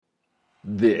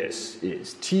This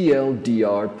is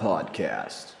TLDR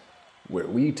Podcast, where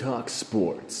we talk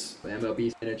sports,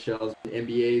 MLB, NHLs,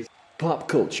 NBAs, pop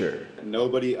culture, and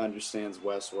nobody understands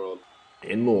Westworld,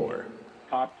 and more.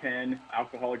 Top 10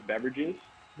 alcoholic beverages.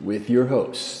 With your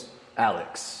hosts,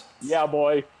 Alex. Yeah,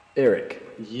 boy. Eric.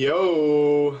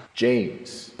 Yo.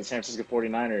 James. The San Francisco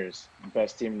 49ers,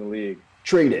 best team in the league.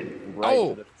 Traded.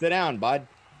 Sit down, bud.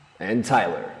 And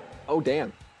Tyler. Oh,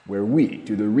 damn. Where we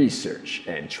do the research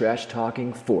and trash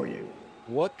talking for you.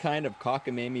 What kind of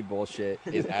cockamamie bullshit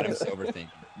is Adam Silver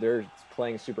thinking? They're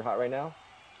playing super hot right now,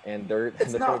 and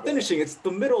it's not finishing. It's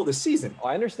the middle of the season.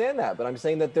 I understand that, but I'm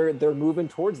saying that they're moving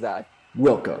towards that.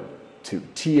 Welcome to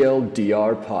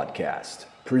TLDR Podcast,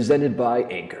 presented by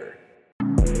Anchor.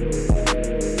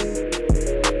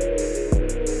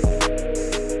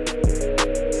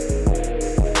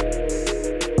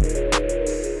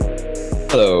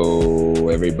 Hello,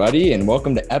 everybody, and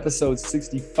welcome to episode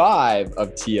 65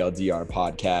 of TLDR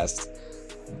Podcast.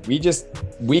 We just,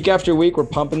 week after week, we're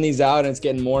pumping these out, and it's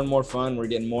getting more and more fun. We're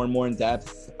getting more and more in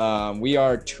depth. We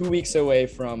are 2 weeks away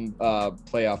from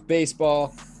playoff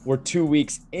baseball. We're 2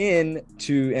 weeks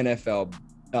into NFL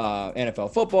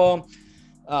football.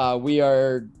 We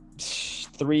are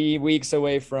 3 weeks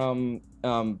away from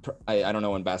I don't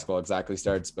know when basketball exactly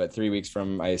starts, but 3 weeks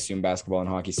from, I assume, basketball and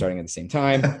hockey starting at the same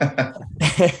time.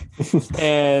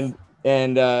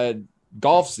 and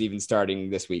golf's even starting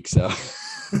this week. So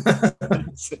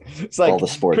it's like all the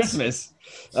sports. Christmas.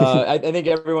 I think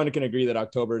everyone can agree that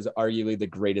October is arguably the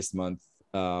greatest month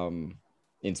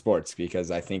in sports, because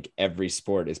I think every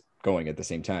sport is going at the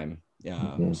same time.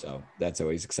 So that's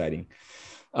always exciting.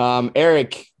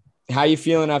 Eric, how you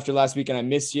feeling after last weekend? I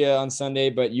missed you on Sunday,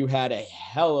 but you had a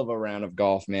hell of a round of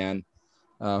golf, man.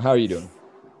 How are you doing?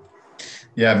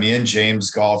 Yeah, me and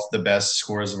James golfed the best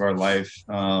scores of our life.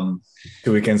 2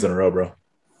 weekends in a row, bro.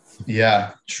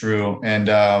 Yeah, true. And,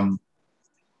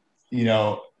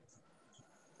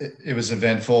 it was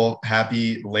eventful.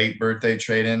 Happy late birthday,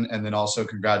 Traden. And then also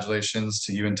congratulations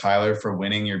to you and Tyler for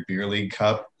winning your beer league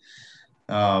cup.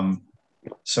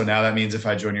 So now that means if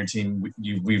I join your team,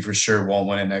 we for sure won't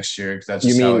win it next year, because that's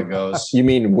just how it goes. You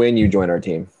mean when you join our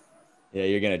team? Yeah,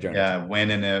 you're going to join. Yeah, when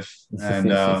and if.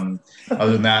 And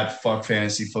other than that, fuck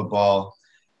fantasy football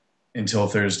until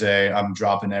Thursday. I'm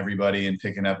dropping everybody and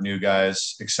picking up new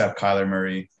guys except Kyler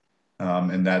Murray.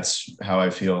 And that's how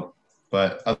I feel.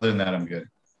 But other than that, I'm good.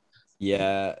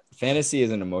 Yeah, fantasy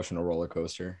is an emotional roller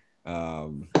coaster.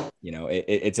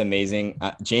 It's amazing.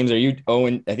 James, are you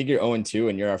 0? I think you're 0-2,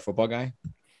 and you're our football guy.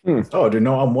 Oh, dude,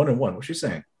 no, I'm 1-1. What you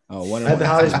saying? Oh, 1-1. I had the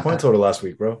highest point total last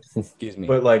week, bro. Excuse me.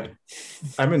 But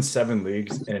I'm in 7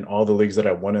 leagues, and in all the leagues that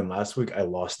I won in last week, I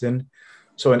lost in.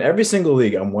 So in every single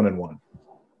league, I'm 1-1.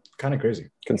 Kind of crazy.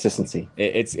 Consistency.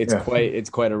 It's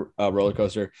quite a roller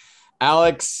coaster.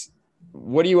 Alex,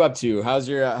 what are you up to? How's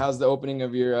the opening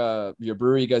of your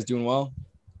brewery? You guys doing well?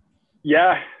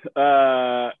 Yeah,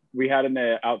 we had an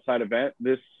outside event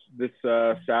this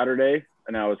Saturday,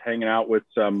 and I was hanging out with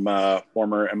some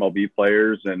former MLB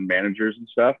players and managers and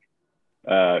stuff.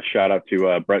 Shout out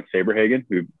to Brett Saberhagen,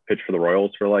 who pitched for the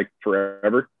Royals for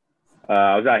forever.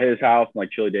 I was at his house,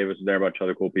 and Chili Davis was there, a bunch of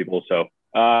other cool people. So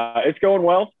it's going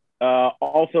well.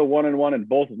 Also 1-1 in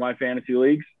both of my fantasy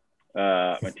leagues.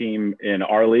 My team in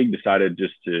our league decided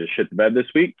just to shit the bed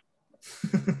this week.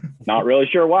 Not really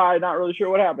sure why, not really sure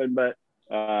what happened, but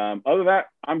other than that,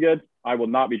 I'm good. I will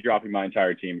not be dropping my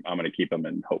entire team. I'm going to keep them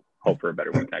and hope for a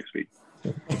better week next week.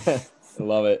 I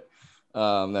love it.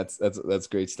 That's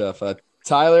great stuff.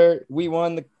 Tyler, we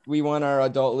won our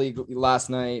adult league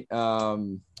last night.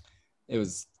 It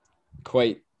was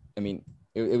quite,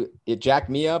 it jacked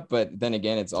me up, but then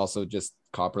again, it's also just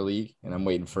Copper League, and I'm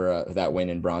waiting for that win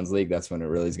in Bronze League. That's when it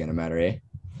really is going to matter, eh?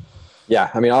 Yeah,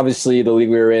 obviously the league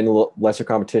we were in, a little lesser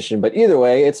competition, but either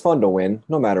way, it's fun to win,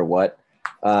 no matter what.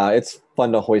 It's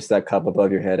fun to hoist that cup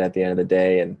above your head at the end of the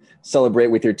day and celebrate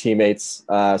with your teammates.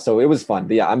 So it was fun.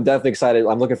 But yeah, I'm definitely excited.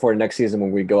 I'm looking forward to next season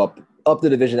when we go up the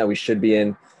division that we should be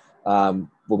in.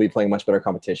 We'll be playing much better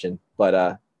competition.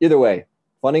 But either way,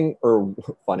 winning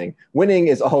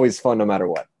is always fun no matter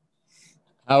what.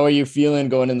 How are you feeling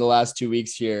going in the last 2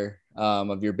 weeks here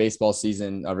of your baseball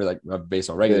season, of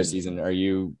baseball regular season? Are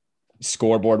you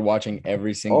scoreboard watching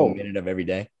every single minute of every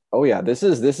day? Oh yeah, this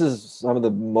is some of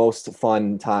the most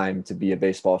fun time to be a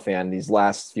baseball fan. These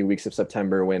last few weeks of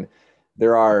September, when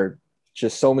there are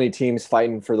just so many teams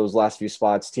fighting for those last few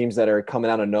spots, teams that are coming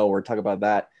out of nowhere. Talk about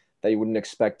that you wouldn't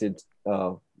expected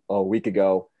a week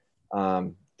ago.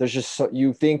 There's just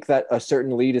you think that a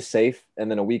certain lead is safe, and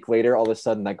then a week later, all of a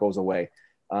sudden that goes away.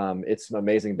 It's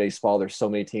amazing baseball. There's so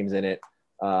many teams in it.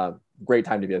 Great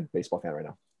time to be a baseball fan right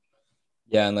now.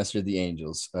 Yeah, unless you're an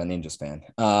Angels fan.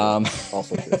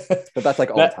 Also true. But that's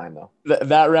like all the time though.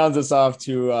 That rounds us off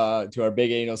to our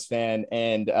big Angels fan.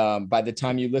 And by the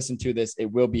time you listen to this,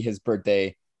 it will be his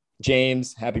birthday.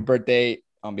 James, happy birthday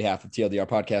on behalf of TLDR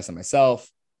Podcast and myself.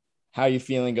 How are you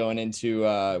feeling going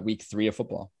into week 3 of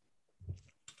football?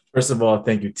 First of all,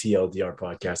 thank you, TLDR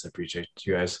Podcast. I appreciate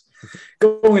you guys.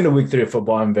 Going into week 3 of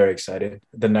football, I'm very excited.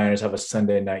 The Niners have a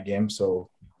Sunday night game, so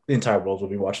the entire world will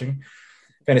be watching.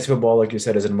 Fantasy football, like you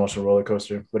said, is an emotional roller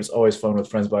coaster, but it's always fun with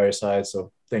friends by your side.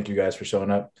 So thank you guys for showing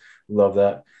up. Love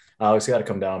that. Alex, you got to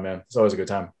come down, man. It's always a good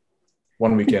time.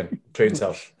 One weekend, trade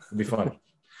south. It'll be fun.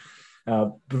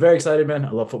 But very excited, man.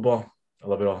 I love football. I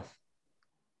love it all.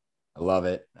 I love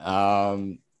it.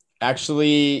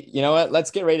 Actually, you know what?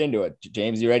 Let's get right into it.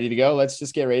 James, you ready to go? Let's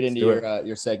just get right into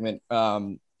your segment.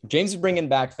 James is bringing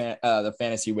back the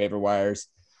fantasy waiver wires.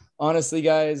 Honestly,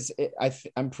 guys,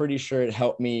 I'm pretty sure it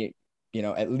helped me,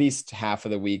 at least half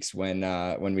of the weeks when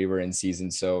we were in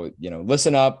season. So,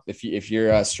 listen up. If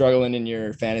you're struggling in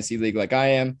your fantasy league like I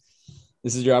am,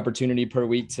 this is your opportunity per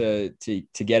week to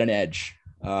get an edge.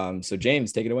 So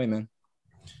James, take it away, man.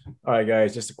 All right,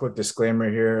 guys, just a quick disclaimer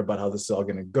here about how this is all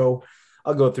going to go.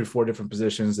 I'll go through 4 different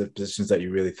positions, the positions that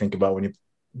you really think about when you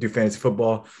do fantasy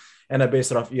football. And I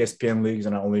base it off ESPN leagues,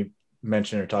 and I only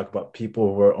mention or talk about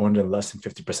people who are owned in less than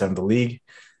 50% of the league,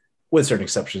 with certain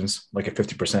exceptions, like at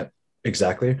 50%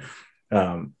 exactly.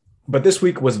 But this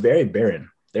week was very barren.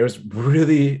 It was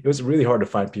really hard to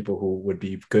find people who would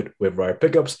be good with wire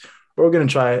pickups, but we're going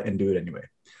to try and do it anyway.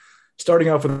 Starting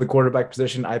off with the quarterback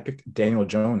position, I picked Daniel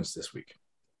Jones this week.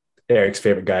 Eric's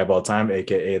favorite guy of all time,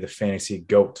 a.k.a. the fantasy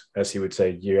GOAT, as he would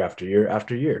say year after year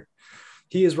after year.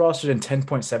 He is rostered in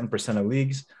 10.7% of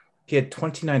leagues. He had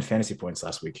 29 fantasy points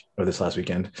this last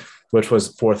weekend, which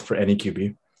was 4th for any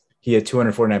QB. He had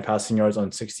 249 passing yards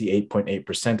on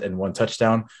 68.8% and 1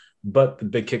 touchdown. But the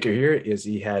big kicker here is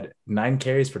he had 9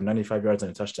 carries for 95 yards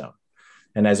and a touchdown.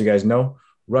 And as you guys know,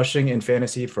 rushing in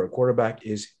fantasy for a quarterback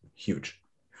is huge.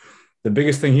 The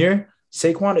biggest thing here,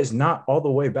 Saquon is not all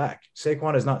the way back.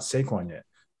 Saquon is not Saquon yet.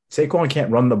 Saquon can't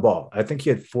run the ball. I think he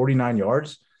had 49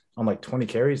 yards on like 20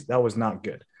 carries. That was not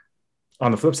good.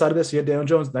 On the flip side of this, you had Daniel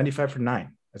Jones, 95 for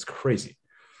 9. That's crazy.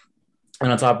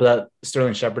 And on top of that,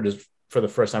 Sterling Shepard is, for the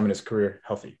first time in his career,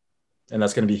 healthy. And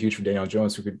that's going to be huge for Daniel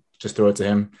Jones, who could just throw it to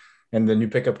him. And then you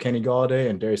pick up Kenny Golladay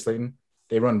and Darius Slayton.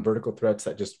 They run vertical threats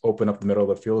that just open up the middle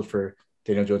of the field for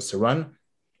Daniel Jones to run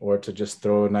or to just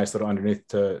throw a nice little underneath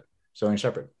to Sterling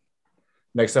Shepard.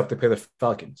 Next up, they play the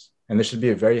Falcons. And this should be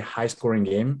a very high-scoring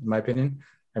game, in my opinion.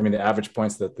 I mean, the average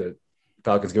points that the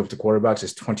Falcons give to quarterbacks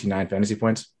is 29 fantasy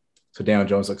points. So Daniel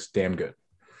Jones looks damn good.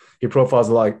 He profiles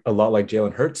a lot like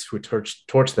Jalen Hurts, who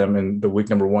torched them in the week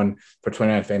number 1 for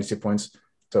 29 fantasy points.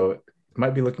 So it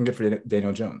might be looking good for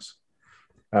Daniel Jones.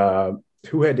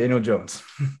 Who had Daniel Jones?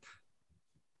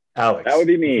 Alex. That would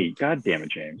be me. God damn it,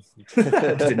 James.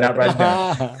 Did not write it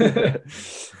down.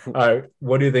 All right.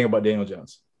 What do you think about Daniel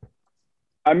Jones?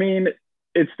 I mean,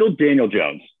 it's still Daniel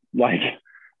Jones. Like,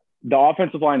 the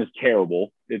offensive line is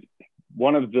terrible. It's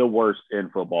one of the worst in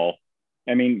football.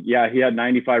 I mean, yeah, he had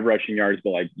 95 rushing yards, but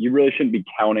like, you really shouldn't be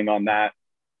counting on that.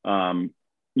 And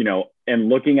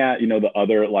looking at, the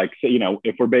other, like, so,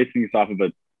 if we're basing this off of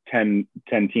a 10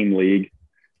 team league,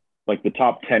 like the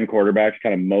top 10 quarterbacks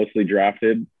kind of mostly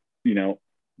drafted,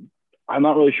 I'm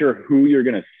not really sure who you're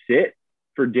going to sit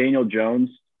for Daniel Jones.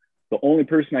 The only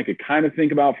person I could kind of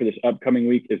think about for this upcoming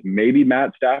week is maybe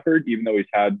Matt Stafford, even though he's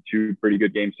had 2 pretty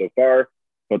good games so far.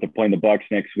 But they're playing the Bucs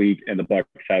next week, and the Bucs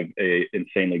have a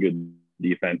insanely good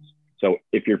defense. So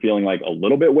if you're feeling like a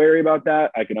little bit wary about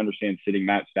that, I can understand sitting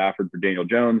Matt Stafford for Daniel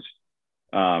Jones.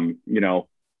 There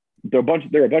are a bunch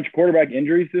of quarterback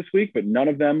injuries this week, but none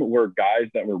of them were guys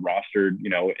that were rostered,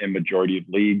 in majority of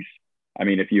leagues. I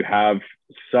mean, if you have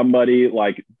somebody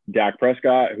like Dak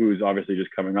Prescott, who's obviously just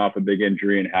coming off a big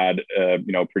injury and had a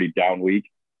pretty down week,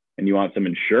 and you want some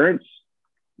insurance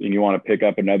and you want to pick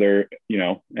up another,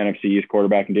 NFC East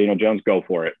quarterback and Daniel Jones, go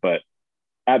for it. But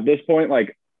at this point,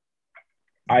 like,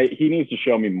 he needs to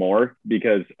show me more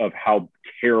because of how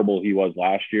terrible he was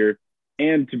last year.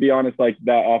 And to be honest, like,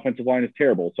 that offensive line is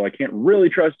terrible. So I can't really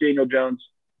trust Daniel Jones.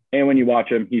 And when you watch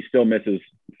him, he still misses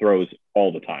throws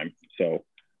all the time. So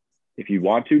if you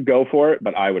want to, go for it,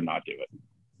 but I would not do it.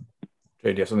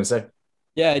 Jay, do you have something to say?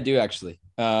 Yeah, I do actually.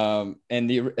 I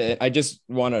just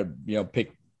want to,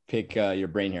 pick your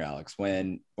brain here, Alex.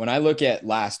 When I look at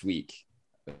last week,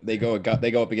 they go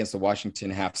up against the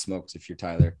Washington Half Smokes, if you're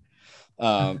Tyler,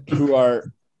 who are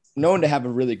known to have a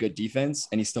really good defense,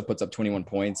 and he still puts up 21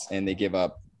 points, and they give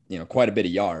up, quite a bit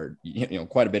of yards.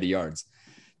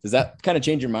 Does that kind of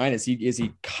change your mind? Is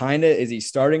he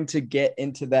starting to get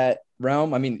into that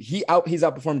realm? I mean, he's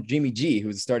outperformed Jimmy G,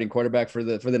 who's the starting quarterback for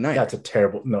the Niners. That's a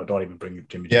terrible. No, don't even bring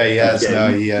Jimmy G. Yeah, he has.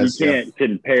 No, he has. You can't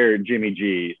compare Jimmy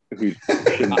G.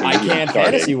 I can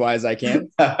fantasy wise. I can.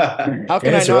 How can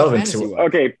Fantasy I not relevant fantasy wise?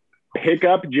 Okay, pick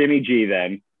up Jimmy G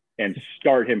then and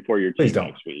start him for your Please team don't.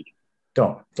 next week.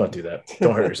 Don't do that.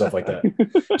 Don't hurt yourself like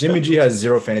that. Jimmy G has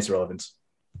zero fantasy relevance.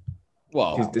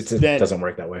 Well, It doesn't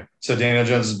work that way. So Daniel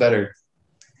Jones is better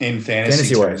in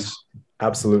fantasy Fantasy-wise, terms.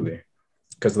 absolutely,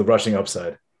 because of the rushing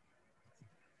upside.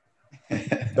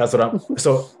 That's what I'm.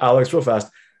 So, Alex, real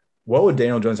fast, what would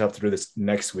Daniel Jones have to do this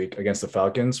next week against the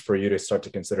Falcons for you to start to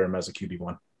consider him as a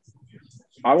QB1?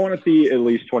 I want to see at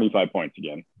least 25 points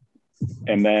again,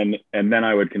 and then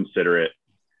I would consider it.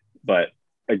 But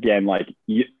again,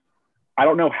 I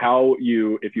don't know how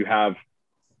if you have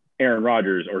Aaron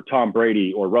Rodgers or Tom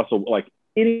Brady or Russell, like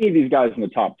any of these guys in the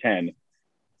top 10,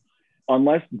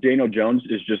 unless Daniel Jones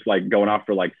is just like going off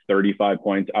for like 35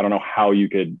 points, I don't know how you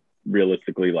could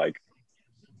realistically like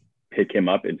pick him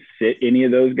up and sit any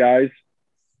of those guys.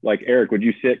 Like, Eric, would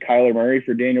you sit Kyler Murray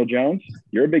for Daniel Jones?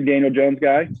 You're a big Daniel Jones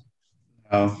guy.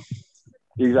 Oh,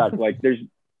 Exactly. Like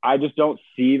I just don't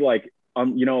see like,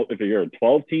 if you're a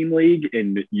 12-team league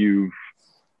and you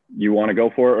want to go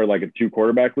for it, or like a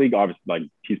 2-quarterback league, obviously like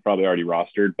he's probably already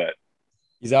rostered, but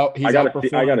I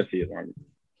gotta see it longer.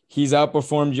 He's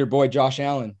outperformed your boy Josh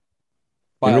Allen.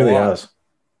 He really has.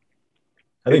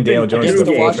 I think Daniel Jones is Against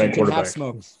the the fourth ranked Washington Half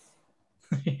quarterback. Smokes.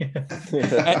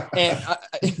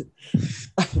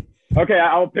 Okay,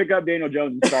 I'll pick up Daniel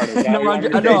Jones and start it.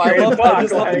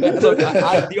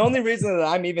 The only reason that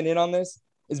I'm even in on this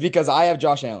is because I have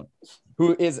Josh Allen,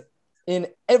 who is in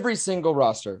every single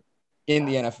roster in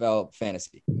the NFL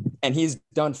fantasy, and he's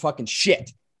done fucking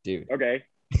shit, dude. Okay,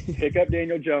 pick up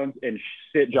Daniel Jones and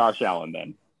sit Josh Allen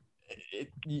then.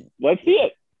 Let's see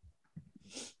it.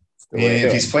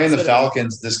 if he's playing the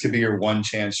Falcons, this could be your one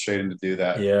chance straight in to do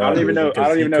that. Yeah, I don't even know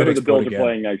who the Bills are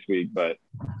playing next week, but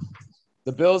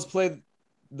the Bills play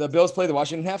the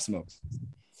Washington Half Smokes.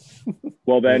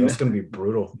 Well, then it's going to be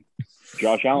brutal.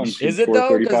 Josh Allen is it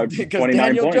though? Because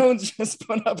Daniel points. Jones just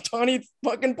put up 20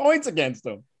 fucking points against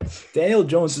him. Daniel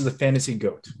Jones is a fantasy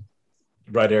goat,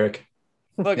 right, Eric?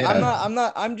 Look, yeah.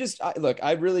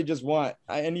 I really just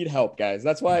I need help, guys.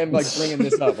 That's why I'm like bringing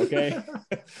this up. Okay.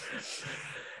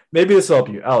 Maybe this will help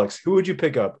you, Alex. Who would you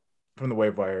pick up from the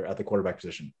waiver wire at the quarterback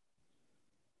position?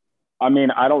 I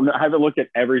mean, I haven't looked at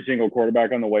every single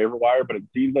quarterback on the waiver wire, but it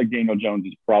seems like Daniel Jones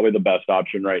is probably the best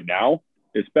option right now,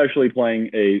 especially playing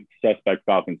a suspect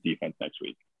Falcons defense next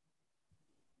week.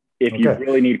 If you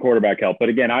really need quarterback help. But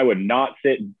again, I would not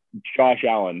sit Josh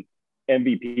Allen,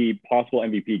 possible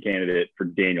MVP candidate, for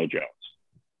Daniel Jones.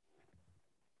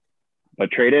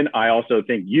 But trade in, I also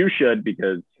think you should,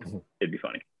 because it'd be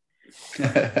funny.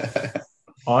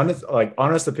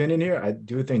 Honest opinion here, I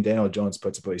do think Daniel Jones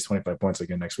puts up at least 25 points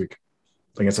again next week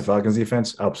against the Falcons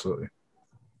defense. Absolutely.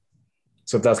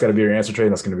 So if that's got to be your answer,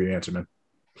 trade, that's going to be your answer, man.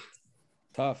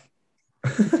 Tough.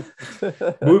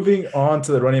 Moving on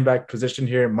to the running back position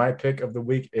here, my pick of the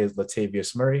week is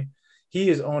Latavius Murray. He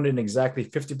is owned in exactly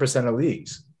 50% of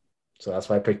leagues, so that's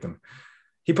why I picked him.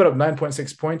 He put up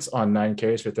 9.6 points on 9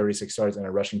 carries for 36 yards and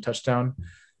a rushing touchdown.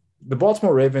 The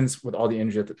Baltimore Ravens, with all the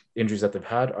injuries that they've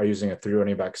had, are using a 3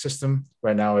 running back system.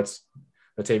 Right now it's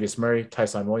Latavius Murray,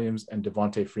 Tyson Williams, and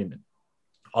Devontae Freeman.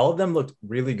 All of them looked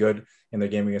really good in their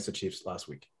game against the Chiefs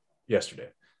yesterday,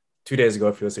 2 days ago,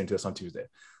 if you're listening to this on Tuesday.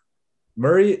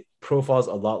 Murray profiles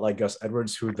a lot like Gus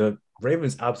Edwards, who the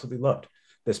Ravens absolutely loved.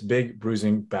 This big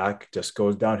bruising back just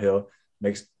goes downhill,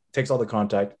 takes all the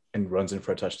contact, and runs in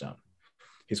for a touchdown.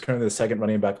 He's currently the second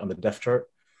running back on the depth chart,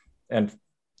 and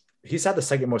he's had the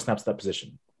second most snaps at that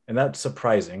position. And that's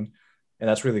surprising, and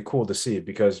that's really cool to see,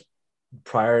 because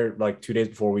prior, 2 days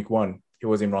before week 1, he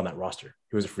wasn't even on that roster.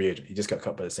 He was a free agent. He just got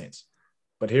cut by the Saints.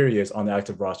 But here he is on the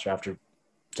active roster after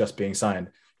just being signed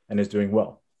and is doing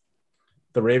well.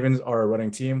 The Ravens are a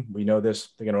running team. We know this.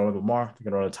 They're going to run with Lamar. They're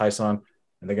going to run with Tyson.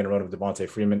 And they're going to run with Devontae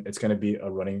Freeman. It's going to be a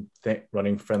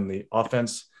running-friendly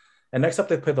offense. And next up,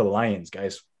 they play the Lions,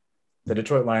 guys. The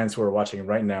Detroit Lions, who are watching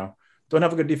right now, don't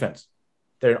have a good defense.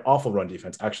 They're an awful run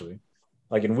defense, actually.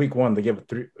 Like in week 1, they gave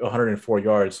 104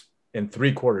 yards in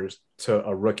 3 quarters to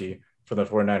a rookie for the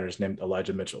 49ers named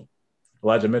Elijah Mitchell.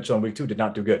 Elijah Mitchell in week 2 did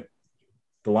not do good.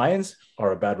 The Lions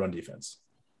are a bad run defense.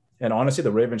 And honestly,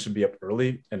 the Ravens should be up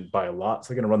early and by a lot. So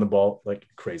they're going to run the ball like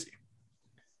crazy.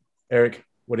 Eric,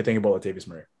 what do you think about Latavius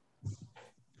Murray?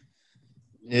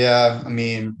 Yeah, I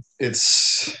mean,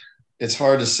 it's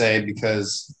hard to say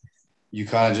because you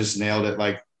kind of just nailed it.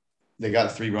 Like, they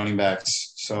got 3 running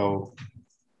backs. So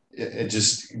it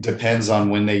just depends on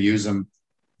when they use him.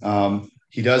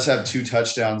 He does have 2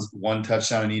 touchdowns, 1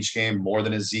 touchdown in each game, more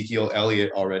than Ezekiel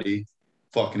Elliott already.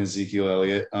 Fucking Ezekiel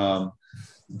Elliott.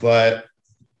 But,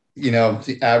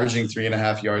 averaging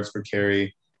 3.5 yards per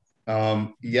carry. I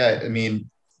mean,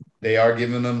 they are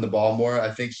giving him the ball more.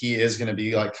 I think he is going to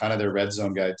be like kind of their red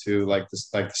zone guy too. Like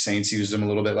the Saints used him a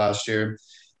little bit last year.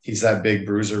 He's that big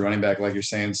bruiser running back, like you're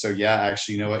saying. So yeah,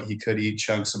 actually, you know what? He could eat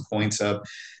chunks of points up.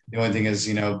 The only thing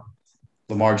is,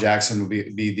 Lamar Jackson would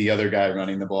be the other guy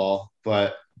running the ball.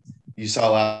 But you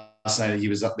saw last night he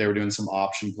was up. They were doing some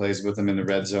option plays with him in the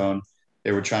red zone.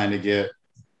 They were trying to get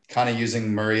kind of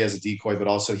using Murray as a decoy, but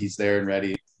also he's there and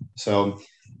ready. So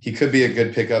he could be a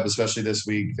good pickup, especially this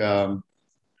week.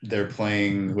 They're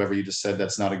playing whoever you just said.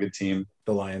 That's not a good team.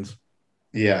 The Lions.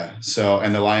 Yeah. So,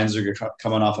 and the Lions are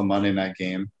coming off a Monday night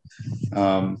game.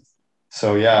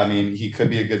 So yeah, I mean, he could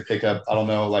be a good pickup. I don't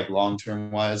know, like long-term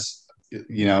wise,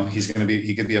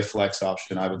 he could be a flex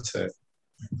option, I would say.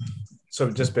 So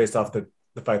just based off the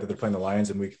fact that they're playing the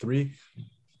Lions in week 3,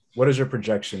 what is your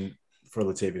projection for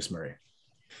Latavius Murray?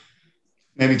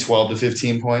 Maybe 12 to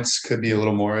 15 points, could be a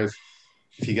little more if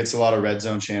he gets a lot of red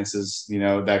zone chances,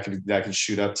 that could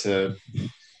shoot up to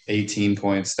 18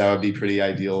 points. That would be pretty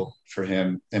ideal for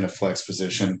him in a flex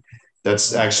position.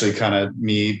 That's actually kind of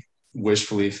me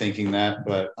wishfully thinking that,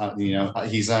 but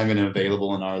he's not even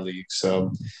available in our league,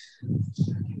 so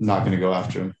I'm not going to go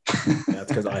after him. That's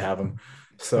because I have him.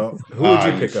 So who would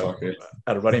you pick up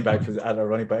at a running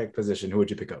back position? Who would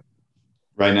you pick up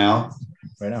right now?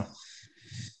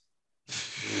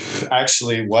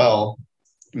 Actually,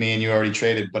 me and you already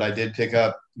traded, but I did pick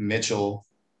up Mitchell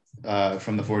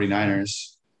from the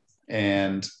 49ers,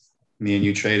 and me and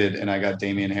you traded, and I got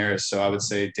Damian Harris. So I would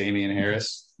say Damian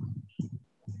Harris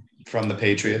from the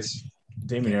Patriots.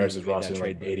 Damian Harris is rostered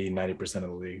like 80-90% of the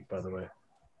league, by the way.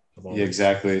 Yeah,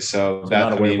 exactly. So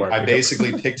I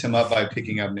basically picked him up by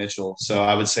picking up Mitchell. So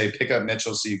I would say pick up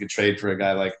Mitchell so you could trade for a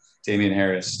guy like Damian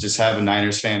Harris. Just have a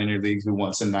Niners fan in your league who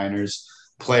wants a Niners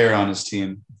player on his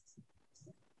team.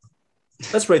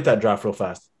 Let's rate that draft real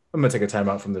fast. I'm going to take a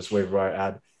timeout from this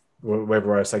waiver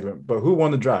wire segment. But who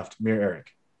won the draft? Me or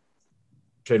Eric?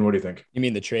 Traden, what do you think? You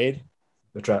mean the trade?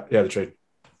 The trade.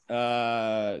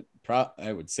 I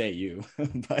would say you.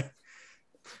 But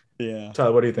yeah.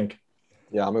 Tyler, what do you think?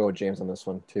 Yeah, I'm going to go with James on this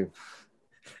one too.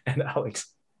 And Alex.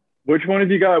 Which one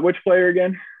have you got? Which player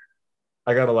again?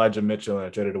 I got Elijah Mitchell and I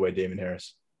traded away Damian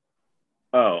Harris.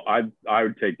 Oh, I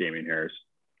would take Damian Harris.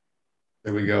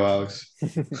 There we go, Alex.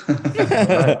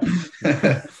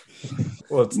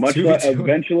 Well,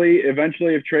 eventually,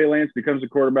 if Trey Lance becomes a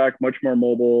quarterback, much more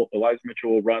mobile, Elijah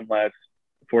Mitchell will run less.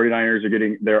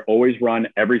 49ers they're always run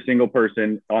every single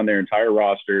person on their entire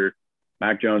roster.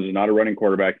 Mac Jones is not a running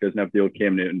quarterback. Doesn't have to deal with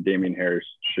Cam Newton. Damian Harris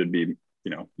should be,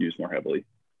 used more heavily.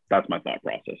 That's my thought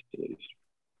process, at least.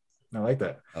 I like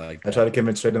that. I tried to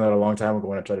convince Traden that a long time ago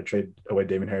when I tried to trade away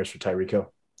Damian Harris for Tyreek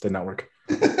Hill. Did not work.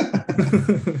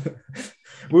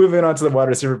 Moving on to the wide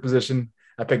receiver position,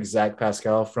 I picked Zach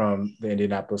Pascal from the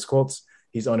Indianapolis Colts.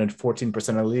 He's owned in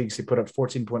 14% of leagues. He put up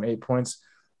 14.8 points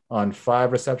on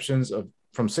 5 receptions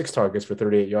from 6 targets for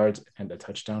 38 yards and a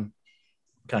touchdown.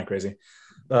 Kind of crazy.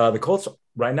 The Colts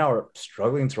right now are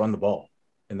struggling to run the ball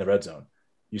in the red zone.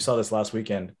 You saw this last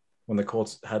weekend when the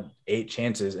Colts had 8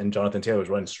 chances and Jonathan Taylor was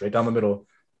running straight down the middle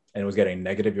and was getting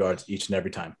negative yards each and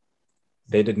every time.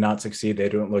 They did not succeed. They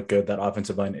don't look good. That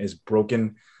offensive line is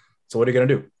broken. So what are you going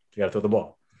to do? You got to throw the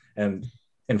ball. And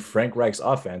in Frank Reich's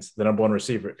offense, the number 1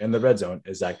 receiver in the red zone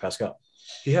is Zach Pascal.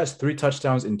 He has 3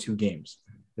 touchdowns in 2 games.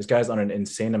 This guy's on an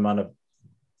insane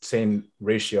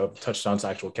ratio of touchdowns to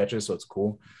actual catches, so it's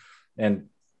cool. And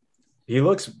he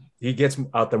gets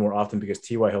out there more often because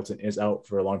T.Y. Hilton is out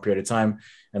for a long period of time,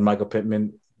 and Michael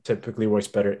Pittman typically works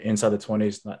better inside the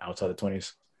 20s, not outside the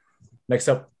 20s. Next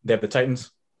up, they have the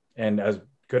Titans. And as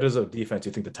good as a defense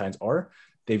you think the Titans are,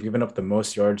 they've given up the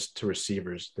most yards to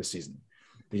receivers this season.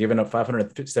 They've given up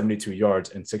 572 yards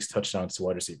and 6 touchdowns to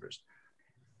wide receivers.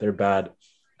 They're bad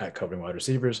at covering wide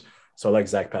receivers. So I like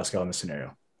Zach Pascal in this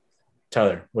scenario.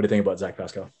 Tyler, what do you think about Zach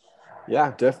Pascal?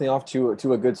 Yeah, definitely off to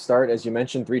a good start. As you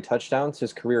mentioned, 3 touchdowns.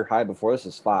 His career high before this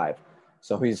is 5.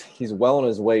 So he's well on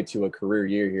his way to a career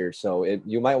year here. So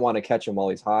you might want to catch him while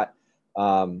he's hot.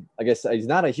 I guess he's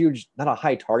not a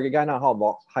high target guy, not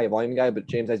a high volume guy, but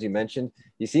James, as you mentioned,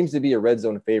 he seems to be a red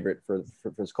zone favorite for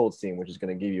his Colts team, which is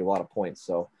going to give you a lot of points.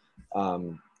 So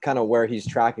kind of where he's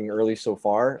tracking early so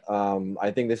far,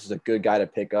 I think this is a good guy to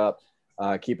pick up.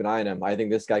 Keep an eye on him. I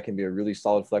think this guy can be a really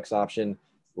solid flex option.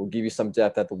 Will give you some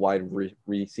depth at the wide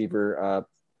receiver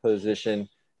position.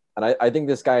 And I think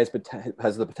this guy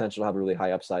has the potential to have a really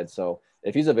high upside. So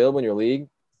if he's available in your league,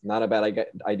 Not a bad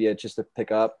idea just to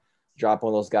pick up, drop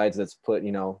one of those guys that's put,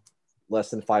 less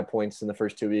than 5 points in the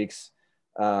first 2 weeks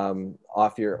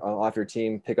off your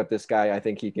team. Pick up this guy. I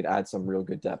think he could add some real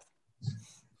good depth.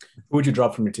 Who would you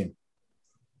drop from your team?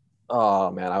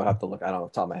 Oh man, I would have to look. I don't know,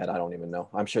 off the top of my head. I don't even know.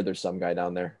 I'm sure there's some guy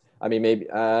down there. I mean, maybe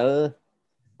I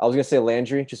was gonna say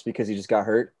Landry just because he just got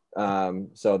hurt.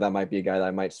 So that might be a guy that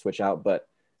I might switch out, but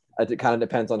it kind of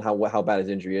depends on how bad his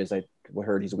injury is. I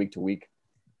heard he's week to week,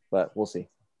 but we'll see.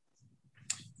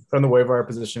 From the waiver wire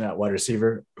position at wide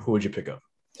receiver, who would you pick up?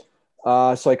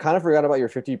 So I kind of forgot about your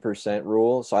 50%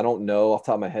 rule. So I don't know off the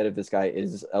top of my head if this guy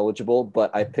is eligible,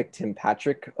 but I picked Tim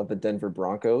Patrick of the Denver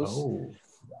Broncos.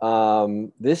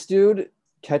 This dude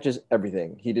catches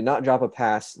everything. He did not drop a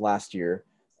pass last year.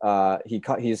 He's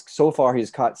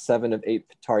caught 7 of 8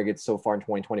 targets so far in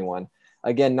 2021.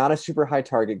 Again, not a super high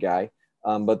target guy,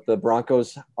 but the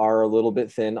Broncos are a little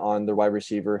bit thin on the wide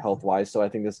receiver health wise. So I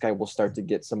think this guy will start to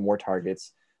get some more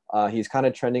targets. He's kind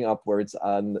of trending upwards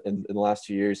in the last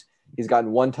 2 years. He's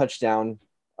gotten 1 touchdown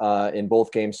in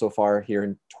both games so far here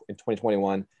in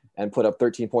 2021 and put up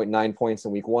 13.9 points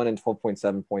in week 1 and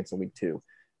 12.7 points in week 2.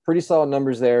 Pretty solid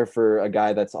numbers there for a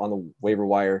guy that's on the waiver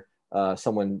wire,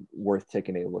 someone worth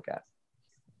taking a look at.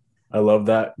 I love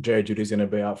that. Jerry Jeudy's going to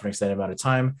be out for an extended amount of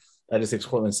time. That just takes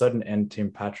Courtland Sutton and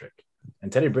Tim Patrick.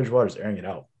 And Teddy Bridgewater is airing it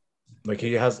out. Like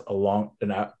he has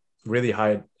a really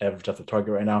high average depth of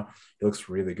target right now. He looks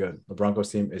really good. The Broncos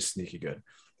team is sneaky good.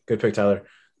 Good pick, Tyler.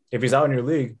 If he's out in your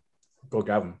league, go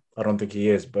grab him. I don't think he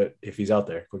is, but if he's out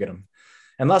there, go get him.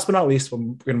 And last but not least, we're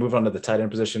going to move on to the tight end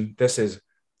position. This is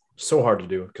so hard to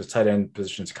do because tight end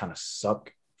positions kind of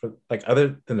suck.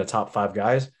 Other than the top 5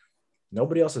 guys,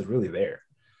 nobody else is really there.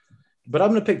 But I'm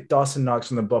going to pick Dawson Knox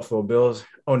from the Buffalo Bills,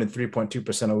 owned in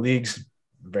 3.2% of leagues,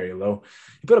 very low.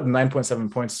 He put up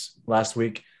 9.7 points last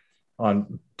week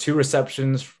on 2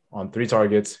 receptions on 3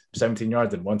 targets, 17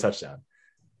 yards and 1 touchdown.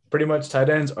 Pretty much tight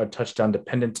ends are touchdown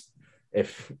dependent.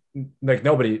 If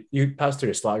nobody, you pass to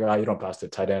your slot guy, you don't pass to a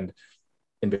tight end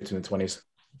in between the 20s.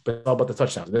 But it's all about the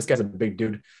touchdowns. This guy's a big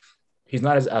dude. He's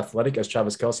not as athletic as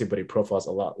Travis Kelce, but he profiles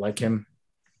a lot like him.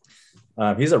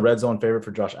 He's a red zone favorite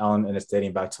for Josh Allen, and it's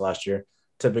dating back to last year.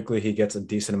 Typically, he gets a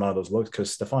decent amount of those looks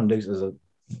because Stephon Diggs is a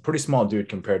pretty small dude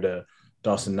compared to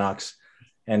Dawson Knox.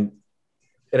 And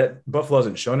Buffalo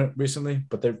hasn't shown it recently,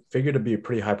 but they're figured to be a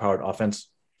pretty high-powered offense,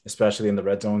 especially in the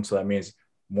red zone. So that means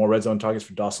more red zone targets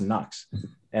for Dawson Knox.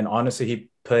 And honestly,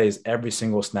 he plays every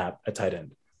single snap at tight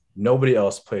end. Nobody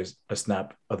else plays a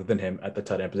snap other than him at the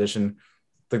tight end position.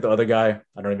 I think the other guy,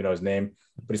 I don't even know his name,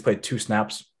 but he's played 2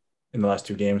 snaps in the last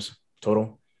 2 games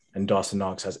total. And Dawson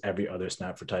Knox has every other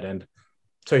snap for tight end.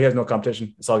 So he has no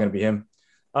competition. It's all going to be him.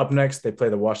 Up next, they play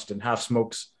the Washington Half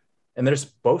Smokes. And they're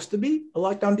supposed to be a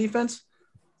lockdown defense,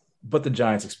 but the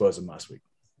Giants exposed them last week.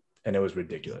 And it was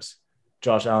ridiculous.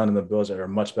 Josh Allen and the Bills are a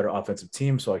much better offensive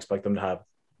team, so I expect them to have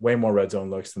way more red zone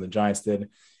looks than the Giants did,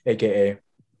 a.k.a.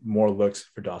 more looks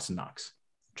for Dawson Knox.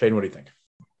 Traden, what do you think?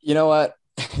 You know what?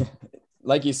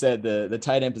 Like you said, the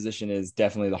tight end position is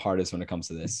definitely the hardest when it comes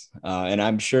to this. And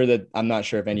I'm not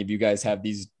sure if any of you guys have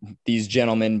these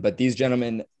gentlemen, but these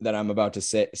gentlemen that I'm about to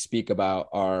speak about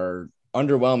are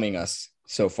underwhelming us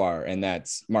so far. And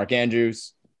that's Mark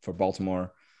Andrews for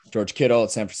Baltimore, George Kittle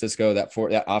at San Francisco. That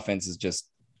offense is just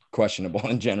questionable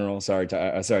in general. Sorry,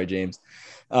 James.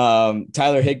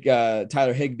 Tyler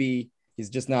Higbee, he's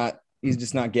just not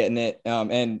getting it.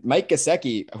 And Mike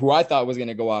Gesicki, who I thought was going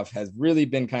to go off, has really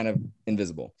been kind of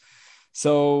invisible.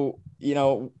 So,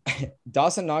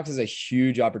 Dawson Knox is a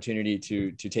huge opportunity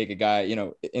to take a guy,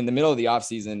 in the middle of the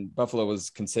offseason, Buffalo was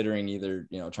considering either,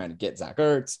 trying to get Zach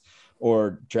Ertz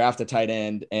or draft a tight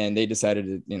end. And they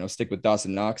decided to, stick with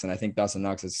Dawson Knox. And I think Dawson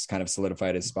Knox has kind of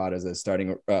solidified his spot as a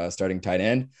starting tight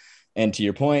end. And to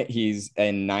your point, he's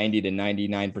in 90 to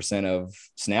 99% of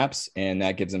snaps, and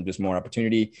that gives him just more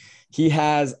opportunity. He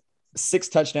has 6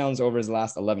 touchdowns over his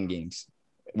last 11 games,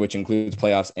 which includes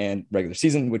playoffs and regular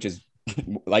season, which is,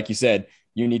 like you said,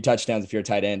 you need touchdowns if you're a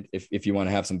tight end, if you want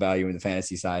to have some value in the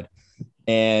fantasy side.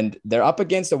 And they're up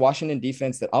against a Washington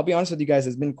defense that, I'll be honest with you guys,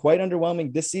 has been quite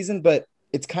underwhelming this season, but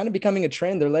it's kind of becoming a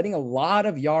trend. They're letting a lot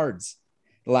of yards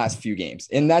the last few games,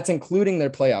 and that's including their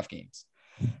playoff games.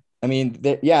 I mean,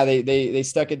 they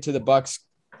stuck it to the Bucs,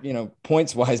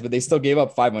 points wise, but they still gave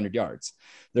up 500 yards.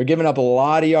 They're giving up a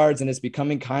lot of yards, and it's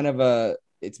becoming kind of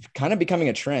becoming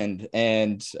a trend.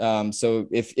 And so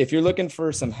if you're looking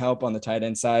for some help on the tight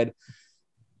end side,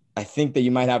 I think that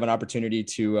you might have an opportunity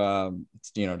to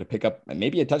pick up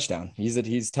maybe a touchdown.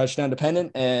 He's touchdown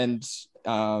dependent. And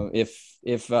if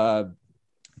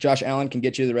Josh Allen can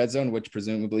get you to the red zone, which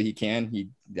presumably he can,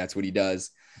 that's what he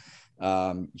does.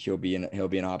 he'll be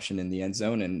an option in the end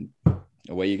zone, and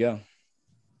away you go.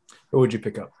 Who would you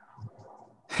pick up?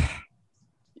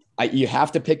 You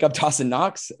have to pick up Dawson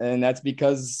Knox, and that's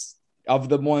because of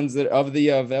the ones that of the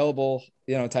available,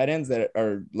 tight ends that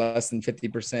are less than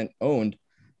 50% owned.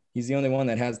 He's the only one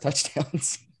that has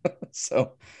touchdowns.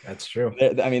 So that's true.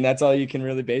 I mean, that's all you can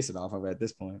really base it off of at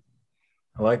this point.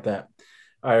 I like that.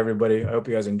 All right, everybody. I hope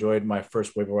you guys enjoyed my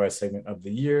first waiver wire segment of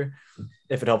the year.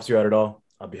 If it helps you out at all,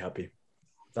 I'll be happy.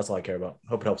 That's all I care about.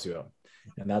 Hope it helps you out.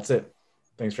 And that's it.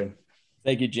 Thanks, friend.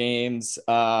 Thank you, James.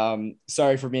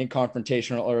 Sorry for being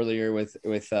confrontational earlier with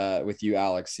you,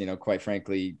 Alex. Quite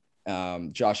frankly,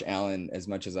 Josh Allen, as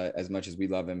much as we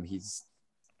love him, he's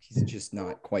just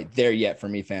not quite there yet for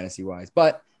me fantasy wise.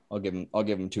 But I'll give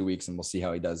him 2 weeks and we'll see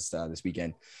how he does this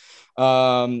weekend.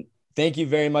 Thank you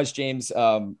very much, James.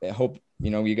 I hope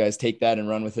you guys take that and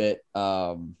run with it.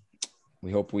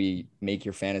 We hope we make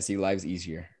your fantasy lives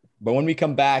easier. But when we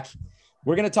come back,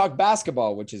 we're going to talk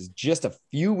basketball, which is just a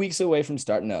few weeks away from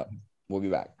starting up. We'll be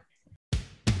back.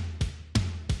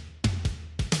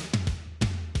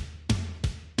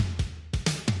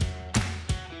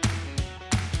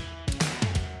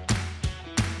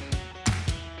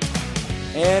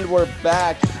 And we're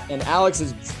back, and Alex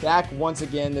is back once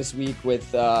again this week with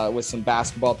some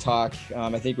basketball talk.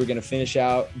 I think we're going to finish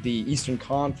out the Eastern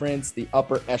Conference, the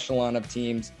upper echelon of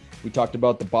teams. We talked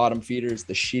about the bottom feeders,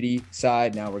 the shitty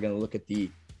side. Now we're going to look at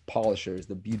the polishers,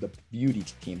 the beauty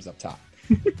teams up top.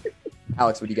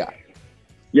 Alex, what do you got?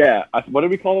 Yeah, what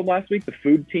did we call them last week? The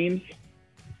food teams?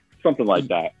 Something like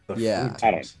that. Yeah.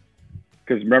 I don't know.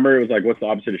 Because remember, it was like, what's the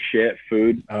opposite of shit?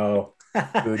 Food. Oh.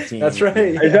 Food team. That's right.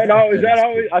 Is that always?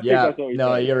 I think that's what we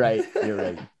No, said. you're right. You're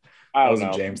right. I don't that was know.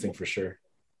 a James thing for sure.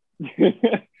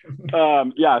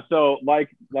 Yeah. So like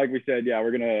we said, yeah,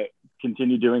 we're gonna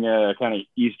continue doing a kind of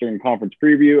Eastern Conference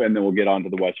preview, and then we'll get on to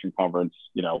the Western Conference,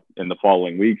 in the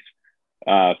following weeks.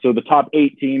 So the top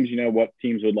 8 teams, what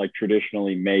teams would like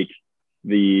traditionally make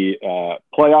the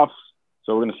playoffs.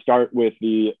 So we're gonna start with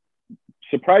the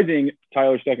surprising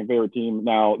Tyler's second favorite team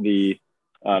now, the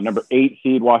number 8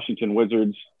 seed Washington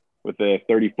Wizards with a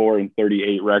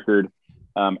 34-38 record.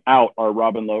 Out are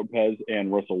Robin Lopez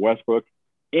and Russell Westbrook.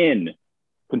 In,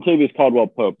 Contavious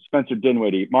Caldwell-Pope, Spencer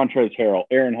Dinwiddie, Montrezl Harrell,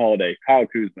 Aaron Holiday, Kyle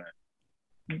Kuzma.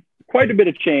 Quite a bit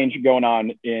of change going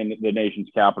on in the nation's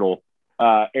capital.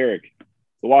 Eric,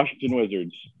 the Washington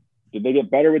Wizards, did they get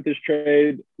better with this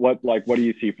trade? What do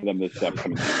you see for them this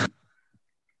upcoming season?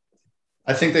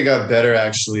 I think they got better,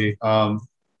 actually.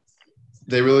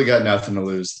 They really got nothing to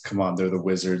lose. Come on, they're the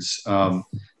Wizards.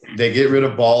 They get rid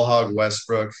of ball hog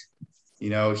Westbrook.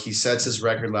 He sets his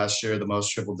record last year, the most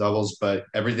triple doubles, but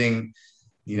everything,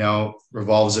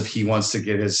 revolves if he wants to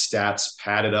get his stats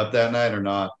padded up that night or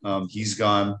not. He's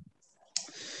gone.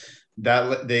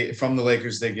 From the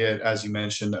Lakers, they get, as you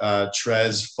mentioned,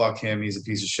 Trez. Fuck him. He's a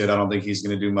piece of shit. I don't think he's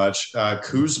going to do much.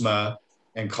 Kuzma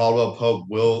and Caldwell Pope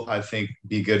will, I think,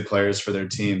 be good players for their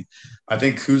team. I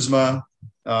think Kuzma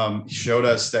showed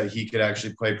us that he could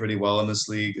actually play pretty well in this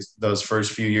league those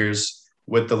first few years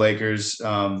with the Lakers.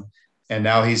 And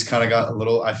now he's kind of got a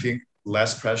little, I think,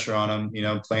 less pressure on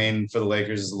him. Playing for the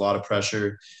Lakers is a lot of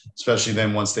pressure, especially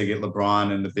then once they get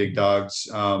LeBron and the big dogs.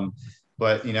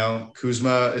 But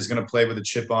Kuzma is going to play with a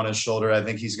chip on his shoulder. I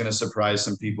think he's going to surprise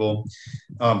some people.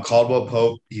 Caldwell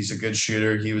Pope, he's a good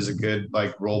shooter. He was a good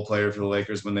role player for the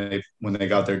Lakers when they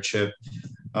got their chip.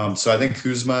 So I think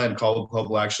Kuzma and Caldwell Pope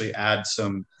will actually add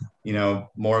some,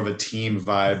 more of a team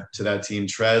vibe to that team.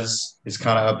 Trez is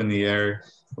kind of up in the air.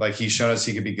 He's shown us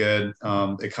he could be good.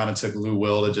 It kind of took Lou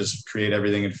Will to just create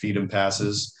everything and feed him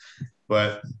passes.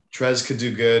 But Trez could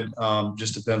do good.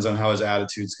 Just depends on how his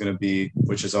attitude's going to be,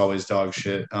 which is always dog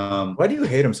shit. Why do you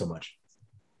hate him so much?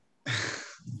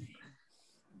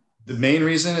 The main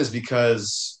reason is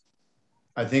because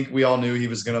I think we all knew he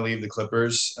was going to leave the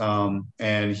Clippers,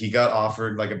 and he got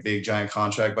offered a big giant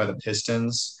contract by the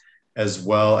Pistons as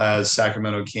well as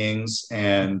Sacramento Kings,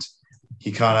 and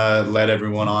he kind of led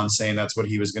everyone on saying that's what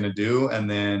he was going to do.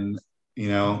 And then,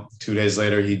 2 days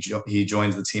later, he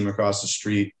joins the team across the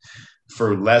street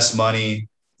for less money.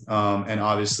 And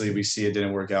obviously we see it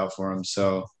didn't work out for him.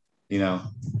 So, we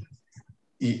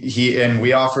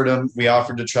offered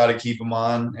to try to keep him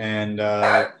on and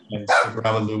stick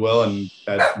around with Lou Will, and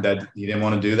that he didn't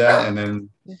want to do that. And then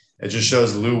it just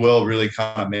shows Lou Will really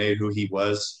kind of made who he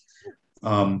was.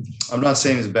 I'm not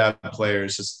saying he's a bad player.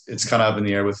 It's kind of up in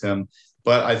the air with him.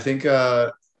 But I think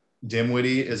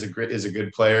Dinwiddie is a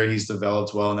good player. He's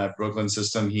developed well in that Brooklyn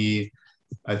system. He,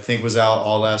 I think, was out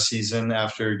all last season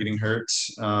after getting hurt.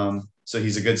 So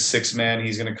he's a good 6-man.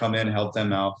 He's going to come in and help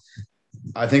them out.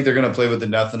 I think they're going to play with the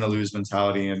nothing to lose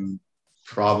mentality, and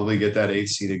probably get that 8th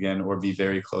seed again or be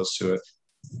very close to it.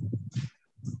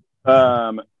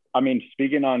 I mean,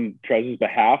 speaking on Trez's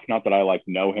behalf, not that I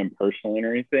know him personally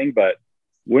or anything, but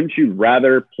wouldn't you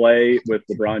rather play with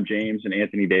LeBron James and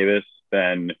Anthony Davis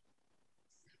than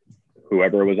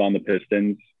whoever was on the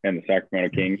Pistons and the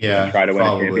Sacramento Kings and try to win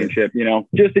a championship,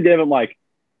 just to give him a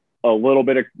little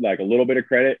bit of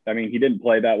credit. I mean, he didn't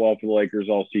play that well for the Lakers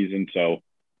all season, so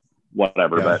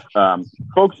whatever. Yeah. But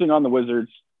focusing on the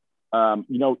Wizards,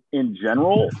 in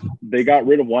general, they got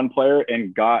rid of one player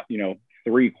and got,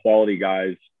 3 quality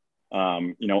guys.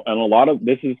 And a lot of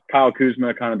this is Kyle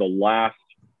Kuzma, kind of the last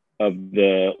of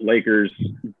the Lakers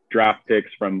draft picks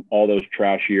from all those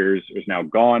trash years is now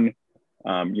gone.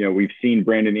 We've seen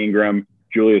Brandon Ingram,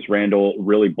 Julius Randle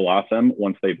really blossom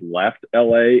once they've left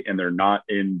LA and they're not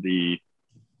in the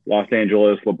Los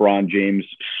Angeles LeBron James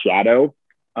shadow.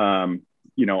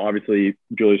 Obviously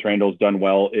Julius Randle's done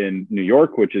well in New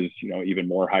York, which is, even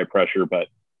more high pressure, but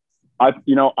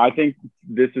I think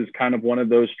this is kind of one of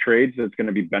those trades that's going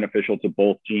to be beneficial to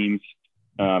both teams.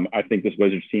 I think this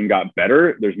Wizards team got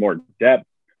better. There's more depth.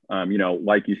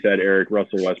 Like you said, Eric,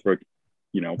 Russell Westbrook,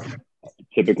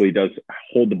 typically does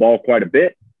hold the ball quite a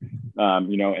bit.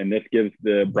 And this gives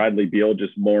the Bradley Beal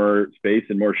just more space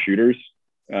and more shooters.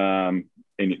 I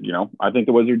think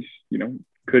the Wizards,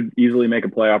 could easily make a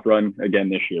playoff run again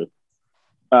this year.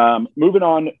 Moving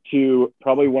on to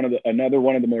probably another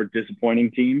one of the more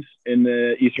disappointing teams in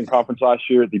the Eastern Conference last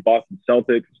year, the Boston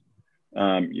Celtics.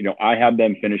 I had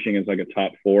them finishing as a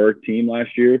top 4 team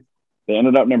last year. They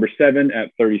ended up number 7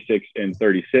 at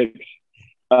 36-36.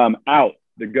 Out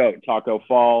the GOAT, Taco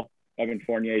Fall, Evan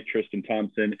Fournier, Tristan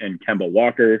Thompson, and Kemba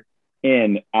Walker.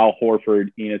 In Al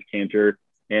Horford, Enes Kanter,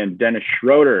 and Dennis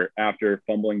Schroeder after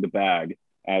fumbling the bag,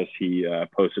 as he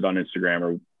posted on Instagram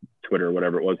or Twitter or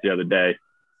whatever it was the other day.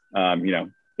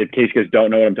 If case guys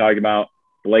don't know what I'm talking about,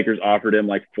 the Lakers offered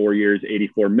him 4 years,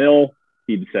 $84 million.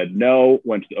 He said no,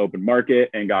 went to the open market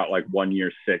and got 1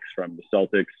 year, $6 from the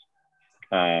Celtics.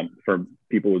 For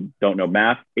people who don't know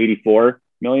math, $84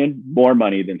 million, more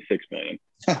money than $6 million.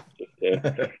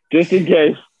 just in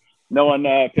case no one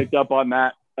picked up on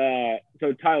that.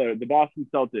 So Tyler, the Boston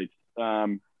Celtics,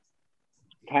 kind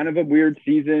of a weird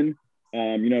season.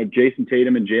 Jason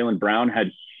Tatum and Jaylen Brown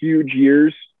had huge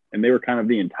years, and they were kind of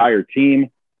the entire team.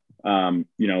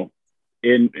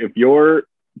 If you're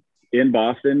in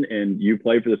Boston and you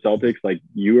play for the Celtics,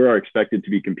 you are expected to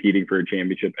be competing for a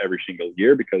championship every single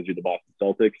year because you're the Boston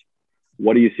Celtics.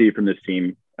 What do you see from this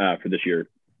team for this year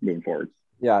moving forward?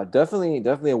 Yeah,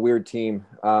 definitely a weird team.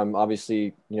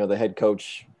 Obviously, the head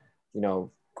coach,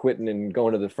 quitting and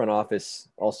going to the front office,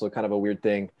 also kind of a weird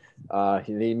thing.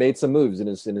 He made some moves in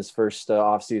his first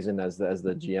offseason as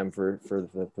the GM for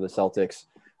the Celtics.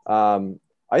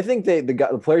 I think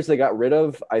the players they got rid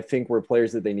of, I think were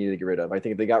players that they needed to get rid of. I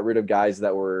think they got rid of guys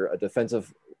that were a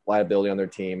defensive liability on their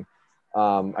team.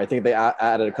 I think they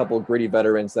added a couple of gritty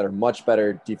veterans that are much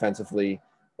better defensively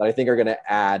that I think are going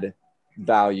to add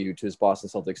value to his Boston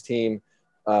Celtics team.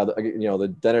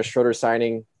 The Dennis Schroeder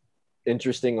signing,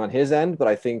 interesting on his end, but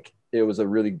I think it was a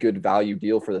really good value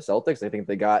deal for the Celtics. I think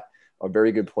they got a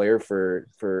very good player for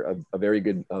a very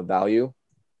good value.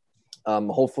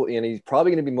 Hopefully, and he's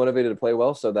probably going to be motivated to play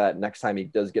well so that next time he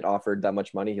does get offered that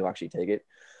much money, he'll actually take it.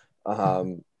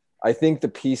 I think the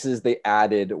pieces they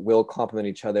added will complement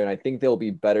each other, and I think they'll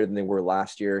be better than they were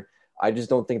last year. I just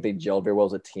don't think they gelled very well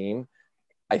as a team.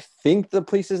 I think the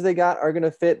pieces they got are going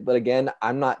to fit, but again,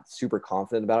 I'm not super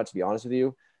confident about it, to be honest with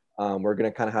you. We're going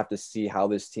to kind of have to see how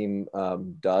this team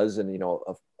does, and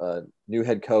a new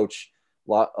head coach,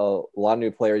 a lot of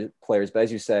new players. But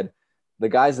as you said, the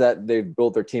guys that they've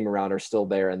built their team around are still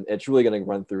there, and it's really going to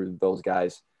run through those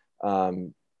guys.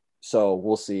 So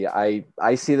we'll see. I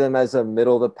see them as a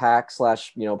middle of the pack /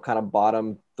 kind of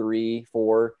bottom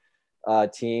 3-4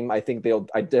 team. I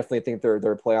definitely think they're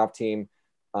a playoff team,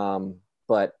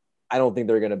 but I don't think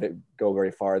they're going to go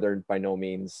very far. They're by no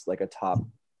means a top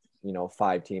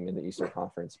 5 team in the Eastern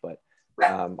Conference, but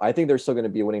I think they're still going to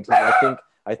be a winning team.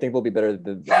 I think they'll be better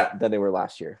than they were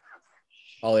last year.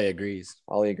 Ollie agrees.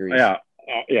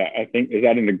 Yeah, I think, is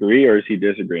that an agree or is he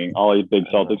disagreeing? Ollie's a big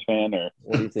Celtics fan, or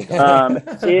what do you think?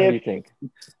 What do you think?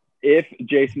 If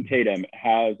Jason Tatum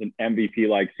has an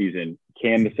MVP-like season,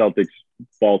 can the Celtics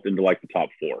vault into the top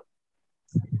 4?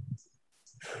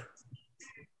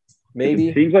 Maybe.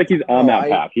 It seems like he's on that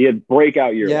path. He had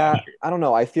breakout year last year. I don't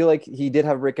know. I feel like he did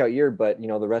have a breakout year, but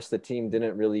the rest of the team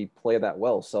didn't really play that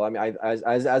well. So I mean,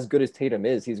 as good as Tatum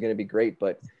is, he's going to be great.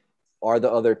 But are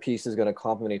the other pieces going to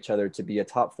complement each other to be a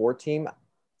top 4 team?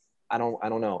 I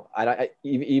don't know.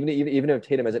 Even if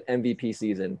Tatum has an MVP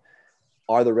season,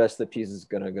 are the rest of the pieces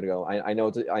gonna go? I know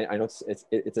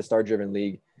it's a star-driven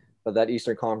league, but that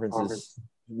Eastern Conference is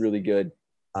really good.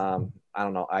 I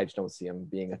don't know. I just don't see them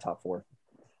being a top 4.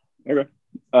 Okay.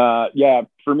 Yeah,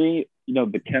 for me,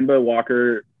 the Kemba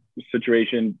Walker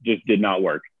situation just did not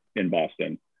work in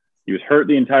Boston. He was hurt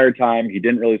the entire time. He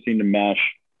didn't really seem to mesh.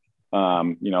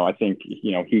 I think,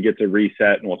 he gets a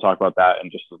reset, and we'll talk about that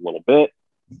in just a little bit.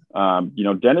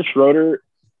 Dennis Schroeder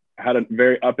had a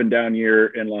very up and down year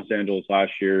in Los Angeles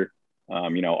last year.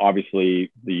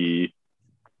 Obviously the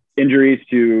injuries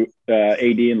to AD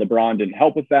and LeBron didn't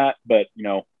help with that, but,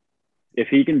 if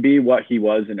he can be what he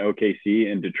was in OKC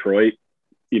and Detroit,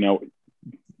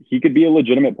 he could be a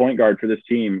legitimate point guard for this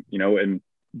team, and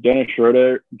Dennis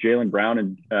Schroeder, Jaylen Brown,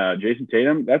 and Jason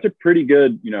Tatum, that's a pretty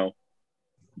good,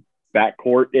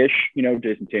 backcourt-ish.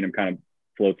 Jason Tatum kind of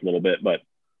floats a little bit, but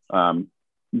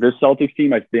this Celtics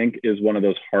team, I think, is one of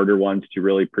those harder ones to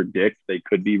really predict. They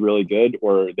could be really good,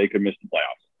 or they could miss the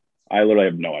playoffs. I literally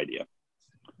have no idea.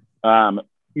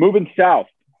 Moving south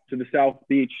to the South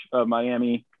Beach of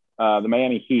Miami, the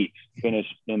Miami Heat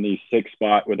finished in the 6th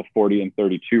spot with a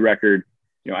 40-32 record,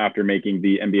 after making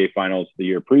the NBA Finals the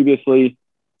year previously.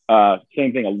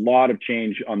 Same thing, a lot of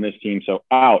change on this team. So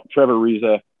out, Trevor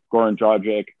Ariza, Goran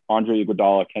Dragic, Andre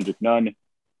Iguodala, Kendrick Nunn.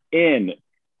 In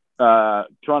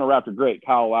Toronto Raptor great,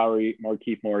 Kyle Lowry,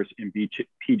 Markieff Morris, and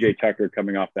PJ Tucker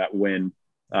coming off that win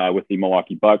with the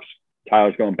Milwaukee Bucks.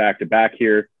 Tyler's going back-to-back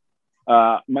here.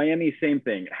 Miami, same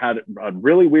thing, had a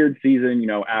really weird season,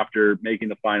 after making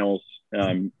the finals,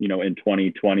 in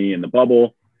 2020 in the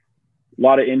bubble. A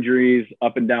lot of injuries,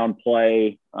 up and down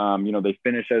play. They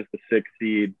finish as the 6th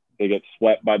seed. They get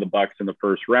swept by the Bucks in the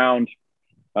first round.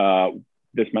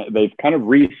 They've kind of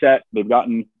reset. They've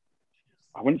gotten,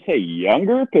 I wouldn't say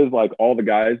younger, because like all the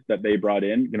guys that they brought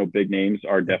in, big names,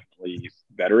 are definitely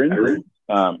veterans.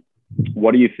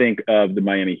 What do you think of the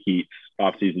Miami Heat's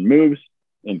offseason moves?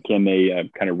 And can they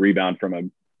kind of rebound from a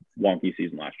wonky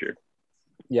season last year?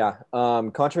 Yeah.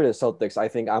 Contrary to the Celtics, I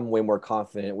think I'm way more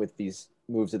confident with these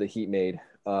moves that the Heat made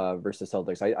versus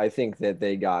Celtics. I think that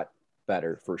they got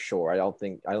better for sure. I don't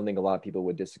think a lot of people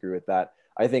would disagree with that.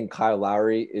 I think Kyle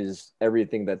Lowry is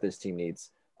everything that this team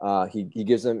needs.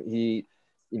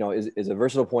 Is a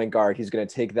versatile point guard. He's going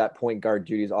to take that point guard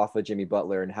duties off of Jimmy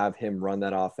Butler and have him run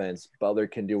that offense. Butler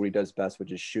can do what he does best,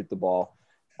 which is shoot the ball.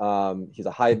 He's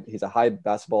a high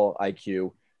basketball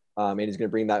IQ, and he's going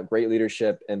to bring that great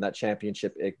leadership and that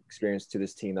championship experience to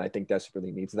this team that I think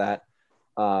desperately needs that.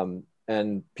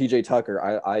 And PJ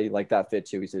Tucker, I like that fit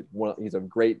too. He's a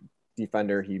great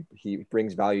defender. He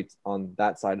brings value on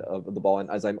that side of the ball,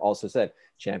 and as I'm also said,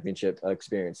 championship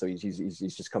experience. So he's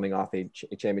just coming off a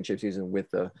championship season with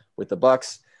the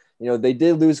Bucks. They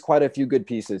did lose quite a few good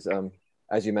pieces,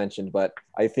 as you mentioned, but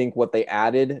I think what they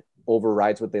added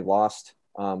overrides what they lost.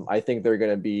 I think they're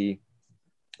going to be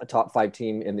a top 5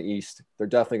 team in the East. They're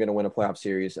definitely going to win a playoff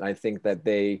series. And I think that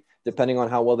they, depending on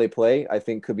how well they play, I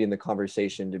think could be in the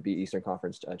conversation to be Eastern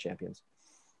Conference champions.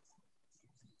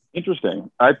 Interesting.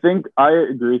 I think I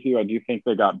agree with you. I do think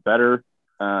they got better.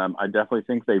 I definitely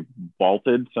think they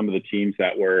vaulted some of the teams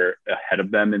that were ahead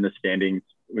of them in the standings,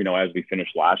 as we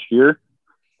finished last year.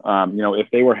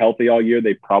 If they were healthy all year,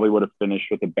 they probably would have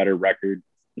finished with a better record.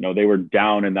 They were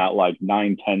down in that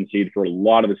 9-10 seed for a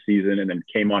lot of the season, and then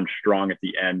came on strong at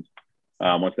the end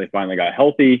once they finally got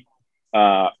healthy.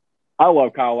 I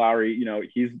love Kyle Lowry.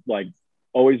 He's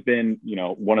always been,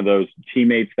 one of those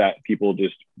teammates that people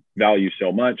just value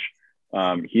so much.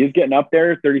 He is getting up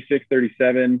there, 36,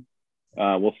 37.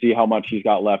 We'll see how much he's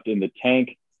got left in the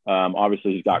tank.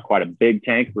 Obviously, he's got quite a big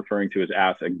tank, referring to his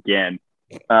ass again.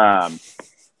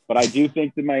 But I do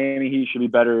think the Miami Heat should be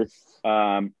better.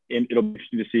 And it'll be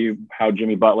interesting to see how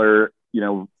Jimmy Butler,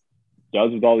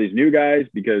 does with all these new guys,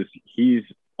 because he's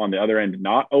on the other end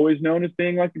not always known as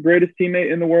being the greatest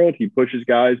teammate in the world. He pushes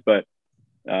guys, but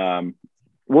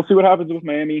we'll see what happens with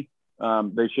Miami.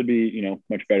 They should be,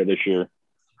 much better this year.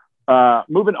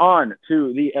 Moving on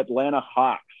to the Atlanta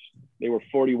Hawks. They were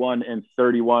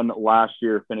 41-31 last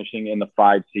year, finishing in the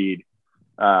 5 seed.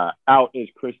 Out is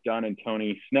Chris Dunn and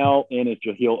Tony Snell. In is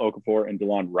Jahlil Okafor and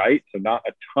DeLon Wright. So not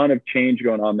a ton of change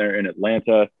going on there in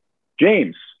Atlanta.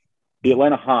 James, the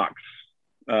Atlanta Hawks,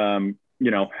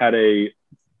 had a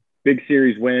big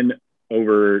series win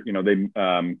over,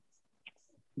 the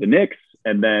Knicks,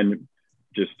 and then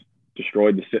just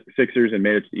destroyed the Sixers and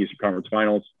made it to the Eastern Conference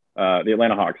Finals. The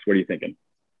Atlanta Hawks, what are you thinking?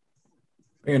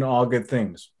 All good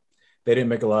things. They didn't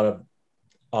make a lot of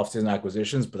offseason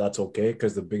acquisitions, but that's okay,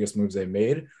 because the biggest moves they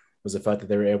made was the fact that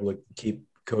they were able to keep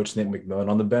Coach Nate McMillan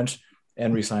on the bench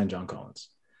and re-sign John Collins.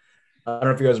 I don't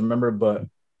know if you guys remember, but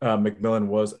McMillan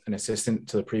was an assistant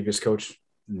to the previous coach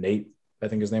Nate, I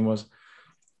think his name was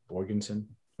Borgenson,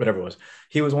 whatever it was.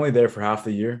 He was only there for half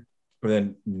the year, but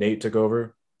then Nate took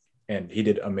over, and he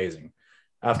did amazing.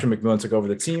 After McMillan took over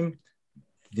the team,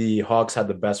 the Hawks had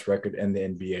the best record in the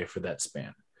NBA for that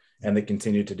span, and they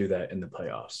continued to do that in the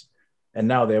playoffs. And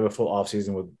now they have a full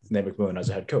offseason with Nate McMillan as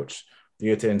a head coach.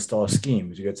 You get to install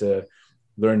schemes, you get to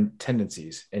learn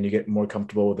tendencies, and you get more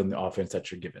comfortable within the offense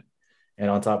that you're given. And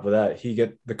on top of that,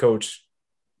 the coach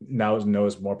now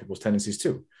knows more people's tendencies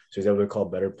too. So he's able to call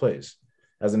better plays.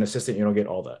 As an assistant, you don't get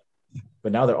all that.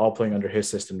 But now they're all playing under his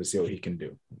system to see what he can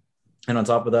do. And on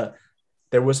top of that,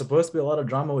 there was supposed to be a lot of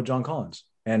drama with John Collins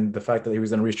and the fact that he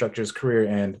was going to restructure his career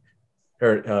and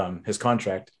his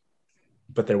contract,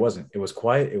 but there wasn't. It was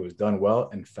quiet. It was done well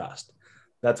and fast.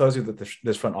 That tells you that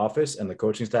this front office and the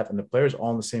coaching staff and the players are all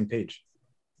on the same page.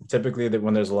 Typically, that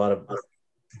when there's a lot of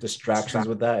distractions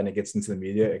with that and it gets into the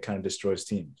media, it kind of destroys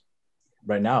teams.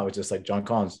 Right now, it's just like John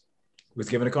Collins was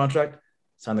given a contract,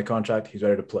 signed the contract, he's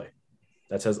ready to play.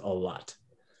 That says a lot.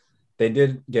 They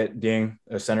did get Ding,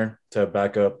 a center, to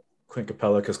back up Clint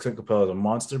Capella because Clint Capella is a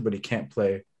monster, but he can't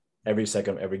play every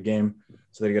second of every game.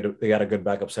 So they got a good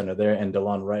backup center there, and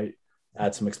DeLon Wright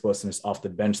adds some explosiveness off the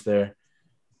bench there.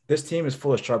 This team is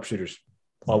full of sharpshooters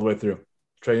all the way through.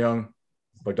 Trae Young,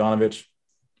 Bogdanovich,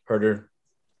 Herter,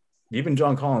 even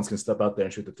John Collins can step out there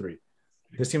and shoot the three.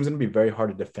 This team's going to be very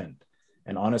hard to defend.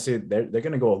 And honestly, they're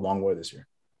going to go a long way this year.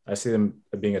 I see them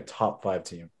being a top 5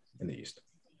 team in the East.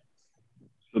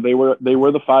 So they were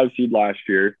the 5 seed last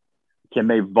year. Can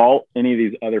they vault any of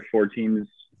these other 4 teams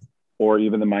or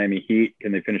even the Miami Heat?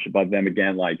 Can they finish above them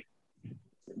again? Like,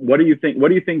 what do you think? What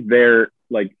do you think they're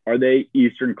like? Are they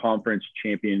Eastern Conference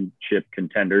championship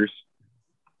contenders?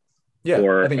 Yeah.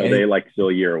 Or are they like still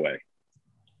a year away?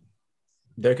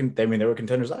 They were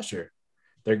contenders last year.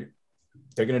 They're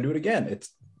going to do it again. It's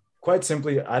quite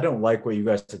simply, I don't like what you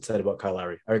guys had said about Kyle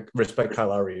Lowry. I respect Kyle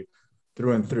Lowry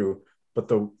through and through, but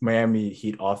the Miami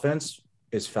Heat offense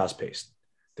is fast-paced.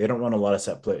 They don't run a lot of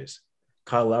set plays.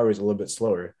 Kyle Lowry is a little bit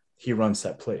slower. He runs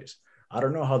set plays. I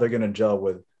don't know how they're going to gel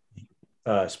with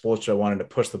Spoelstra wanting to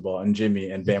push the ball and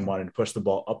Jimmy and Bam wanting to push the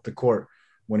ball up the court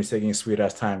when he's taking a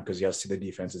sweet-ass time because he has to see the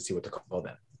defense and see what to call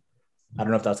then. I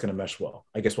don't know if that's going to mesh well.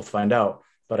 I guess we'll find out,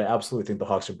 but I absolutely think the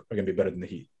Hawks are going to be better than the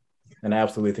Heat. And I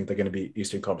absolutely think they're going to be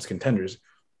Eastern Conference contenders,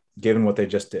 given what they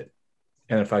just did.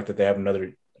 And the fact that they have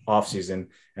another offseason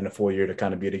and a full year to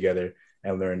kind of be together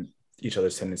and learn each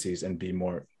other's tendencies and be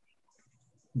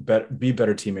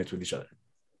better teammates with each other.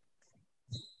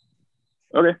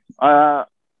 Okay.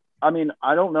 I mean,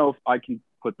 I don't know if I can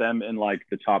put them in like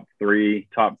the top 3,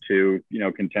 top 2,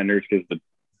 contenders because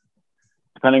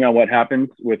depending on what happens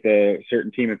with a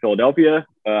certain team in Philadelphia,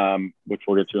 which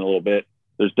we'll get to in a little bit,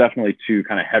 there's definitely 2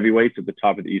 kind of heavyweights at the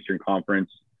top of the Eastern Conference.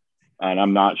 And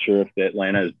I'm not sure if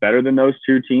Atlanta is better than those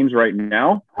 2 teams right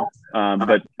now.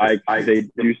 But they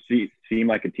do seem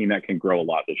like a team that can grow a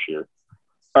lot this year.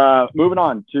 Moving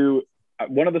on to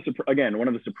one of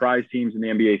the surprise teams in the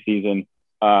NBA season,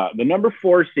 the number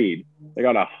 4 seed. They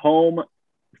got a home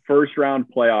first round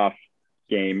playoff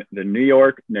game. The New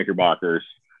York Knickerbockers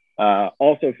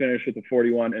also finished with a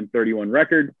 41-31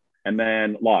 record and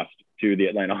then lost to the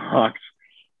Atlanta Hawks.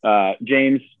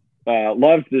 James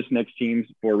loves this Knicks team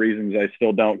for reasons I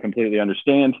still don't completely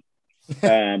understand.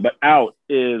 But out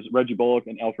is Reggie Bullock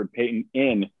and Elfrid Payton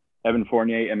in, Evan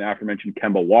Fournier and the aforementioned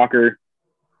Kemba Walker.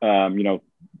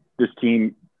 This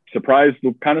team surprised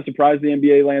the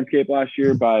NBA landscape last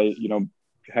year by,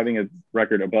 having a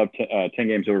record above 10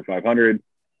 games over 500,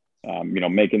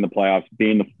 making the playoffs,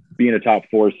 being a top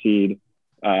 4 seed.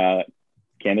 Can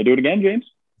they do it again, James?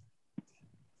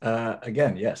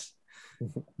 Again, yes.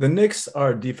 The Knicks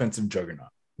are a defensive juggernaut.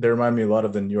 They remind me a lot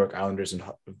of the New York Islanders in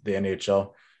the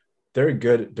NHL. They're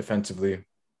good defensively,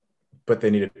 but they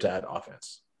needed to add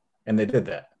offense. And they did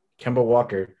that. Kemba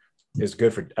Walker is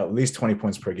good for at least 20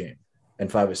 points per game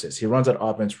and 5 assists. He runs that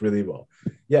offense really well.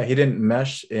 Yeah, he didn't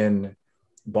mesh in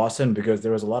Boston because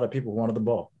there was a lot of people who wanted the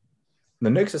ball.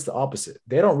 The Knicks is the opposite.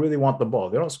 They don't really want the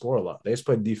ball. They don't score a lot. They just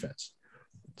play defense.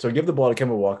 So give the ball to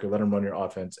Kemba Walker, let him run your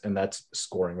offense, and that's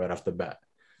scoring right off the bat.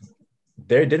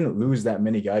 They didn't lose that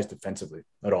many guys defensively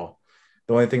at all.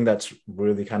 The only thing that's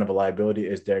really kind of a liability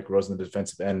is Derrick Rose in the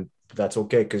defensive end. But that's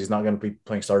okay because he's not going to be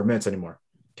playing starter minutes anymore.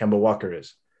 Kemba Walker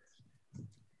is.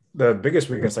 The biggest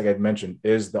weakness, like I mentioned,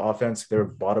 is the offense. They were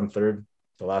bottom 3rd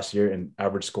the last year in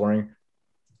average scoring.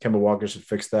 Kemba Walker should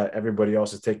fix that. Everybody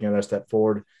else is taking another step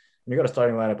forward. And you got a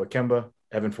starting lineup with Kemba,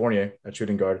 Evan Fournier at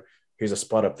shooting guard. He's a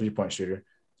spot-up 3-point shooter.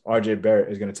 RJ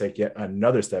Barrett is going to take yet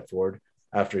another step forward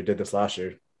after he did this last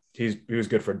year. He was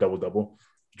good for a double-double.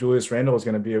 Julius Randle is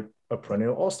going to be a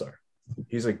perennial all-star.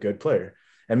 He's a good player.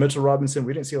 And Mitchell Robinson,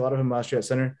 we didn't see a lot of him last year at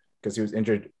center because he was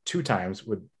injured 2 times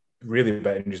with really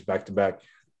bad injuries back to back.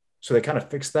 So they kind of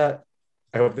fixed that.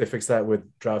 I hope they fix that with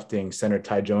drafting center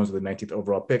Ty Jones with the 19th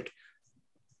overall pick.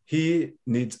 He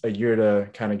needs a year to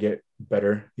kind of get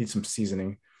better, needs some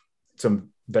seasoning, some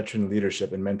veteran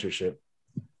leadership and mentorship.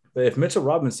 But if Mitchell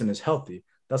Robinson is healthy,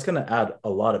 that's going to add a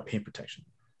lot of paint protection.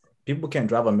 People can't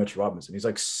drive on Mitchell Robinson. He's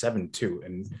like 7'2"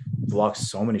 and blocks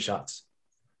so many shots.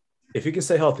 If he can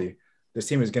stay healthy, this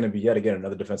team is going to be yet again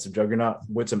another defensive juggernaut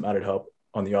with some added help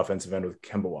on the offensive end with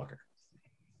Kemba Walker.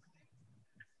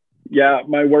 Yeah,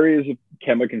 my worry is if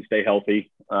Kemba can stay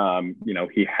healthy.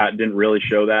 He didn't really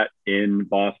show that in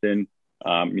Boston.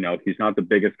 He's not the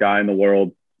biggest guy in the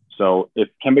world. So if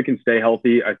Kemba can stay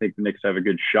healthy, I think the Knicks have a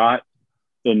good shot.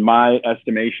 In my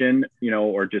estimation,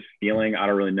 or just feeling, I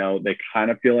don't really know. They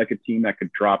kind of feel like a team that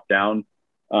could drop down.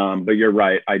 But you're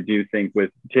right. I do think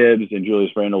with Tibbs and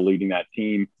Julius Randle leading that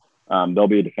team, they'll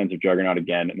be a defensive juggernaut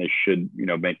again, and they should,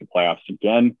 make the playoffs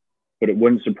again. But it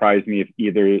wouldn't surprise me if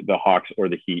either the Hawks or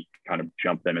the Heat kind of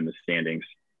jump them in the standings.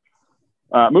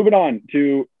 Moving on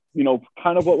to,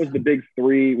 kind of what was the big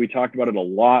three. We talked about it a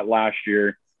lot last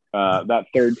year. That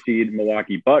 3rd seed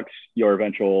Milwaukee Bucks, your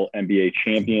eventual NBA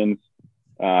champions.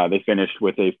 They finished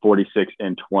with a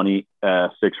 46-26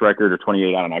 record, or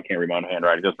 28. I don't know. I can't read my own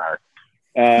handwriting. It doesn't matter.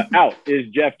 Out is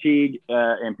Jeff Teague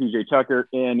and PJ Tucker.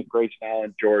 In Grayson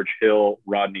Allen, George Hill,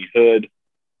 Rodney Hood.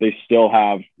 They still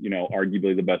have,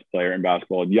 arguably the best player in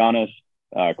basketball, Giannis,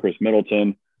 Chris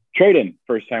Middleton. Traden,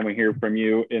 first time we hear from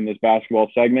you in this basketball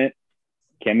segment.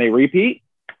 Can they repeat?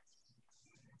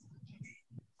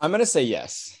 I'm going to say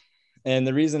yes. And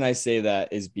the reason I say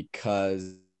that is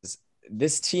because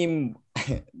this team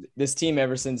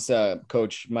ever since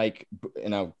Coach Mike,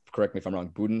 and now correct me if I'm wrong,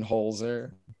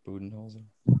 Budenholzer.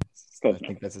 I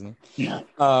think that's his name. Yeah.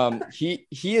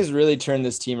 He has really turned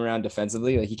this team around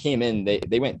defensively. Like, he came in,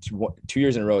 they went 2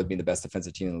 years in a row as being the best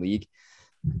defensive team in the league.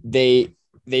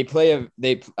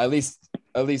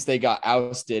 At least they got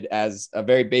ousted as a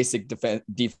very basic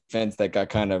defense that got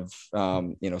kind of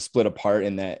split apart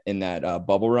in that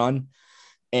bubble run.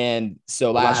 And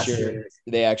so last year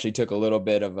they actually took a little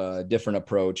bit of a different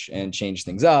approach and changed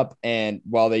things up. And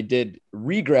while they did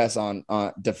regress on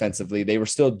defensively, they were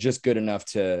still just good enough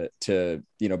to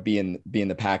be in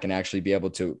the pack and actually be able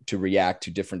to react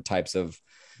to different types of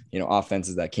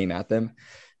offenses that came at them.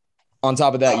 On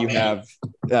top of that, you have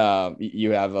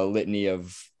a litany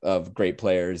of great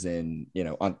players in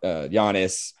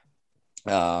Giannis,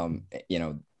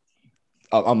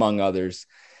 among others,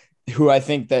 who I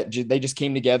think that they just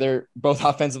came together both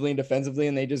offensively and defensively,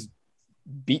 and they just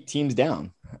beat teams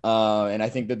down. And I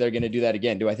think that they're going to do that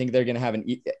again. Do I think they're going to have an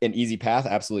easy path?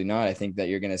 Absolutely not. I think that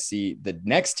you're going to see the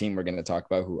next team we're going to talk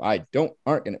about, who I'm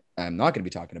not going to be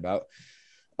talking about.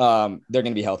 They're going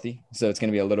to be healthy. So it's going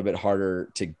to be a little bit harder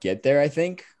to get there, I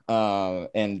think.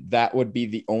 And that would be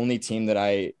the only team that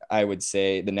I would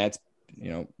say, the Nets,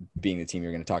 being the team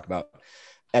you're going to talk about,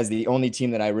 as the only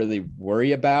team that I really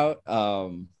worry about.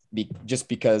 Just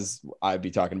because I'd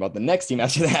be talking about the next team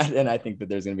after that. And I think that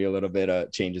there's going to be a little bit of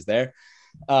changes there.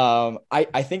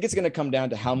 I think it's going to come down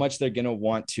to how much they're going to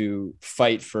want to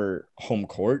fight for home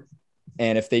court.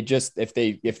 And if they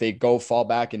go fall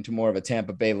back into more of a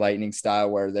Tampa Bay Lightning style,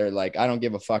 where they're like, I don't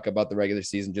give a fuck about the regular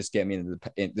season, just get me into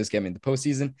the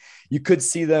postseason. You could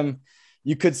see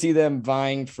them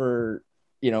vying for,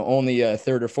 only a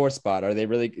 3rd or 4th spot.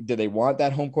 Do they want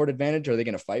that home court advantage? Are they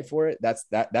going to fight for it?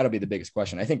 That'll be the biggest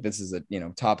question. I think this is a,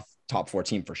 top 4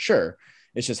 team for sure.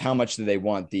 It's just how much do they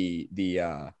want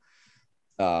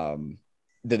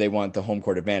do they want the home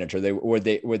court advantage, or would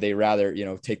they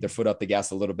rather, take their foot up the gas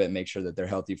a little bit and make sure that they're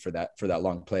healthy for that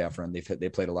long playoff run. They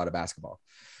played a lot of basketball.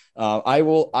 I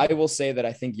will say that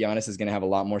I think Giannis is going to have a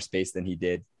lot more space than he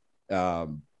did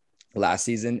last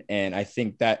season. And I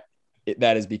think that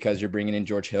is because you're bringing in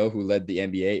George Hill, who led the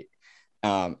NBA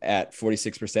at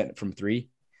 46% from 3.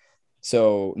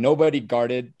 So nobody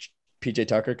guarded PJ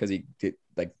Tucker because he did,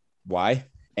 why?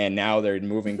 And now they're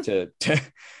moving to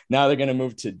now they're going to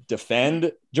move to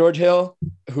defend George Hill,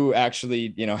 who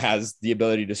actually, has the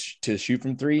ability to shoot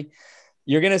from 3.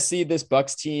 You're going to see this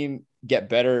Bucks team get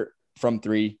better from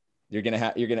 3. You're going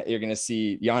to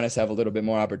see Giannis have a little bit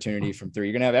more opportunity from 3.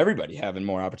 You're going to have everybody having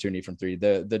more opportunity from 3.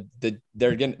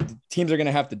 Teams are going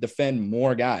to have to defend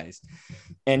more guys.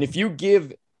 And if you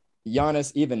give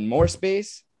Giannis even more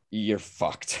space, you're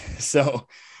fucked. So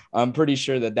I'm pretty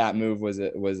sure that move was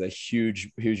a huge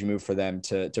move for them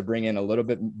to bring in a little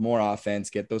bit more offense,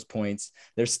 get those points.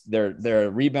 They're a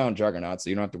rebound juggernaut, so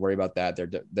you don't have to worry about that.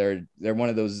 They're one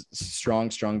of those strong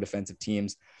defensive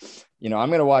teams. I'm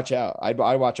going to watch out. I'd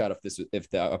watch out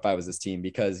if I was this team,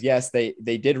 because yes, they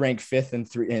did rank fifth in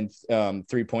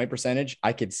 3-point percentage.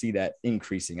 I could see that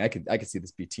increasing. I could see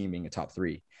this be teaming a top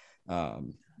three.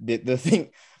 The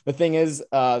thing is,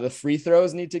 the free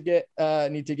throws need to get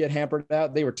hampered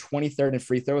out. They were 23rd in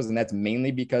free throws, and that's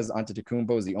mainly because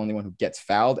Antetokounmpo is the only one who gets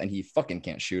fouled, and he fucking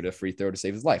can't shoot a free throw to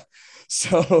save his life.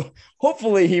 So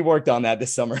hopefully he worked on that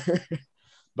this summer.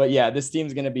 But yeah, this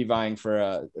team's going to be vying for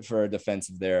a defense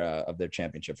of their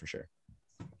championship for sure.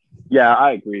 Yeah,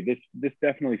 I agree. This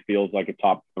definitely feels like a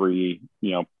top three,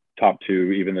 top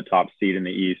two, even the top seed in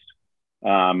the East.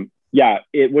 Yeah,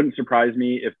 it wouldn't surprise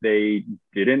me if they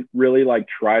didn't really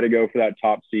try to go for that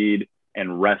top seed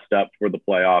and rest up for the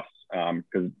playoffs.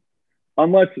 Because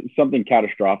unless something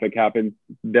catastrophic happens,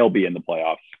 they'll be in the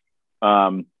playoffs.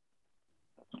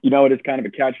 It is kind of a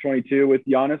catch-22 with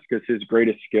Giannis, because his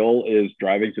greatest skill is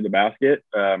driving to the basket,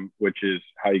 which is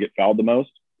how you get fouled the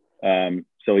most.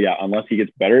 So yeah, unless he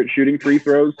gets better at shooting free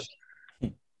throws,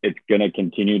 it's going to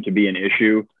continue to be an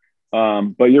issue.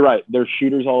 But you're right. There's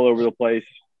shooters all over the place.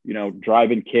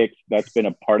 Drive and kicks, that's been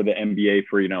a part of the NBA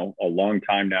for, a long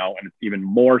time now. And it's even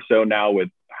more so now with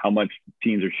how much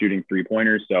teams are shooting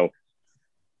 3-pointers. So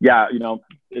yeah,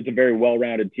 it's a very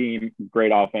well-rounded team,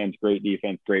 great offense, great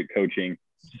defense, great coaching.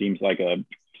 Seems like a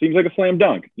slam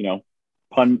dunk,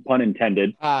 pun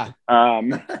intended.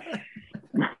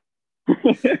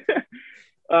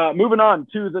 Moving on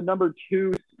to the number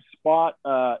 2 spot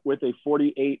with a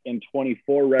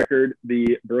 48-24 record,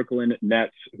 the Brooklyn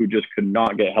Nets, who just could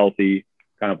not get healthy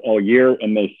kind of all year,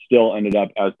 and they still ended up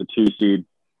as the 2 seed.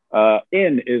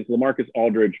 In is LaMarcus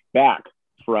Aldridge, back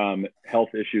from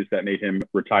health issues that made him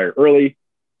retire early.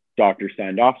 Doctor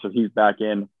signed off, so he's back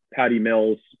in. Patty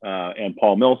Mills and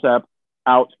Paul Millsap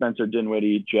out. Spencer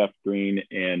Dinwiddie, Jeff Green,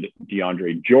 and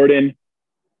DeAndre Jordan.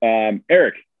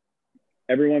 Eric,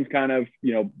 everyone's kind of,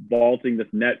 vaulting this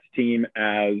Nets team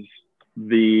as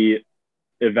the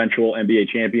eventual NBA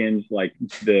champions, like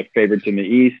the favorites in the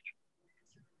East.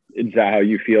 Is that how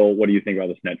you feel? What do you think about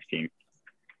this Nets team?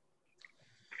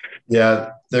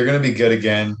 Yeah, they're going to be good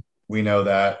again. We know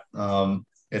that.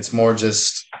 It's more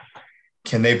just,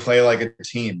 can they play like a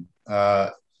team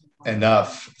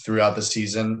enough throughout the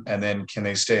season? And then can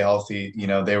they stay healthy?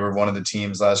 They were one of the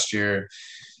teams last year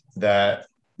that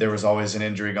there was always an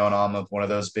injury going on with one of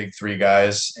those big 3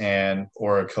 guys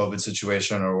or a COVID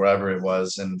situation or whatever it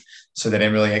was. And so they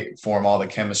didn't really form all the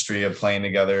chemistry of playing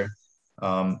together.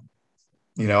 I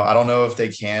don't know if they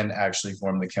can actually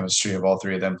form the chemistry of all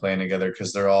 3 of them playing together,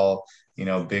 because they're all,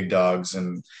 big dogs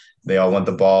and they all want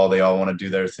the ball. They all want to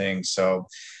do their thing. So,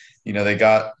 they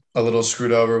got a little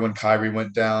screwed over when Kyrie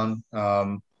went down.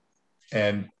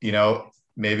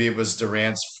 Maybe it was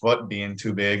Durant's foot being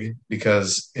too big,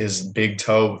 because his big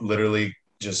toe literally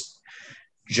just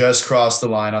crossed the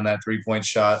line on that 3-point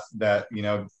shot that,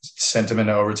 sent him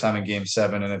into overtime in Game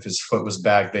 7. And if his foot was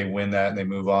back, they win that and they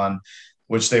move on,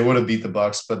 which they would have beat the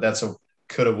Bucks, but that's a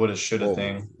coulda, woulda, shoulda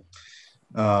thing.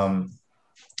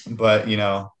 But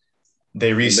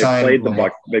they re-signed.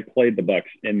 They played the Bucks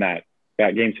in that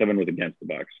Game 7 was against the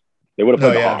Bucks. They would have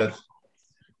played the Hawks.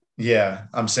 Yeah,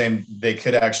 I'm saying they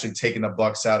could have actually taken the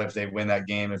Bucks out if they win that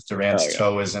game, if Durant's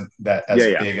toe isn't that as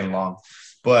big and long.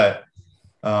 But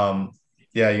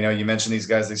you mentioned these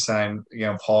guys they signed,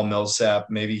 Paul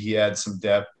Millsap, maybe he had some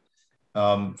depth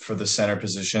for the center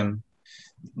position.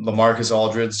 LaMarcus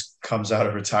Aldridge comes out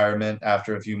of retirement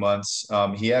after a few months.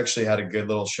 He actually had a good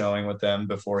little showing with them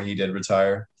before he did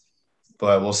retire,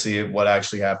 but we'll see what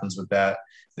actually happens with that.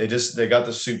 They got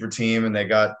the super team, and they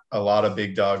got a lot of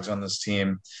big dogs on this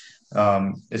team.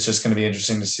 It's just going to be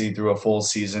interesting to see through a full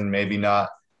season, maybe not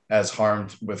as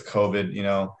harmed with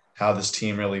COVID, how this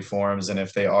team really forms, and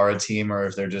if they are a team or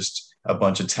if they're just a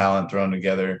bunch of talent thrown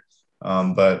together.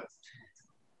 But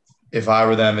if I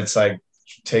were them, it's like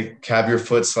have your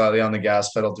foot slightly on the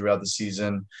gas pedal throughout the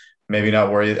season, maybe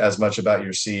not worry as much about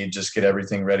your seed, just get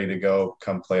everything ready to go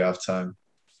come playoff time.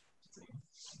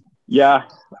 Yeah,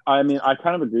 I mean, I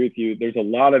kind of agree with you. There's a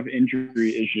lot of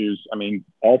injury issues. I mean,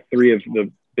 all 3 of the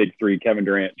big 3, Kevin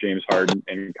Durant, James Harden,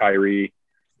 and Kyrie,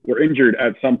 were injured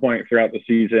at some point throughout the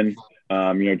season.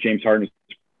 James Harden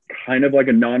is kind of like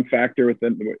a non-factor with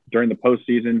them during the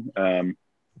postseason.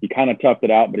 He kind of toughed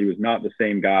it out, but he was not the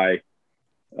same guy.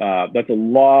 That's a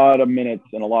lot of minutes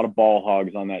and a lot of ball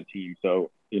hogs on that team. So,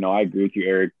 I agree with you,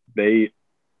 Eric.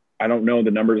 I don't know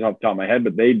the numbers off the top of my head,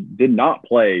 but they did not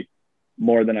play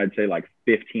more than I'd say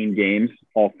 15 games,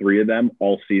 all 3 of them,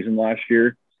 all season last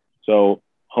year. So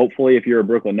hopefully if you're a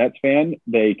Brooklyn Nets fan,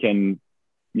 they can,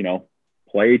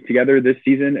 play together this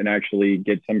season and actually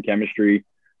get some chemistry.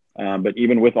 But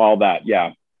even with all that,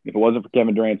 yeah, If it wasn't for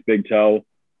Kevin Durant's big toe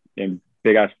and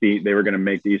big ass feet, they were going to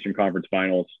make the Eastern Conference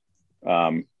Finals.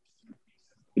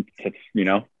 It's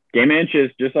game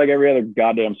inches, just like every other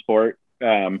goddamn sport.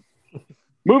 Moving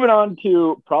on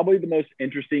to probably the most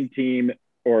interesting team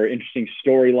or interesting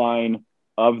storyline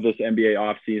of this NBA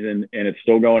offseason, and it's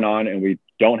still going on, and we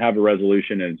don't have a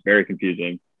resolution, and it's very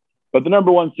confusing. But the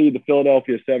number one seed, the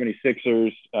Philadelphia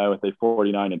 76ers, with a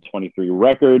 49-23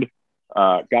 record,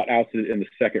 got ousted in the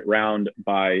second round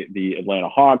by the Atlanta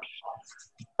Hawks.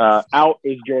 Out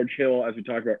is George Hill, as we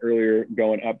talked about earlier,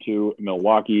 going up to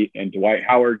Milwaukee, and Dwight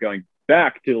Howard going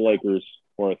back to the Lakers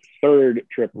for a third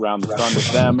trip around the sun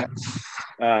with them.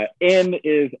 In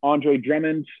is Andre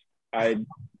Drummond.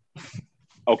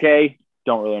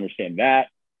 Don't really understand that.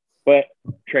 But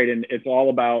Traden, it's all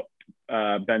about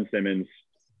Ben Simmons.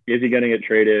 Is he going to get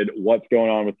traded? What's going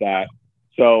on with that?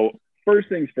 So first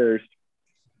things first,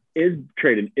 is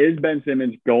Ben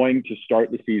Simmons going to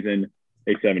start the season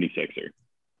a 76er?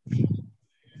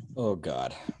 Oh,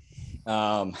 God.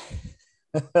 I'm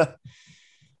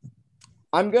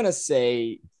going to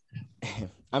say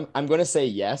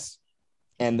yes.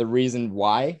 And the reason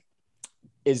why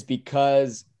is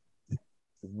because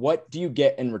what do you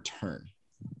get in return?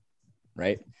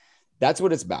 Right? That's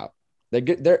what it's about. The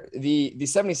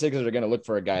 76ers are going to look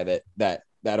for a guy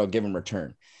that'll give them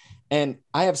return. And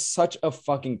I have such a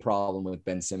fucking problem with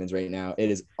Ben Simmons right now. It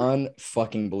is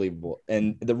unfucking believable.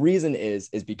 And the reason is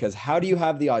because how do you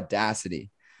have the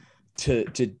audacity to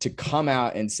come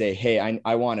out and say, hey,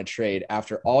 I want to trade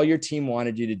after all your team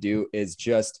wanted you to do is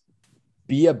just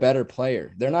be a better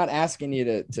player. They're not asking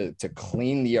you to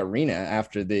clean the arena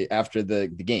after the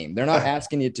game. They're not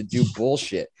asking you to do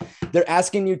bullshit. They're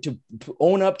asking you to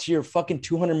own up to your fucking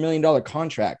 $200 million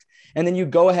contract. And then you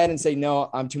go ahead and say, no,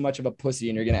 I'm too much of a pussy.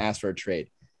 And you're going to ask for a trade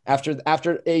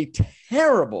after a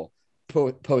terrible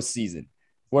postseason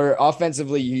where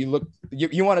offensively you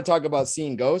want to talk about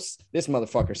seeing ghosts. This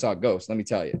motherfucker saw ghosts. Let me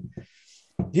tell you,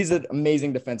 he's an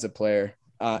amazing defensive player.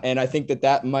 And I think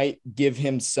that might give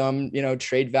him some,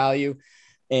 trade value,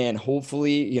 and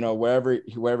hopefully, wherever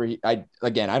I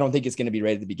don't think it's going to be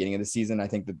right at the beginning of the season. I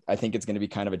think it's going to be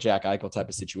kind of a Jack Eichel type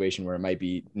of situation where it might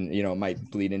be,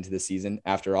 might bleed into the season.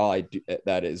 After all,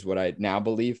 that is what I now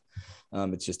believe.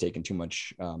 It's just taking too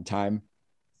much time.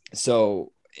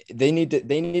 So they need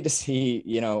to see,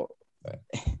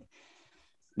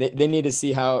 they need to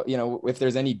see how, if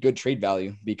there's any good trade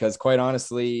value, because quite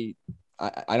honestly,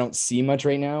 I don't see much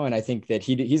right now. And I think that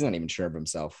he's not even sure of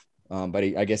himself. But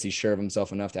I guess he's sure of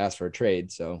himself enough to ask for a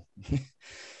trade. So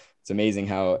it's amazing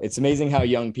how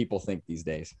young people think these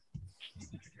days.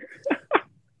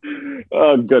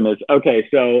 Oh, goodness. Okay.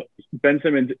 So Ben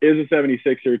Simmons is a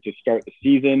 76er to start the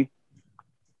season.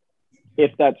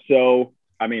 If that's so,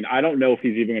 I mean, I don't know if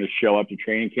he's even going to show up to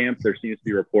training camp. There seems to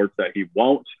be reports that he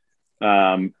won't.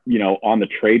 On the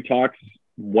trade talks,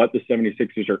 what the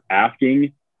 76ers are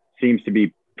asking seems to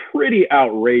be pretty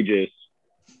outrageous.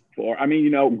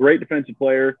 Great defensive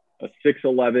player, a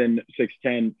 6'11",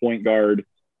 6'10" point guard,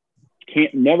 has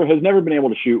never been able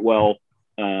to shoot well.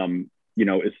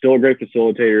 Is still a great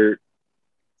facilitator.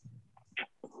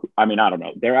 I don't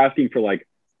know. They're asking for like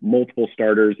multiple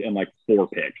starters and like 4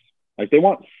 picks. Like they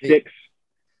want six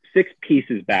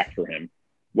pieces back for him,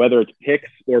 whether it's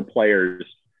picks or players.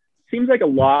 Seems like a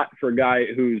lot for a guy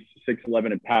who's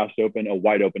 6'11" and passed open a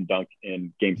wide open dunk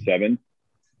in Game 7.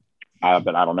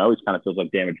 But I don't know. He kind of feels like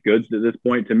damaged goods at this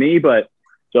point to me. But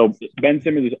so Ben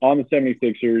Simmons is on the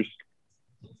 76ers.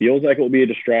 Feels like it will be a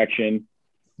distraction.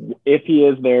 If he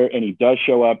is there and he does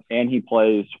show up and he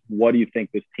plays, what do you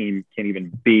think this team can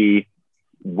even be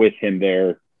with him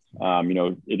there?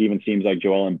 It even seems like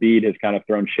Joel Embiid has kind of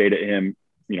thrown shade at him,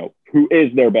 who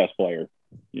is their best player,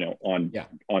 on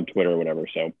Twitter or whatever.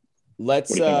 So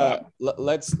let's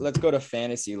go to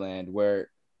fantasy land where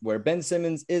Ben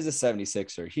Simmons is a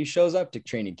 76er. He shows up to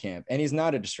training camp and he's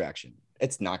not a distraction.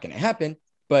 It's not going to happen,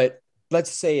 but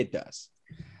let's say it does.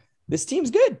 This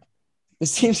team's good.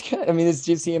 I mean,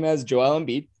 this team has Joel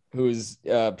Embiid, who's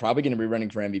probably going to be running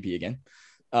for MVP again.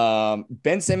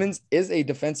 Ben Simmons is a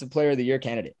defensive player of the year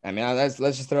candidate. I mean, let's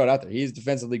just throw it out there. He's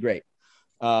defensively great.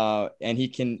 And he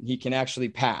can actually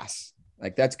pass.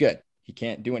 Like, that's good. He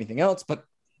can't do anything else, but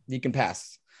he can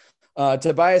pass.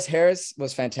 Tobias Harris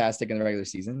was fantastic in the regular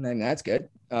season, and that's good.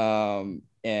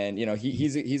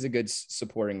 He's a good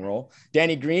supporting role.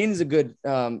 Danny Green's a good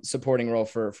supporting role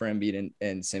for Embiid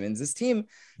and Simmons. This team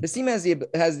has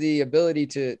the ability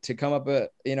to come up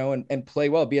and play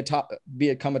well,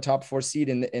 become a top 4 seed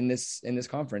in this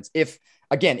conference. If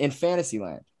again in fantasy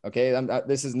land, okay,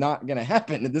 this is not going to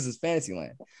happen. This is fantasy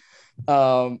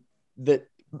land.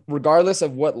 regardless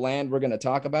of what land we're going to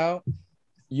talk about,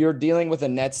 you're dealing with a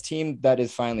Nets team that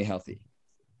is finally healthy.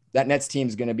 That Nets team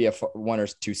is going to be a 1 or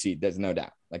 2 seed. There's no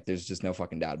doubt. Like, there's just no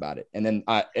fucking doubt about it. And then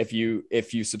if you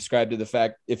subscribe to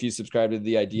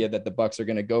the idea that the Bucks are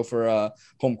going to go for a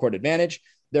home court advantage,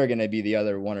 they're going to be the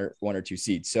other 1 or 2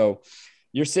 seeds. So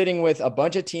you're sitting with a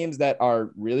bunch of teams that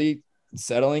are really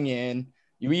settling in.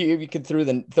 You could throw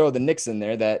the Knicks in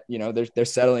there that, you know, they're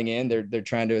settling in. They're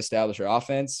trying to establish their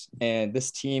offense, and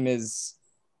this team is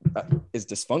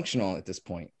dysfunctional at this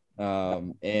point.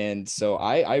 And so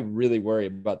I really worry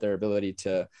about their ability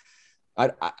to.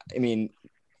 I mean,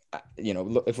 you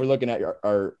know, if we're looking at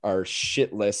our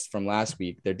shit list from last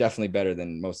week, they're definitely better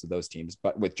than most of those teams,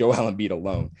 but with Joel Embiid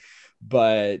alone.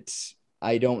 But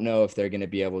I don't know if they're going to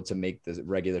be able to make the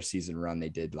regular season run they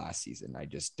did last season. I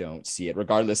just don't see it,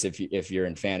 regardless if you're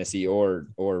in fantasy or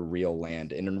real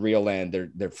land. And in real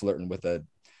land, they're flirting with a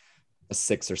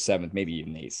 6th or 7th, maybe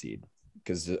even 8th seed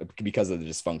because of the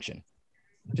dysfunction,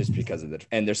 just because of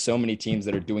and there's so many teams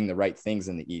that are doing the right things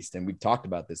in the East. And we've talked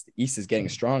about this. The East is getting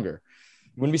stronger.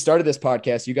 When we started this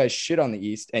podcast, you guys shit on the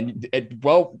East, and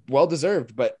well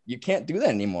deserved, but you can't do that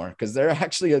anymore because they're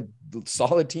actually a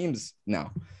solid teams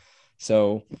now.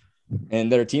 So,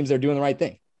 and there are teams that are doing the right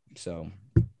thing. So,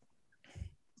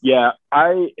 yeah,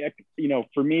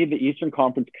 for me, the Eastern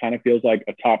Conference kind of feels like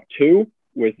a top 2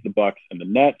 with the Bucks and the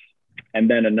Nets, and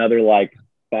then another like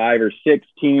 5 or 6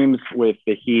 teams with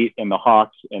the Heat and the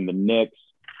Hawks and the Knicks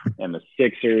and the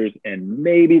Sixers and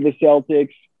maybe the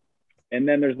Celtics. And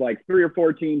then there's like 3 or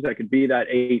 4 teams that could be that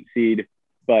 8 seed.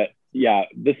 But yeah,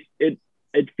 it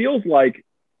feels like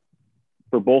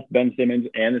for both Ben Simmons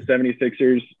and the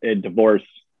 76ers, a divorce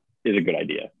is a good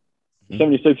idea. The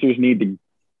 76ers need to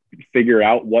figure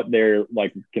out what they're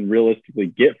like can realistically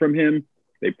get from him.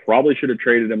 They probably should have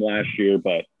traded him last year,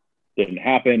 but didn't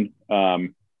happen.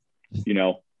 You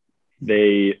know,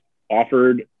 they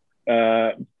offered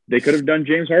they could have done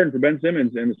James Harden for Ben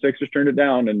Simmons, and the Sixers turned it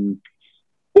down, and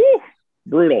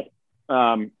brutal.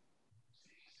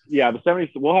 Yeah, the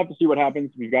 70s, we'll have to see what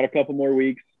happens. We've got a couple more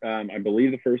weeks. I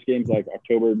believe the first game's like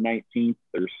October 19th.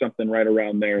 There's something right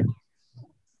around there.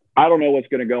 I don't know what's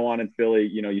going to go on in Philly.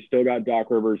 You know, you still got Doc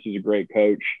Rivers, who's a great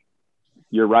coach.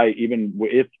 You're right. Even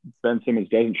if Ben Simmons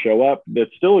doesn't show up,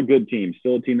 that's still a good team.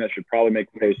 Still a team that should probably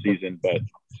make the postseason. But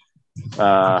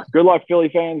good luck, Philly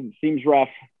fans. It seems rough.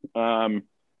 Other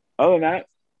than that,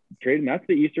 Traden, that's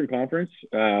the Eastern Conference.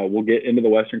 We'll get into the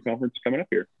Western Conference coming up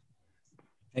here.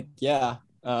 Heck yeah.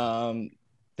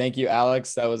 Thank you,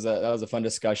 Alex. That was a fun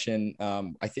discussion.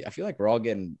 I feel like we're all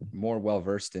getting more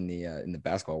well-versed in the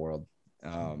basketball world.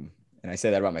 And I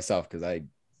say that about myself because I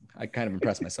kind of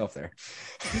impressed myself there.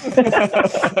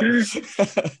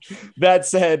 That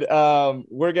said,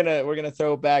 we're gonna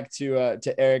throw it back to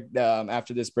Eric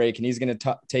after this break, and he's gonna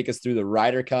take us through the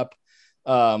Ryder Cup.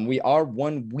 We are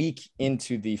 1 week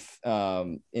into the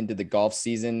golf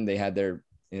season. They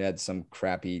had some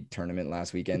crappy tournament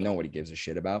last weekend. Nobody gives a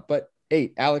shit about. But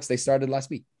hey, Alex, they started last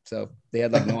week, so they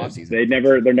had like no off season. They're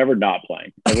never not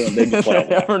playing. They're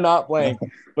never not playing.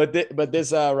 But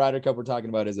this Ryder Cup we're talking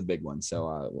about is a big one.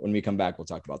 So when we come back, we'll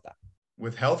talk about that.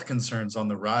 With health concerns on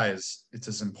the rise, it's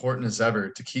as important as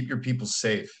ever to keep your people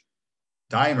safe.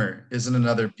 Dimer isn't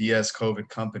another BS COVID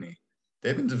company.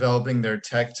 They've been developing their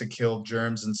tech to kill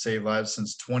germs and save lives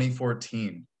since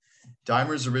 2014.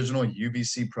 Dimer's original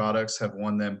UVC products have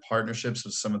won them partnerships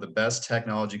with some of the best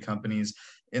technology companies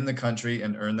in the country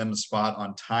and earned them a spot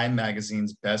on Time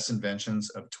Magazine's Best Inventions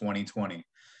of 2020.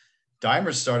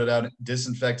 Dimer started out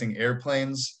disinfecting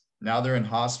airplanes. Now they're in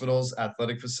hospitals,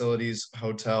 athletic facilities,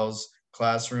 hotels,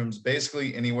 classrooms,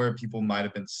 basically anywhere people might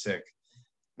have been sick.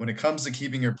 When it comes to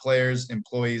keeping your players,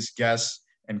 employees, guests,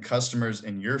 and customers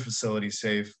in your facility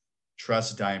safe,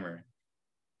 trust Dimer.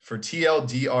 For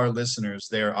TLDR listeners,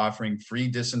 they are offering free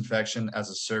disinfection as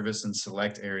a service in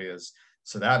select areas.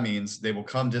 So that means they will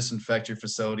come disinfect your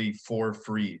facility for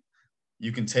free.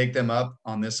 You can take them up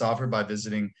on this offer by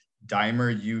visiting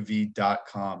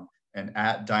dimeruv.com and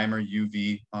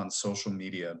 @dimeruv on social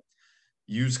media.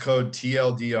 Use code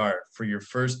TLDR for your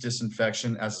first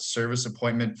disinfection as a service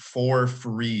appointment for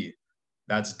free.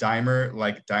 That's Dimer,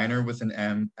 like diner with an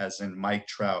M, as in Mike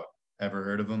Trout. Ever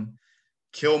heard of him?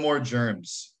 Kill more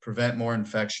germs, prevent more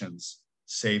infections,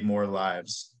 save more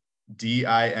lives.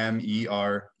 dimeruv.com.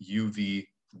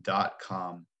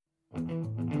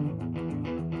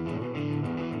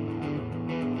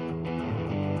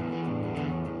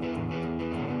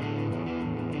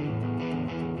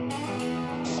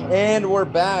 And we're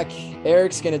back.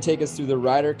 Eric's going to take us through the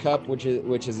Ryder Cup, which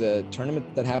is a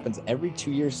tournament that happens every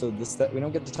 2 years. So we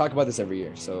don't get to talk about this every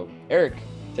year. So Eric,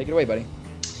 take it away, buddy.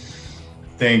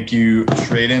 Thank you,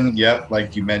 Trayden. Yep,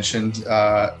 like you mentioned,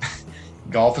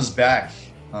 golf is back.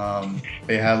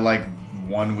 They had like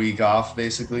 1 week off,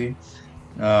 basically.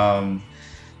 With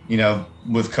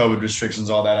COVID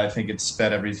restrictions, all that, I think it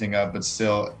sped everything up. But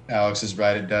still, Alex is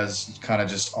right. It does kind of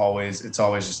just always, it's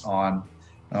always just on.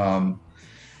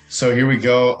 So here we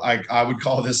go. I would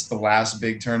call this the last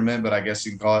big tournament, but I guess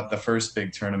you can call it the first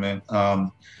big tournament.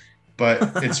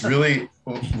 But it's really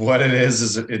what it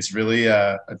is it's really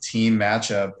a team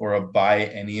matchup or a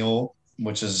biennial,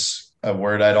 which is a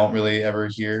word I don't really ever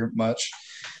hear much.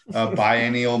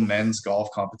 Biennial men's golf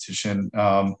competition.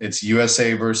 It's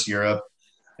USA versus Europe.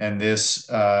 And this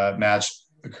match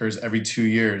occurs every 2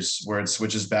 years where it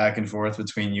switches back and forth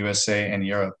between USA and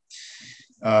Europe.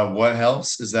 What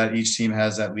helps is that each team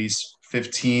has at least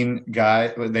 15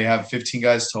 guys. They have 15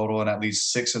 guys total, and at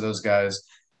least 6 of those guys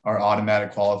are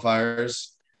automatic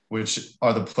qualifiers, which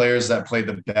are the players that played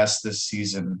the best this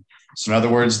season. So in other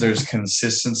words, there's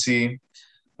consistency.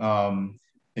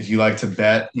 If you like to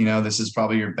bet, this is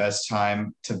probably your best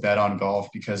time to bet on golf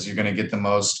because you're going to get the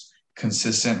most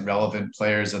consistent, relevant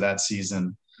players of that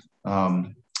season.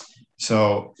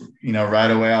 So, right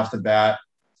away off the bat,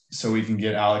 so we can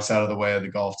get Alex out of the way of the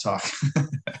golf talk.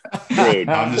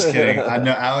 I'm just kidding. I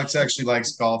know Alex actually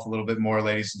likes golf a little bit more,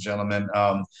 ladies and gentlemen.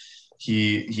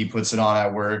 He puts it on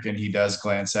at work and he does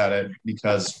glance at it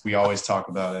because we always talk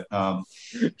about it.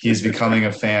 He's becoming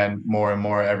a fan more and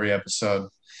more every episode.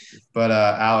 But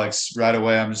Alex, right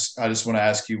away, I just want to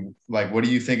ask you, like, what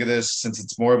do you think of this? Since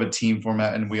it's more of a team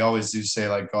format, and we always do say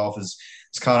like golf it's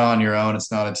kind of on your own.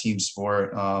 It's not a team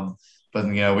sport. But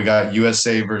we got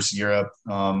USA versus Europe,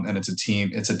 and it's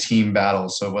a team battle.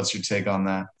 So what's your take on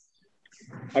that?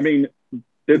 I mean,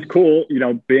 it's cool,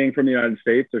 being from the United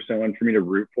States, there's someone for me to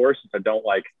root for since I don't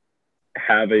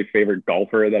have a favorite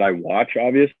golfer that I watch,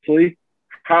 obviously.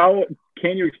 How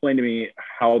can you explain to me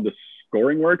how the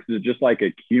scoring works? Is it just like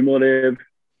a cumulative,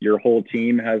 your whole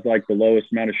team has like the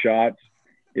lowest amount of shots?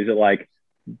 Is it like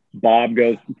Bob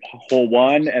goes hole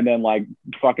 1 and then like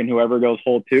fucking whoever goes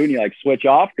hole 2 and you like switch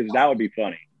off? Because that would be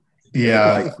funny.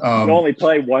 Yeah. You only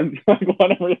play one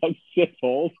every 6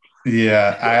 holes.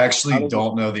 Yeah, I actually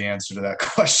don't know the answer to that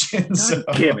question. So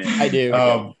damn it. I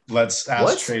do. Let's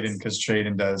ask Trayden because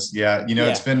Trayden does. Yeah,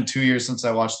 it's been 2 years since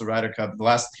I watched the Ryder Cup.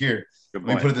 Let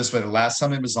me put it this way. The last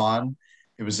time it was on,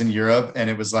 it was in Europe, and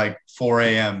it was like 4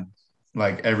 a.m.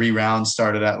 Like every round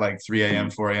started at like 3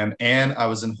 a.m., 4 a.m. And I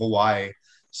was in Hawaii.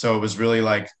 So it was really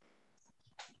like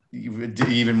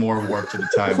even more work to the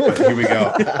time. But here we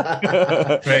go.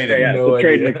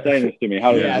 Trayden, explain this to me.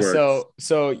 How does this work?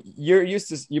 So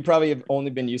you probably have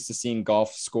only been used to seeing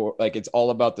golf score. Like it's all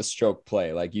about the stroke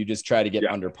play. Like you just try to get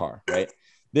under par, right?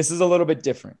 This is a little bit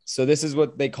different. So this is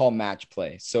what they call match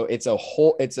play. So it's a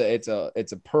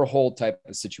it's a per hole type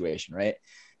of situation, right?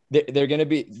 They're going to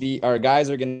be our guys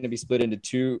are going to be split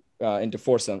into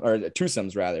foursomes or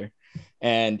twosomes rather,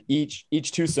 and each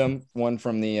twosome, one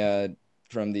from the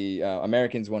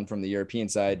Americans, one from the European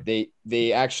side,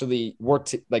 they actually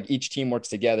each team works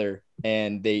together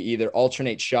and they either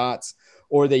alternate shots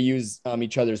or they use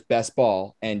each other's best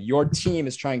ball, and your team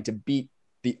is trying to beat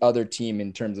the other team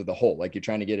in terms of the hole. Like you're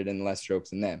trying to get it in less strokes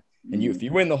than them. And if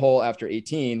you win the hole after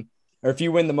 18, or if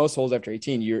you win the most holes after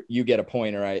 18, you get a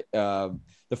point. All right.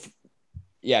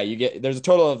 There's a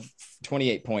total of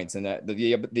 28 points, and that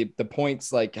the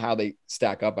points, like how they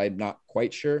stack up, I'm not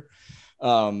quite sure.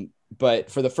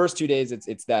 But for the first 2 days,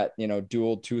 it's that,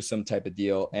 dual twosome type of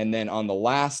deal. And then on the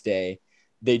last day,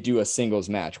 they do a singles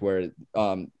match where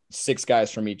 6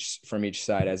 guys from each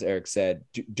side, as Eric said,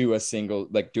 do a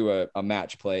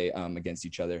match play against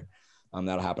each other.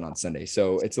 That'll happen on Sunday.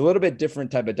 So it's a little bit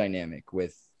different type of dynamic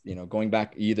with, going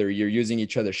back, either you're using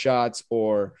each other's shots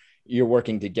or you're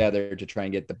working together to try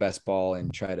and get the best ball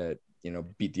and try to,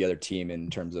 beat the other team in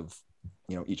terms of,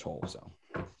 each hole. So.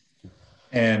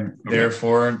 And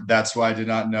therefore, that's why I did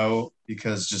not know,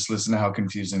 because just listen to how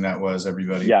confusing that was,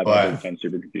 everybody. Yeah, that was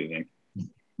super confusing.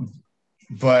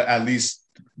 But at least,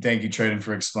 thank you, Trayden,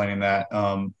 for explaining that.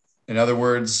 In other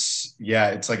words,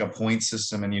 it's like a point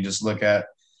system, and you just look at,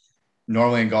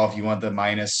 normally in golf, you want the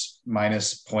minus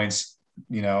points,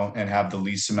 and have the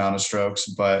least amount of strokes,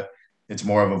 but it's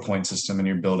more of a point system, and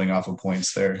you're building off of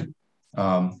points there.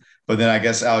 But then I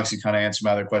guess, Alex, you kind of answered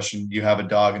my other question. You have a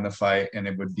dog in the fight, and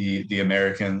it would be the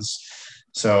Americans.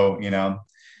 So,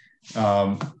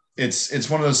 it's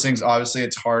one of those things. Obviously,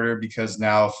 it's harder because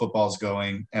now football's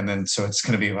going, and then so it's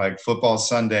going to be like football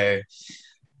Sunday,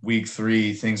 week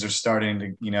 3. Things are starting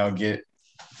to, get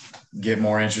get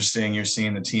more interesting. You're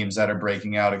seeing the teams that are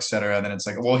breaking out, et cetera. And then it's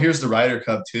like, well, here's the Ryder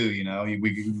Cup too. You know,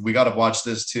 we got to watch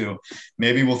this too.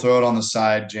 Maybe we'll throw it on the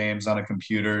side, James, on a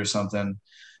computer or something.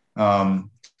 But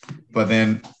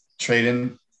then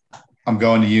Trayden, I'm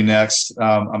going to you next.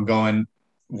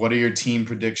 What are your team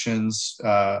predictions?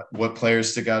 What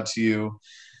players stick out to you?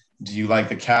 Do you like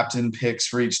the captain picks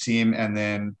for each team? And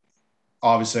then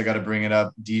obviously I got to bring it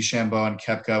up. DeChambeau and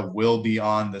Koepka will be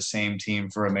on the same team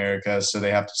for America. So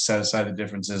they have to set aside the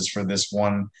differences for this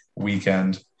one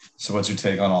weekend. So what's your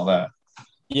take on all that?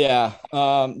 Yeah.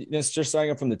 Just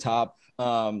starting up from the top.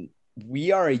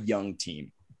 We are a young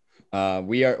team.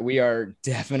 We are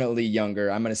definitely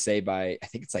younger. I'm going to say by, I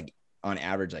think it's like on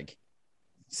average, like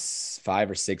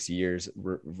 5 or 6 years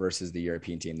versus the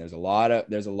European team. There's a lot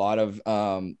of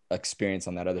experience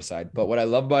on that other side. But what I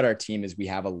love about our team is we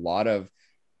have a lot of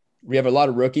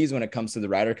rookies when it comes to the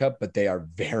Ryder Cup, but they are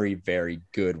very, very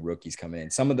good rookies coming in.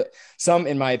 Some,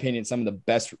 in my opinion, some of the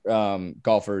best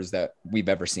golfers that we've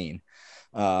ever seen.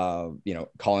 Colin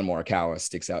Morikawa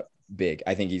sticks out big.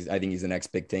 I think he's the next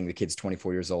big thing. The kid's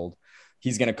 24 years old.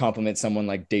 He's going to complement someone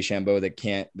like DeChambeau that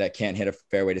can't hit a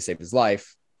fairway to save his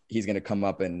life. He's going to come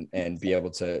up and be able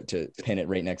to pin it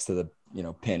right next to the,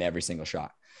 pin every single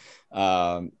shot.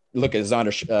 Look at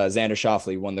Xander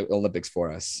Schauffele won the Olympics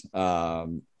for us.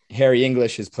 Harry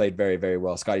English has played very, very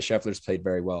well. Scotty Scheffler's played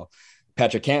very well.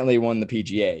 Patrick Cantlay won the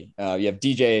PGA. You have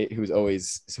DJ who's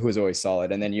always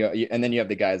solid. And then you have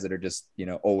the guys that are just,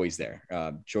 always there.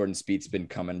 Jordan Spieth's been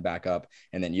coming back up.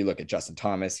 And then you look at Justin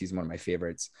Thomas. He's one of my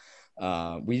favorites.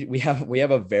 We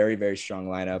have a very, very strong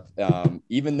lineup.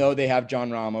 Even though they have Jon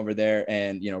Rahm over there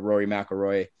and, Rory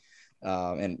McIlroy,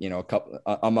 and, a couple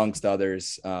amongst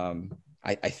others.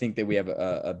 I think that we have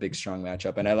a big, strong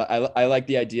matchup, and I like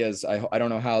the ideas. I don't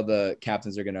know how the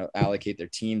captains are going to allocate their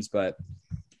teams, but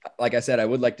like I said, I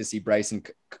would like to see Bryson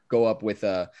go up with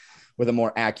a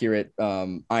more accurate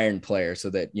iron player, so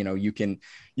that you can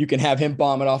have him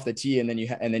bomb it off the tee, and then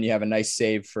you have a nice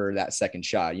save for that second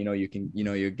shot.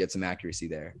 You get some accuracy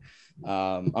there.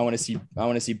 I want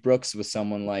to see Brooks with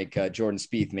someone like Jordan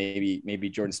Spieth. Maybe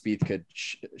Jordan Spieth could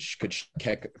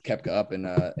Koepka up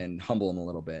and humble him a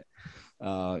little bit.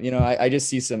 I just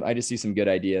see some good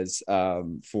ideas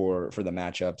for the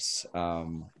matchups.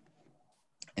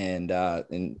 And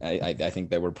I think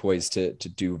that we're poised to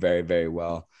do very, very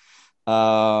well.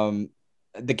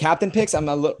 The captain picks, I'm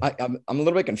a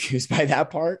little bit confused by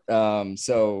that part.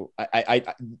 So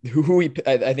I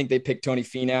think they picked Tony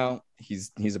Finau.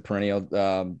 He's a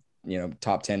perennial,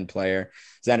 top 10 player.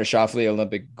 Xander Schauffele,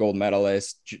 Olympic gold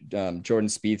medalist. Jordan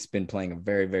Spieth's been playing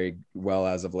very, very well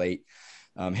as of late.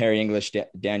 Harry English,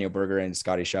 Daniel Berger, and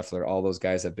Scotty Scheffler, all those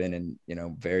guys have been in,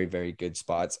 very, very good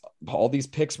spots. All these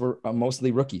picks were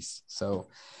mostly rookies. So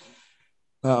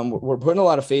we're putting a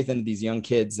lot of faith into these young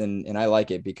kids, and I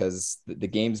like it because the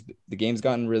game's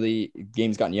gotten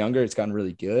younger. It's gotten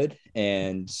really good.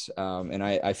 And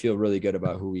I feel really good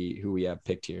about who we have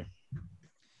picked here.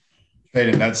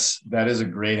 Hayden, that is a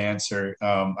great answer.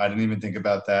 I didn't even think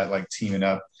about that, like teaming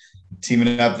up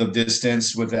the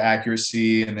distance with the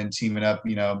accuracy, and then teaming up,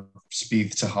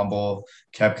 Spieth to humble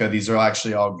Koepka. These are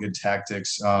actually all good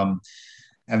tactics. And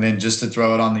then just to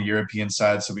throw it on the European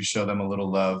side, so we show them a little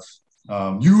love.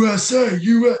 USA.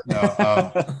 No,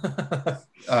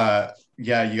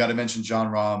 you got to mention Jon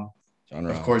Rahm.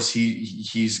 Of course,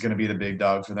 he's going to be the big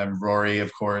dog for them. Rory,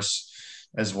 of course,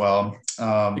 as well.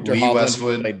 Lee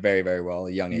Westwood played very, very well.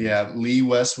 A young age. Yeah, Lee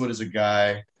Westwood is a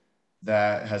guy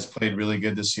that has played really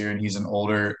good this year, and he's an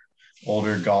older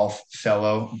golf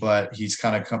fellow, but he's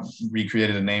kind of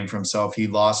recreated a name for himself. He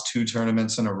lost 2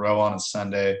 tournaments in a row on a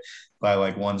Sunday by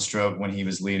like 1 stroke when he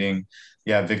was leading.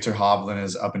 Yeah, Victor Hovland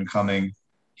is up and coming.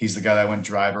 He's the guy that went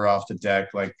driver off the deck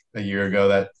like a year ago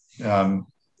that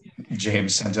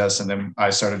James sent us, and then I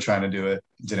started trying to do it.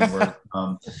 It didn't work.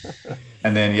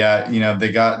 And then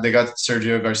they got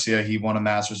Sergio Garcia. He won a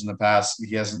Masters in the past.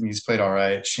 He's played all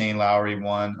right. Shane Lowry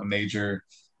won a major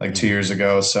like 2 years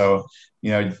ago. So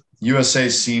USA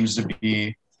seems to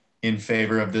be in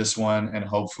favor of this one, and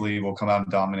hopefully we'll come out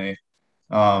and dominate.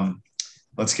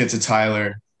 Let's get to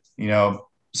Tyler.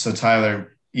 So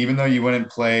Tyler, even though you wouldn't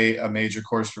play a major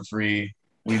course for free,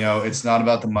 we know it's not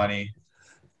about the money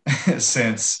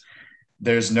since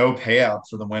there's no payout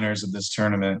for the winners of this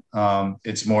tournament.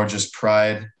 It's more just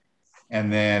pride.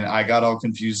 And then I got all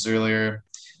confused earlier,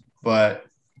 but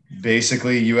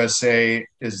basically USA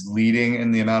is leading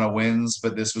in the amount of wins,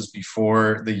 but this was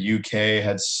before the UK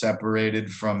had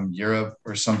separated from Europe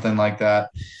or something like that.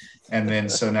 And then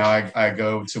so now I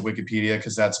go to Wikipedia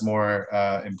because that's more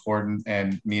important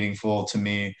and meaningful to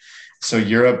me. So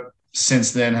Europe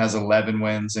since then has 11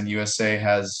 wins and USA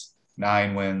has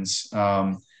 9 wins.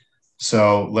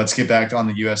 So let's get back on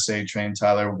the USA train,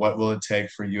 Tyler. What will it take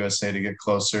for USA to get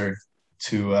closer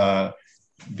to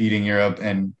beating Europe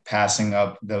and passing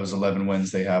up those 11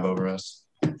 wins they have over us?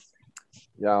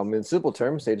 Yeah, I mean, in simple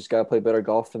terms, they just got to play better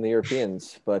golf than the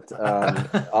Europeans. But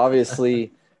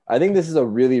obviously, I think this is a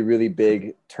really, really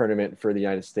big tournament for the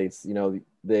United States. You know,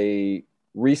 they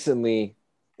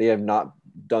have not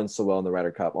done so well in the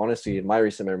Ryder Cup. Honestly, in my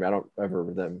recent memory, I don't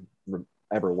remember them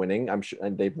ever winning. I'm sure,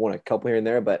 and they've won a couple here and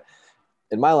there, but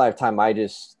in my lifetime, I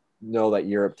just know that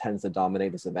Europe tends to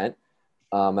dominate this event.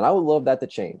 And I would love that to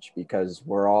change because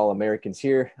we're all Americans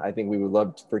here. I think we would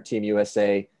love for Team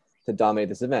USA to dominate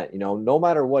this event. You know, no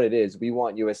matter what it is, we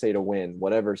want USA to win,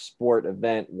 whatever sport,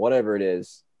 event, whatever it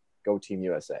is, go Team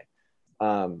USA.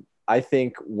 I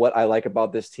think what I like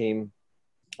about this team,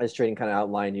 as Trading kind of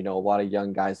outlined, you know, a lot of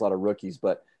young guys, a lot of rookies,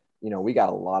 but, you know, we got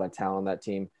a lot of talent on that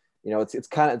team. You know, it's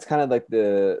kind of like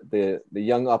the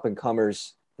young up and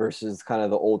comers versus kind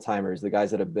of the old timers, the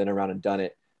guys that have been around and done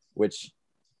it, which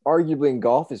arguably in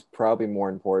golf is probably more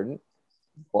important,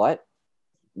 but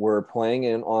we're playing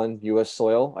on U.S.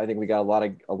 soil. I think we got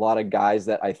a lot of guys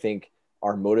that I think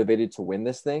are motivated to win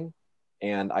this thing,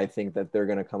 and I think that they're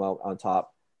going to come out on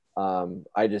top.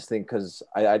 I just think because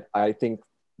I think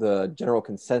the general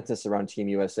consensus around Team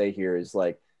USA here is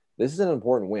like this is an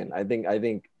important win. I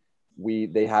think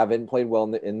they haven't played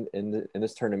well in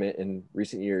this tournament in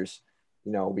recent years.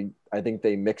 You know, I think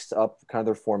they mixed up kind of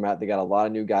their format. They got a lot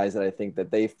of new guys that I think that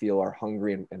they feel are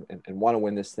hungry and want to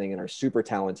win this thing and are super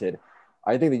talented.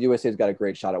 I think the USA's got a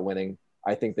great shot at winning.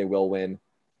 I think they will win.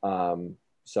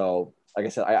 So like I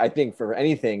said, I think for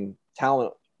anything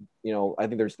talent, you know, I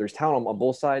think there's talent on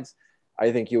both sides.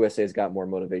 I think USA's got more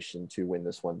motivation to win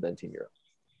this one than Team Europe.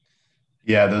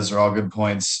 Yeah, those are all good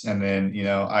points. And then, you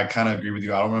know, I kind of agree with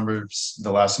you. I don't remember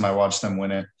the last time I watched them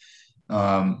win it.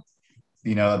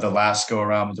 You know, the last go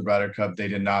around with the Ryder Cup, they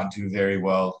did not do very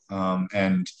well.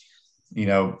 And, you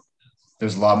know,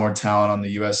 there's a lot more talent on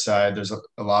the U.S. side. There's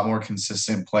a lot more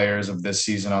consistent players of this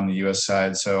season on the U.S.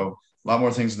 side. So a lot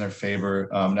more things in their favor.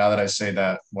 Now that I say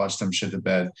that, watch them shit the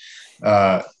bed.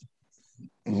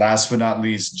 Last but not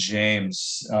least,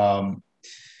 James.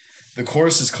 The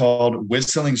course is called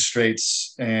Whistling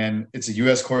Straits, and it's a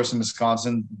U.S. course in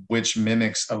Wisconsin, which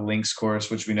mimics a links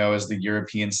course, which we know is the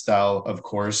European style of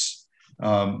course.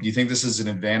 Do you think this is an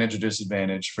advantage or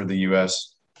disadvantage for the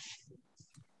U.S.?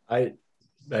 I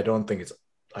don't think it's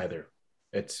either.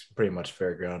 It's pretty much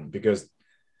fair ground because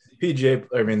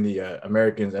the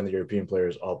Americans and the European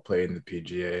players all play in the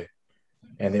PGA,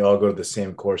 and they all go to the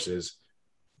same courses.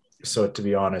 So to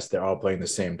be honest, they're all playing the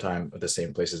same time at the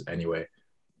same places anyway.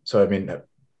 So I mean,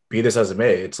 be this as it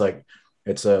may, it's like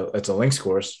it's a links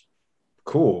course.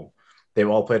 Cool. They've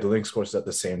all played the links courses at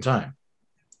the same time.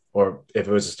 Or if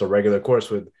it was just a regular course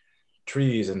with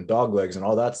trees and dog legs and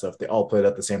all that stuff, they all played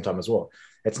at the same time as well.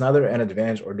 It's neither an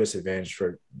advantage or disadvantage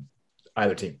for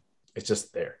either team. It's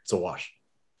just there. It's a wash.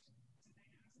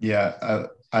 Yeah,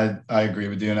 I agree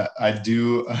with you. And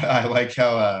I like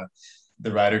how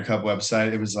the Ryder Cup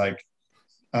website, it was like,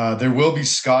 there will be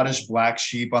Scottish black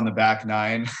sheep on the back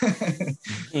nine.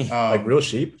 Like real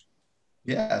sheep?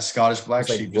 Yeah, Scottish black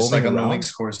sheep, just like on the links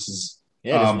courses.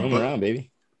 Yeah, just roaming around,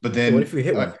 baby. But then, so what if we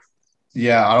hit one?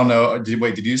 Yeah, I don't know. Did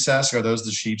you ask? Are those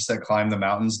the sheeps that climb the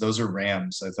mountains? Those are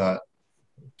rams, I thought.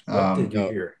 What did you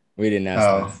hear? We didn't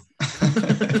ask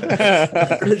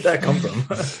Where did that come from?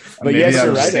 But yes,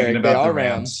 you're right, Eric. They are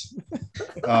rams.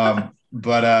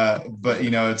 But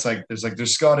you know, it's like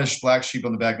there's Scottish black sheep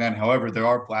on the back nine. However, there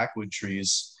are blackwood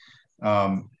trees.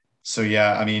 So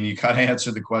yeah, I mean, you kind of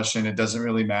answered the question. It doesn't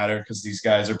really matter because these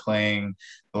guys are playing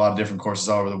a lot of different courses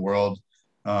all over the world.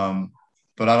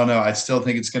 But I don't know. I still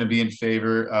think it's going to be in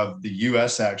favor of the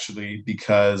U.S. actually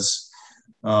because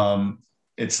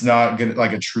it's not going to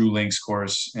like a true links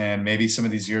course. And maybe some of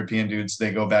these European dudes,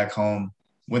 they go back home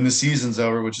when the season's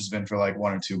over, which has been for like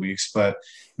 1 or 2 weeks, but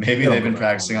maybe they've been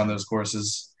practicing on those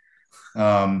courses.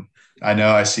 I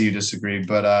know I see you disagree,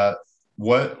 but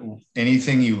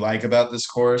anything you like about this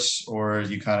course, or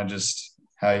you kind of just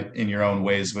in your own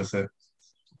ways with it?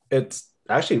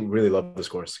 I actually really love this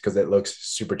course because it looks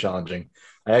super challenging.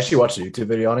 I actually watched a YouTube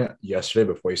video on it yesterday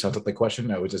before you sent out the question.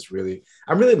 I'm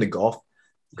really into golf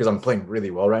because I'm playing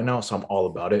really well right now. So I'm all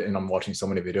about it. And I'm watching so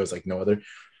many videos like no other.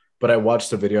 But I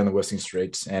watched a video on the Whistling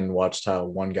Straits and watched how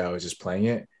one guy was just playing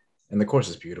it. And the course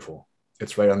is beautiful.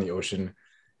 It's right on the ocean.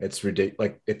 It's ridiculous.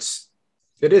 Like it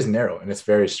is narrow and it's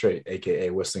very straight,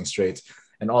 AKA Whistling Straits.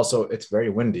 And also it's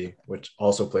very windy, which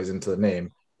also plays into the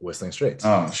name Whistling Straits.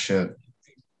 Oh, shit.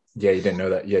 Yeah, you didn't know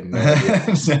that. You had no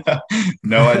idea.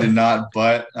 No, I did not.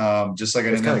 But just like I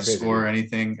It's didn't know kinda the crazy, score or dude.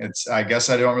 anything. I guess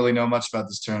I don't really know much about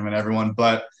this tournament, everyone.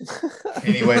 But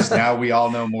anyways, now we all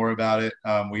know more about it.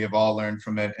 We have all learned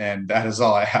from it, and that is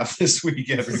all I have this week,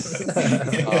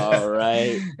 everybody. All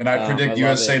right. And I predict I love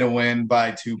USA it. to win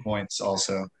by 2 points.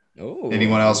 Also, Oh,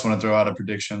 anyone else want to throw out a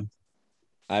prediction?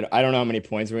 I don't know how many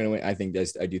points we're gonna win. I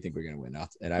do think we're gonna win.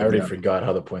 And I already forgot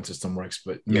how the point system works,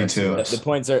 but Me yes, too. yes. The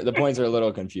points are a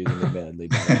little confusing, admittedly.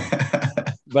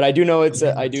 But I do know it's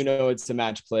a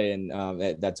match play, and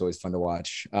that's always fun to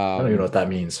watch. I don't even know what that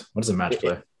means. What is a match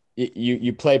play?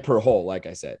 You play per hole, like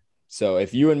I said. So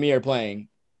if you and me are playing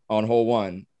on hole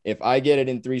 1, if I get it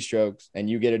in 3 strokes and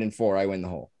you get it in 4, I win the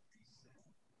hole.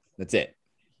 That's it.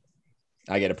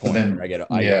 I get a point. I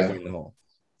win the hole.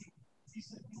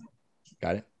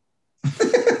 Got it.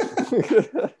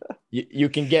 You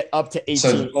can get up to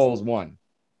 18 holes won.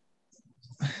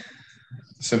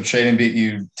 So Shaden beat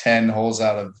you 10 holes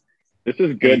out of This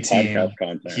is good 18. podcast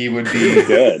content. He would This be is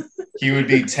good. He would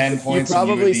be 10 points. You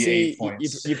probably and you would be 8 see.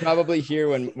 points. You probably hear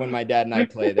when my dad and I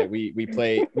play that we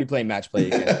play match play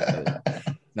against each other.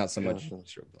 Not so much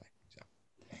stroke play.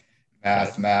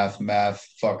 So. Math.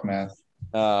 Fuck math.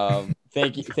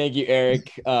 Thank you,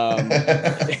 Eric.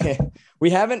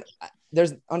 We haven't.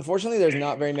 There's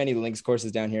not very many links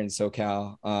courses down here in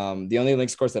SoCal. The only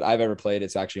links course that I've ever played,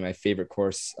 it's actually my favorite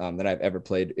course that I've ever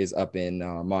played, is up in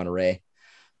Monterey.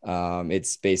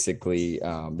 It's basically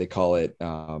they call it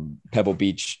Pebble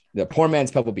Beach, the poor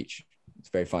man's Pebble Beach. It's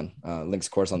very fun. Links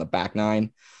course on the back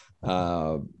 9,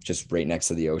 just right next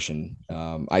to the ocean.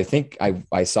 I think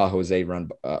I saw Jose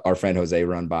run, our friend Jose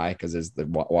run by, because there's the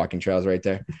walking trails right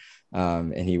there.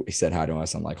 And he said hi to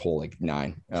us on like hole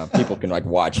 9. People can like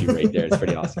watch you right there. It's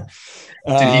pretty awesome.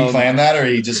 Did he plan that, or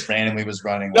he just randomly was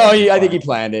running? No, I think he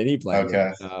planned it.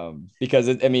 Okay. Because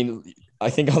I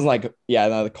think I was like,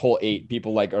 like hole 8,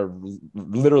 people like are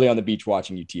literally on the beach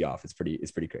watching you tee off. It's pretty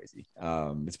crazy.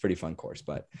 It's a pretty fun course,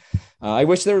 but I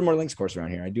wish there were more links course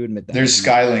around here. I do admit that. There's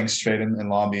Skylinks straight in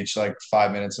Long Beach, like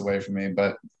 5 minutes away from me,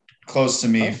 but close to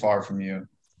me, far from you.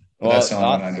 Well, that's the only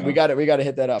one I know. we got to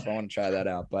hit that up. I want to try that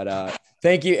out. But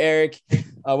thank you, Eric.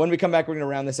 When we come back, we're gonna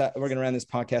round this out. We're gonna round this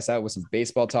podcast out with some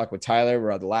baseball talk with Tyler.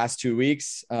 We're on the last 2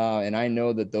 weeks, and I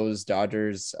know that those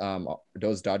Dodgers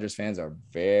fans are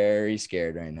very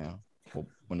scared right now.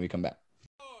 When we come back.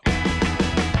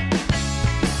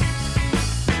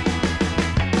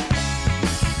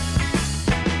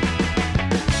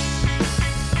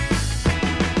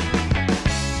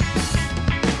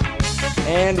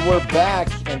 And we're back,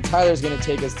 and Tyler's going to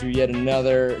take us through yet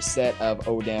another set of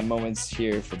oh damn moments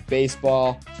here for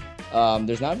baseball.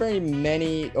 There's not very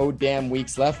many oh damn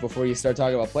weeks left before you start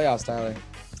talking about playoffs, Tyler.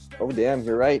 Oh damn,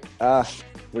 you're right.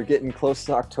 We're getting close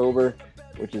to October,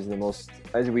 which is the most,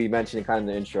 as we mentioned kind of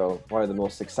in the intro, one of the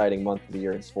most exciting months of the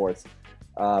year in sports.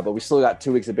 But we still got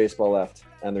 2 weeks of baseball left,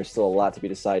 and there's still a lot to be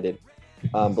decided.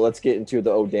 But let's get into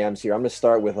the oh damns here. I'm going to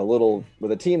start with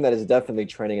a team that is definitely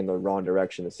trending in the wrong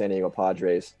direction, the San Diego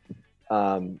Padres.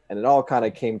 And it all kind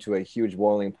of came to a huge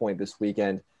boiling point this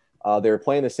weekend. They were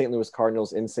playing the St. Louis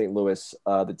Cardinals in St. Louis,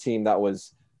 the team that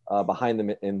was behind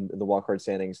them in the wildcard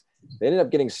standings. They ended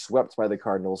up getting swept by the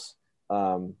Cardinals,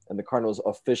 and the Cardinals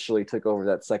officially took over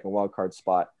that second wildcard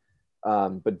spot.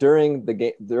 But during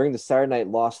the Saturday night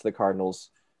loss to the Cardinals,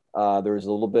 there was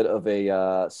a little bit of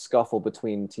a scuffle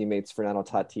between teammates Fernando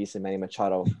Tatis and Manny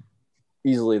Machado,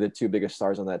 easily the 2 biggest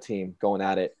stars on that team, going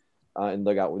at it in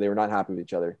the dugout. They were not happy with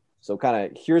each other. So kind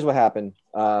of here's what happened.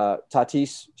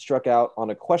 Tatis struck out on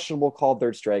a questionable called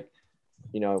third strike.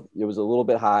 You know, it was a little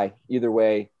bit high. Either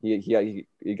way, he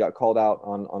got called out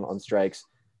on strikes.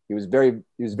 He was very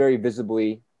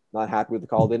visibly not happy with the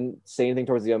call. Didn't say anything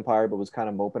towards the umpire, but was kind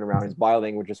of moping around. His body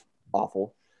language was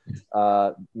awful.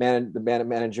 The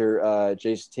manager,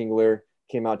 Jace Tingler,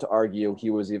 came out to argue. He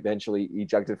was eventually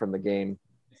ejected from the game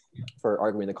for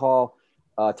arguing the call.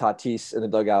 Tatis in the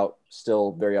dugout,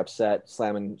 still very upset,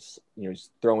 slamming,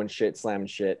 throwing shit, slamming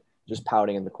shit, just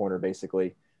pouting in the corner,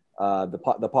 basically.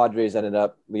 The Padres ended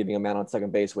up leaving a man on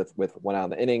second base with 1 out in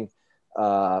the inning.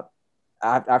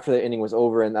 After the inning was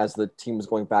over, and as the team was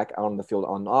going back out on the field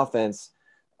on offense,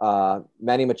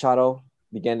 Manny Machado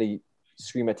began to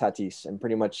scream at Tatis and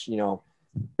pretty much,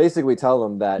 basically tell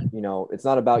him that, it's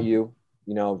not about you,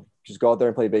 just go out there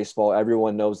and play baseball.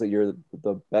 Everyone knows that you're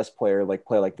the best player, like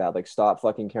play like that. Like stop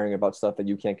fucking caring about stuff that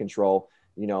you can't control,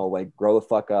 like grow the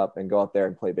fuck up and go out there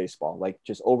and play baseball. Like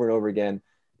just over and over again,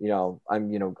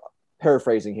 I'm,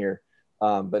 paraphrasing here,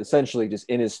 but essentially just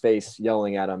in his face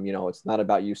yelling at him, it's not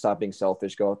about you, stop being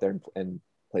selfish, go out there and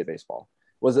play baseball,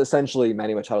 was essentially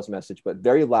Manny Machado's message, but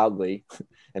very loudly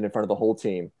and in front of the whole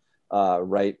team.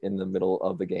 right in the middle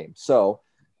of the game. So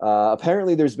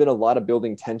apparently there's been a lot of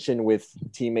building tension with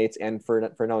teammates and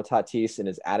Fernando Tatis and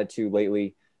his attitude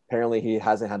lately. Apparently he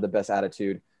hasn't had the best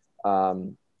attitude.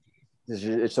 So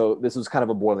this was kind of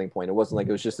a boiling point. It wasn't like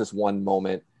it was just this one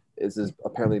moment. This has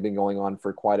apparently been going on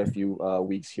for quite a few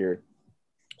weeks here.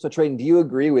 So Trayton, do you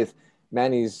agree with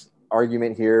Manny's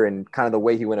argument here and kind of the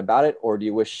way he went about it, or do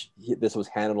you wish this was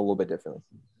handled a little bit differently?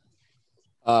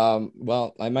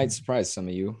 Well, I might surprise some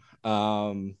of you.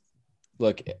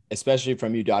 Look, especially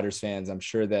from you Dodgers fans, I'm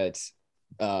sure that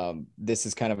this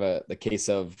is kind of the case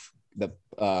of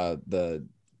the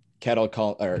kettle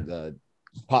call, or the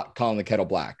pot calling the kettle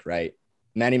black, right?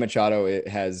 Manny Machado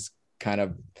has kind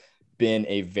of been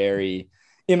a very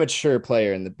immature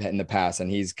player in the past,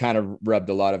 and he's kind of rubbed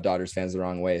a lot of Dodgers fans the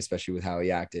wrong way, especially with how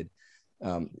he acted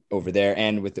over there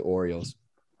and with the Orioles.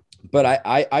 But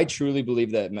I truly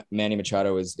believe that Manny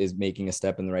Machado is making a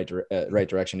step in the right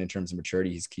direction in terms of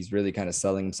maturity. He's really kind of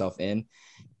selling himself in,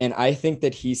 and I think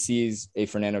that he sees a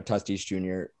Fernando Tatis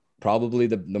Jr., probably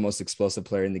the most explosive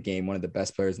player in the game, one of the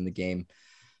best players in the game,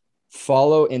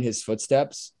 follow in his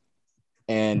footsteps.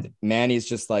 And Manny's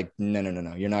just like, no,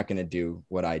 you're not going to do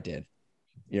what I did.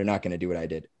 You're not going to do what I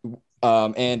did.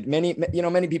 And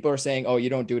many people are saying, oh, you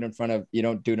don't do it in front of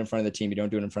the team. You don't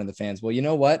do it in front of the fans. Well, you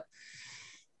know what?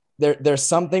 There's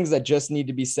some things that just need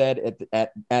to be said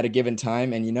at a given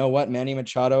time. And you know what? Manny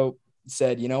Machado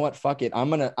said, you know what? Fuck it. I'm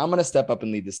going to step up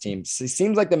and lead this team. It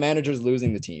seems like the manager's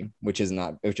losing the team, which is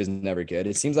never good.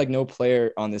 It seems like no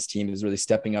player on this team is really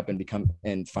stepping up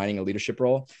and finding a leadership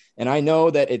role. And I know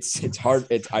that it's hard.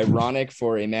 It's ironic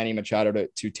for a Manny Machado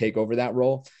to take over that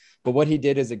role. But what he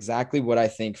did is exactly what I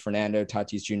think Fernando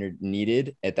Tatis Jr.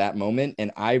 needed at that moment.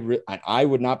 And I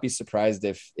would not be surprised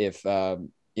if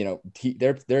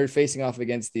they're facing off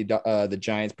against the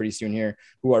Giants pretty soon here,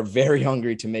 who are very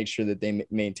hungry to make sure that they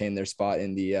maintain their spot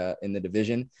in the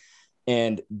division.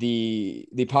 And the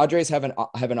Padres have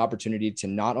an opportunity to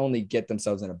not only get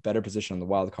themselves in a better position on the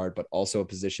wild card, but also a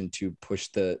position to push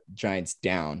the Giants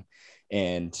down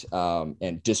and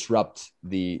disrupt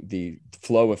the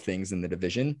flow of things in the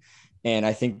division. And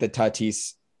I think that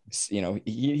Tatis,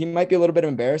 he might be a little bit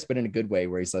embarrassed, but in a good way,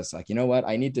 where he's just like, you know what,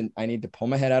 I need to pull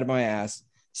my head out of my ass,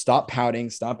 stop pouting,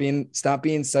 stop being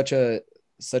such a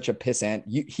pissant.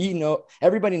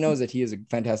 Everybody knows that he is a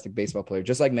fantastic baseball player,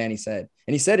 just like Manny said.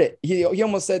 And he said it. He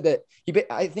almost said that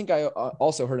I think I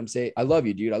also heard him say, I love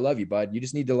you, dude. I love you, bud. You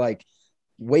just need to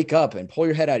wake up and pull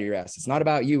your head out of your ass. It's not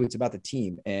about you. It's about the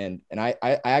team. And I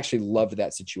actually loved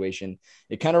that situation.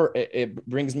 It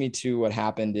brings me to what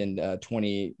happened in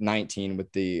 2019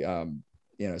 with the,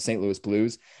 St. Louis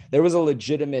Blues. There was a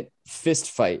legitimate fist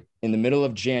fight in the middle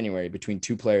of January between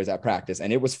two players at practice,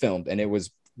 and it was filmed and it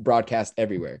was broadcast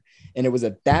everywhere. And it was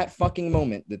at that fucking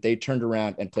moment that they turned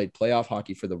around and played playoff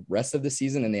hockey for the rest of the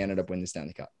season, and they ended up winning the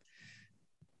Stanley Cup.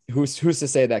 Who's to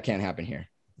say that can't happen here?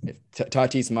 If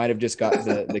Tatis might have just got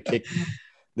the kick,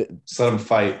 let him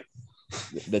fight.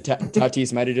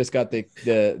 Tatis might have just got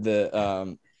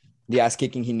the ass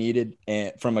kicking he needed,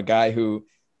 and from a guy who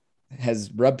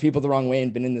has rubbed people the wrong way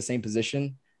and been in the same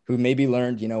position, who maybe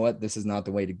learned, you know what, this is not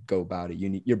the way to go about it.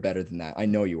 You're better than that. I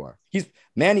know you are.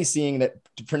 Manny's seeing that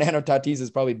Fernando Tatis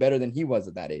is probably better than he was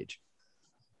at that age.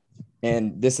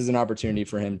 And this is an opportunity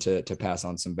for him to pass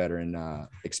on some veteran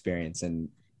experience and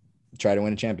try to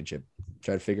win a championship,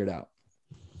 try to figure it out.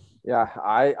 Yeah,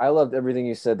 I loved everything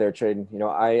you said there, Trayton.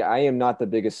 I am not the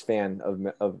biggest fan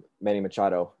of Manny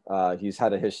Machado. He's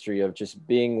had a history of just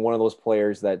being one of those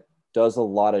players that does a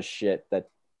lot of shit that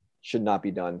should not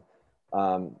be done.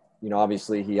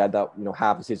 Obviously he had that,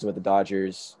 half a season with the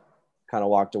Dodgers, kind of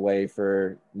walked away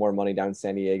for more money down in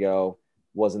San Diego,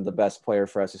 wasn't the best player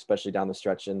for us, especially down the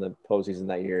stretch in the postseason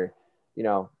that year.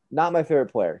 Not my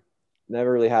favorite player,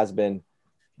 never really has been.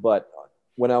 But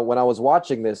when I was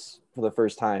watching this for the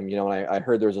first time, and I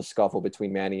heard there was a scuffle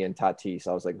between Manny and Tatis,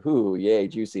 I was like, "Ooh, yay,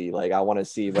 juicy!" I want to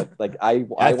see what. I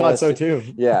thought so too.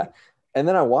 Yeah, and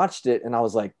then I watched it and I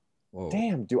was like, whoa,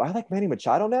 damn, do I like Manny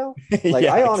Machado now?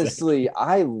 Yeah, I honestly,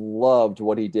 I loved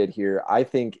what he did here. I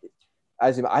think,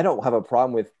 I don't have a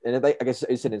problem with, and I guess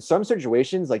I said in some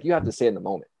situations, you have to say in the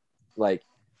moment,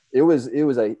 it was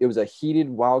a heated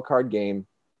wild card game.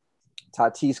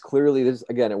 Tatis clearly,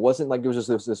 it wasn't like there was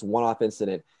just this one-off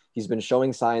incident. He's been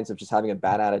showing signs of just having a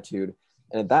bad attitude.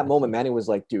 And at that moment, Manny was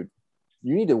like, dude,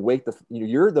 you need to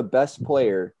you're the best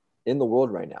player in the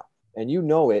world right now. And you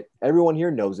know it. Everyone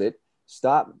here knows it.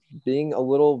 Stop being a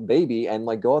little baby and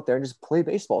go out there and just play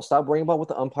baseball. Stop worrying about what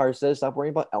the umpire says. Stop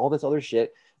worrying about all this other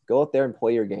shit. Go out there and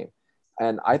play your game.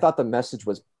 And I thought the message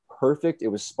was perfect. It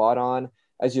was spot on.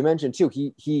 As you mentioned too,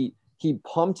 he he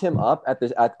pumped him up at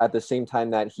the same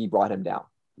time that he brought him down.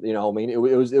 You know, I mean, it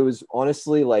was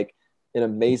honestly like an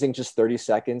amazing just 30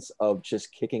 seconds of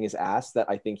just kicking his ass that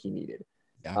I think he needed.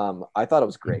 Yeah. I thought it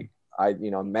was great.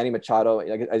 Manny Machado,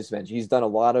 like I just mentioned, he's done a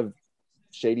lot of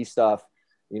shady stuff,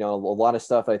 a lot of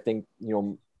stuff I think,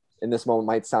 in this moment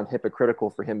might sound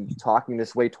hypocritical for him talking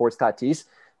this way towards Tatis.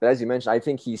 But as you mentioned, I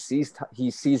think he sees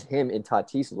him in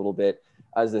Tatis a little bit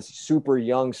as this super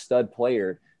young stud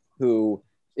player who,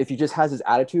 if he just has his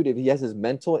attitude, if he has his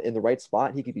mental in the right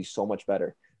spot, he could be so much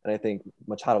better. And I think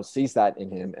Machado sees that in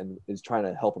him and is trying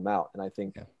to help him out. And I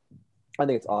think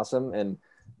it's awesome. And,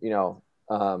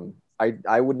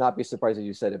 I would not be surprised, as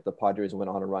you said, if the Padres went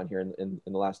on a run here in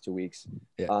the last 2 weeks.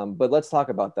 Yeah. But let's talk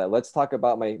about that. Let's talk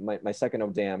about my second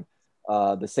of damn.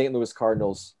 The St. Louis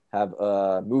Cardinals have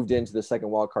moved into the second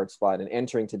wild card spot, and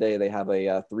entering today, they have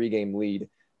a 3-game lead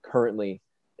currently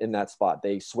in that spot.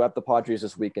 They swept the Padres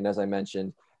this weekend, as I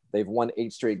mentioned. They've won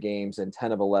 8 straight games and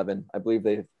 10 of 11. I believe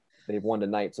they've won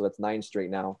tonight, so that's 9 straight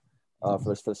now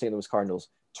for the St. Louis Cardinals.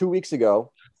 2 weeks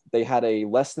ago, they had a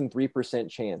less than 3%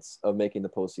 chance of making the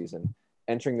postseason.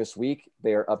 Entering this week,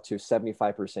 they are up to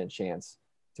 75% chance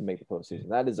to make the postseason.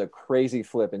 That is a crazy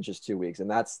flip in just 2 weeks,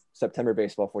 and that's September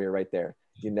baseball for you right there.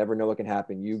 You never know what can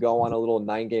happen. You go on a little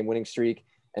 9-game winning streak,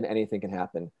 and anything can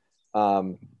happen.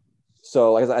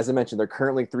 So as I mentioned, they're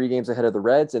currently 3 games ahead of the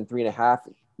Reds and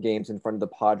 3.5 games in front of the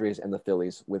Padres and the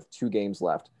Phillies with 2 games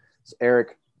left. So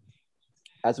Eric,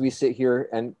 as we sit here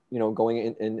and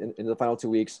going in the final 2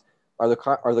 weeks, are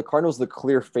the Cardinals the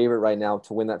clear favorite right now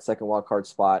to win that second wild card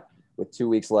spot with 2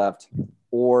 weeks left,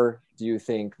 or do you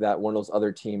think that one of those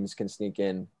other teams can sneak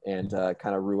in and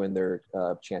kind of ruin their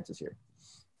chances here?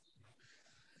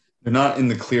 They're not in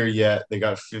the clear yet. They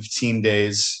got 15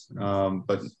 days,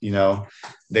 but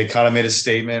they kind of made a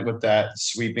statement with that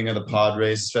sweeping of the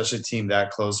Padres, especially a team that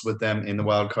close with them in the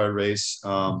wild card race.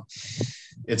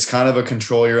 It's kind of a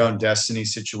control your own destiny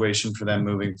situation for them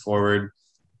moving forward.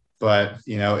 But,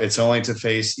 it's only to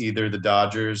face either the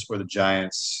Dodgers or the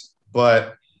Giants.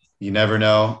 But you never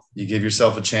know. You give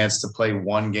yourself a chance to play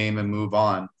 1 game and move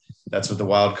on. That's what the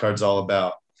wild card's all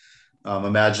about.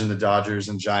 Imagine the Dodgers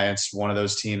and Giants, one of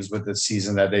those teams with the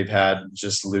season that they've had,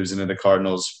 just losing to the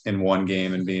Cardinals in 1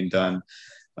 game and being done.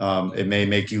 It may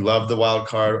make you love the wild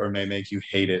card or may make you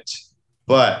hate it.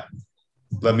 But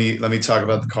let me talk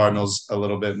about the Cardinals a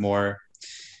little bit more.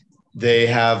 They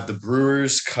have the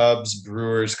Brewers, Cubs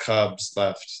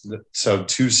left. So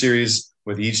 2 series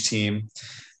with each team.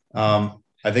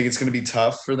 I think it's going to be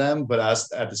tough for them, but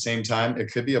at the same time,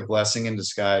 it could be a blessing in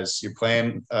disguise. You're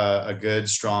playing a good,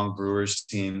 strong Brewers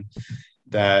team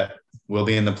that will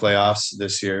be in the playoffs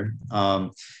this year.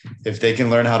 If they can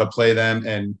learn how to play them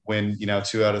and win,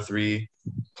 2 out of 3,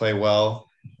 play well,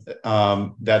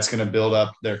 that's going to build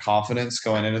up their confidence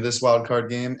going into this wild card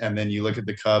game. And then you look at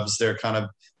the Cubs, they're kind of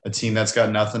a team that's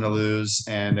got nothing to lose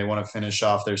and they want to finish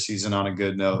off their season on a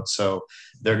good note. So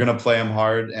they're going to play them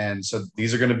hard. And so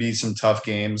these are going to be some tough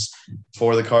games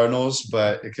for the Cardinals,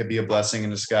 but it could be a blessing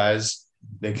in disguise.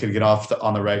 They could get off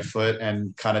on the right foot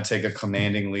and kind of take a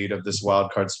commanding lead of this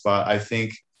wild card spot. I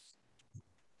think,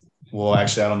 well,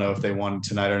 actually, I don't know if they won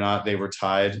tonight or not. They were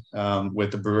tied with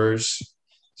the Brewers.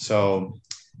 So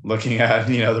looking at,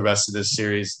 the rest of this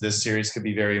series could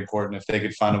be very important. If they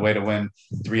could find a way to win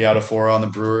 3 out of 4 on the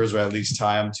Brewers, or at least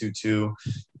tie them 2-2,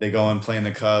 they go and play in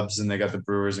the Cubs, and they got the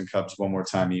Brewers and Cubs one more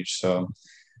time each. So,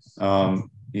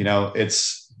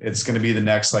 it's going to be the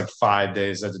next 5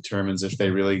 days that determines if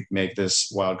they really make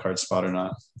this wild card spot or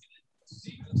not.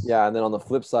 Yeah, and then on the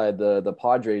flip side, the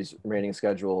Padres remaining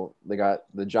schedule, they got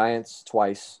the Giants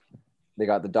twice, they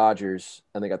got the Dodgers,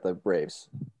 and they got the Braves.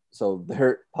 So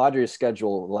their Padres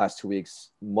schedule the last 2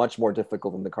 weeks much more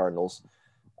difficult than the Cardinals.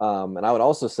 And I would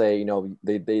also say,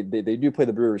 they do play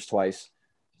the Brewers twice,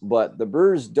 but the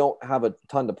Brewers don't have a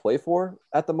ton to play for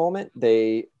at the moment.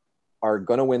 They are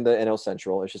going to win the NL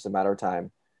Central. It's just a matter of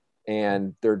time.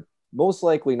 And they're most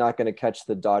likely not going to catch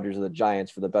the Dodgers or the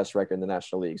Giants for the best record in the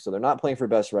National League. So they're not playing for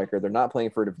best record. They're not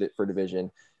playing for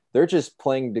division. They're just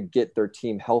playing to get their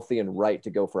team healthy and right to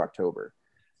go for October.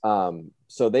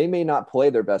 So they may not play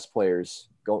their best players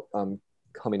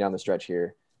coming down the stretch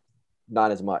here,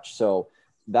 not as much. So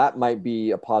that might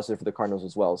be a positive for the Cardinals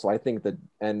as well. So I think that,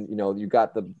 and you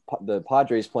got the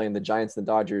Padres playing the Giants and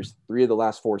the Dodgers 3 of the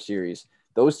last 4 series.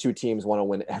 Those 2 teams want to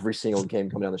win every single game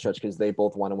coming down the stretch because they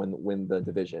both want to win the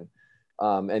division.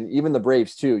 And even the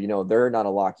Braves too, they're not a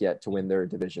lock yet to win their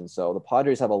division. So the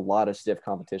Padres have a lot of stiff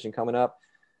competition coming up.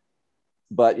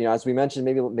 But as we mentioned,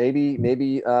 maybe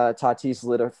Tatis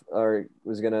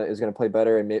is gonna play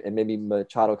better, and maybe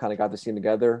Machado kind of got the team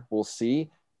together. We'll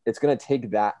see. It's gonna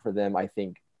take that for them, I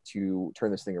think, to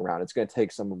turn this thing around. It's going to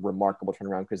take some remarkable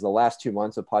turnaround because the last 2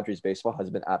 months of Padres baseball has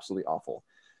been absolutely awful.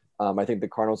 I think the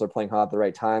Cardinals are playing hot at the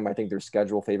right time. I think their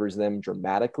schedule favors them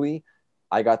dramatically.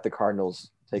 I got the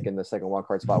Cardinals taking the second wild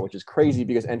card spot, which is crazy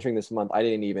because entering this month, I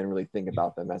didn't even really think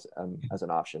about them as an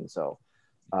option. So,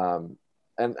 and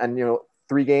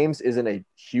 3 games isn't a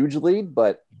huge lead,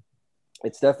 but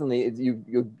it's definitely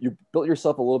you built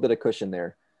yourself a little bit of cushion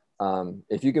there.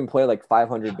 If you can play like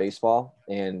 500 baseball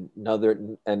and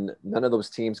none of those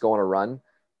teams go on a run,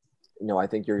 I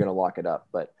think you're going to lock it up.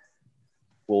 But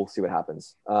we'll see what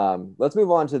happens. Let's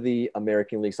move on to the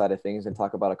American League side of things and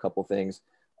talk about a couple things.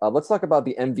 Let's talk about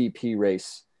the MVP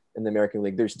race in the American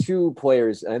League. There's 2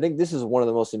 players, and I think this is one of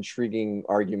the most intriguing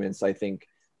arguments, I think,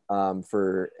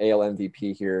 for AL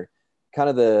MVP here. Kind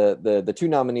of the 2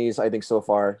 nominees, I think, so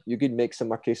far. You could make some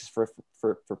more cases for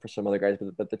some other guys,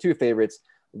 but the 2 favorites,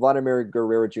 Vladimir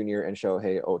Guerrero Jr. and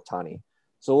Shohei Ohtani.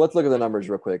 So let's look at the numbers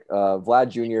real quick. Vlad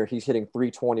Jr., he's hitting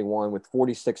 .321 with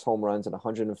 46 home runs and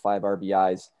 105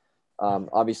 RBIs.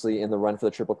 Obviously in the run for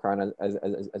the Triple Crown,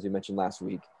 as you mentioned last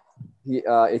week.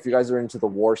 If you guys are into the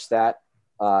WAR stat,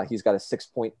 he's got a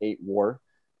 6.8 WAR,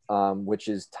 which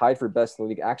is tied for best in the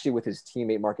league, actually with his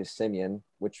teammate Marcus Semien,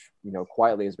 which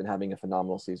quietly has been having a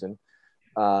phenomenal season.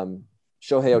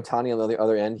 Shohei Ohtani on the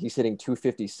other end, he's hitting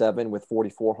 .257 with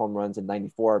 44 home runs and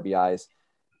 94 RBIs.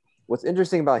 What's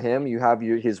interesting about him, you have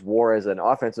his WAR as an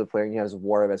offensive player and he has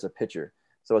WAR as a pitcher.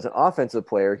 So as an offensive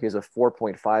player, he has a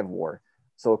 4.5 WAR.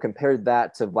 So compared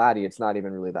that to Vladdy, it's not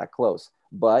even really that close.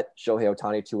 But Shohei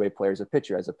Ohtani, 2-way player, as a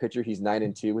pitcher. As a pitcher, he's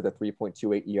 9-2 with a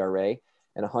 3.28 ERA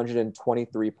and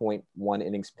 123.1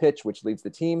 innings pitched, which leads the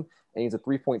team. And he's a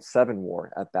 3.7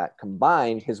 WAR at that.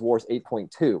 Combined, his WAR is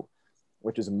 8.2,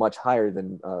 which is much higher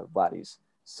than Vladdy's.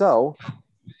 So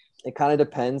it kind of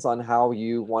depends on how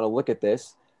you want to look at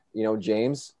this.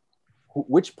 James,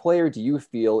 which player do you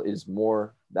feel is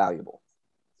more valuable?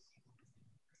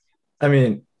 I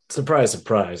mean, surprise,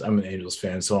 surprise. I'm an Angels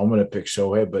fan, so I'm going to pick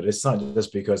Shohei, but it's not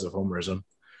just because of homerism.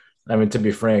 I mean, to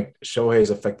be frank, Shohei is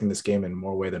affecting this game in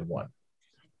more way than one.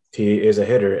 He is a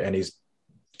hitter, and he's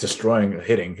destroying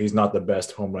hitting. He's not the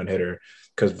best home run hitter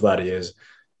because Vladdy is.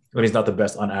 And he's not the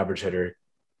best on average hitter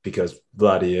because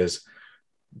Vladdy is.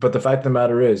 But the fact of the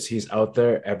matter is he's out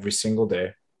there every single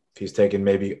day. He's taken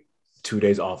maybe 2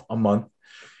 days off a month.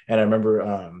 And I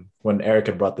remember when Eric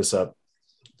had brought this up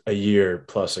a year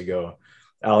plus ago,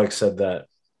 Alex said that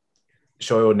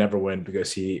Shohei would never win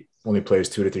because he only plays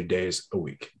 2 to 3 days a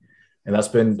week. And that's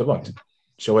been debunked.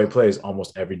 Shohei plays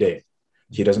almost every day.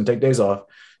 He doesn't take days off.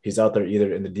 He's out there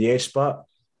either in the DH spot,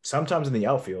 sometimes in the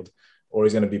outfield, or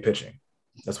he's going to be pitching.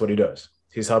 That's what he does.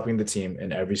 He's helping the team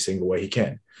in every single way he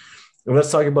can. And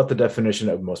let's talk about the definition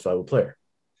of most valuable player.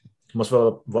 Most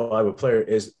valuable player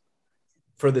is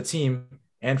for the team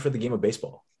and for the game of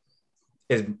baseball.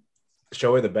 Is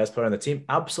Shohei the best player on the team?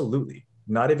 Absolutely.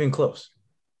 Not even close.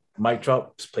 Mike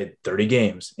Trout has played 30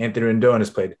 games. Anthony Rendon has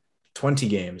played 20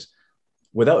 games.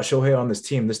 Without Shohei on this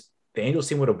team, the Angels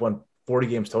team would have won 40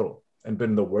 games total and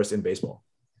been the worst in baseball.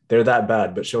 They're that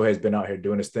bad, but Shohei's been out here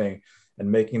doing his thing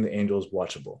and making the Angels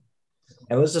watchable.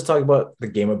 And let's just talk about the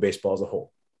game of baseball as a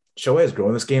whole. Shohei has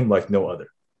grown this game like no other.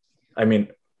 I mean,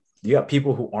 you got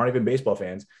people who aren't even baseball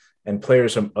fans and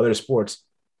players from other sports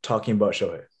talking about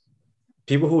Shohei.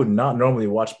 People who would not normally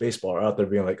watch baseball are out there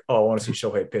being like, oh, I want to see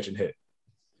Shohei pitch and hit.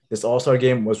 This All-Star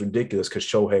game was ridiculous because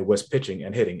Shohei was pitching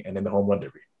and hitting and in the home run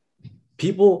derby.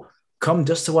 People come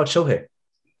just to watch Shohei.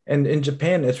 And in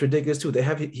Japan, it's ridiculous too.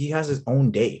 He has his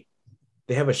own day.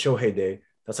 They have a Shohei day.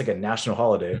 That's like a national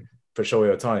holiday for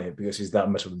Shohei Ohtani because he's that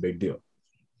much of a big deal.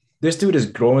 This dude is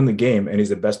growing the game and he's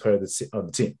the best player of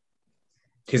the team.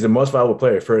 He's the most valuable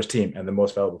player for his team and the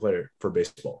most valuable player for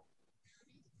baseball.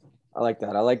 I like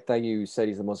that. I like that you said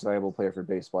he's the most valuable player for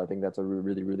baseball. I think that's a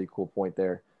really, really cool point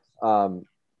there.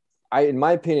 In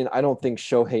my opinion, I don't think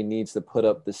Shohei needs to put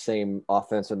up the same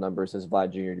offensive numbers as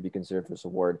Vlad Jr. to be considered for this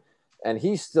award. And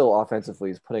he still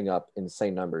offensively is putting up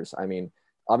insane numbers. I mean,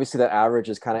 obviously that average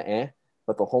is kind of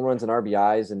but the home runs and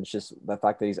RBIs and just the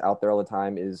fact that he's out there all the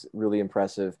time is really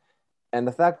impressive. And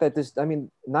the fact that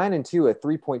 9-2 at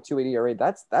 3.28 ERA,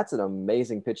 that's an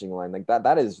amazing pitching line. Like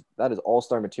that is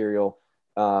all-star material.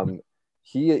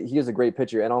 He is a great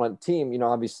pitcher. And on a team,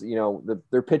 obviously,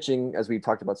 their pitching, as we've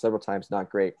talked about several times, not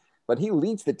great, but he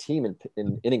leads the team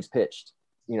in innings pitched.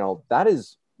 That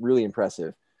is really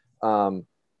impressive.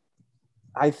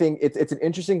 I think it's an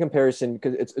interesting comparison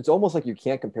because it's almost like you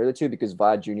can't compare the two because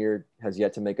Vlad Jr. has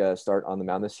yet to make a start on the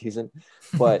mound this season,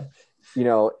 but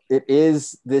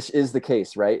this is the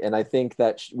case, right? And I think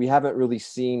that we haven't really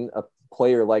seen a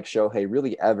player like Shohei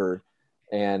really ever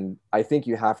And I think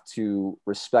you have to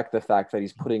respect the fact that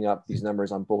he's putting up these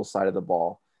numbers on both sides of the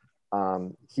ball.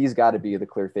 He's got to be the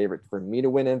clear favorite for me to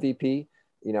win MVP.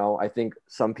 You know, I think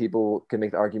some people can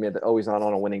make the argument that, oh, he's not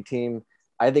on a winning team.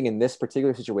 I think in this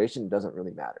particular situation, it doesn't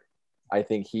really matter. I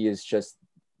think he is just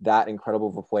that incredible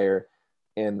of a player.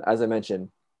 And as I mentioned,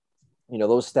 you know,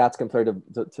 those stats compared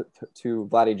to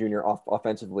Vladdy Jr.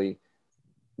 offensively,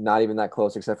 not even that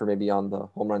close, except for maybe on the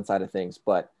home run side of things.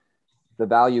 But the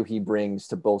value he brings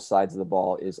to both sides of the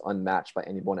ball is unmatched by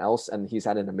anyone else. And he's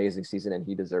had an amazing season and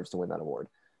he deserves to win that award.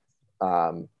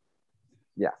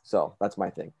 Yeah, so that's my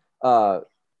thing. So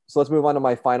let's move on to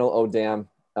my final oh damn.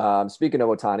 Speaking of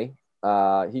Ohtani,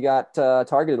 he got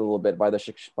targeted a little bit by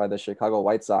the Chicago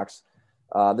White Sox.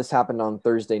 This happened on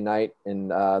Thursday night, and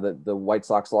the White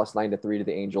Sox lost 9-3 to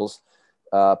the Angels.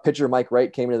 Pitcher Mike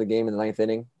Wright came into the game in the ninth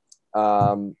inning,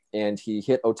 and he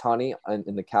hit Ohtani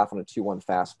in the calf on a 2-1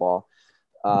 fastball.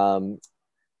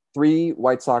 3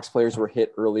 White Sox players were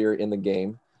hit earlier in the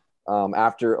game.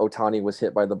 After Ohtani was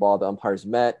hit by the ball, the umpires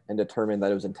met and determined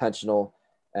that it was intentional,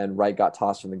 and Wright got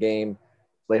tossed from the game.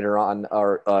 Later on,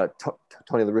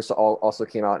 Tony La Russa also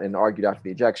came out and argued after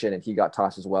the ejection, and he got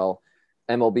tossed as well.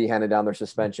 MLB handed down their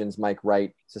suspensions. Mike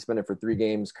Wright, suspended for 3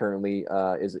 games, currently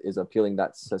is appealing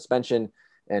that suspension.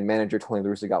 And manager Tony La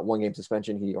Russa got 1 game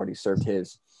suspension. He already served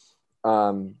his.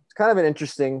 It's kind of an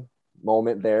interesting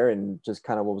moment there and just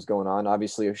kind of what was going on.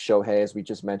 Obviously, Shohei, as we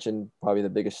just mentioned, probably the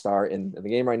biggest star in the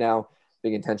game right now,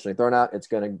 being intentionally thrown out. It's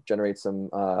going to generate some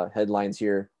headlines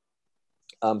here.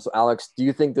 So, Alex, do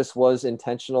you think this was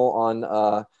intentional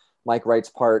on Mike Wright's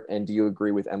part, and do you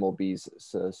agree with MLB's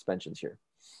suspensions here?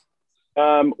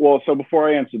 Well, so before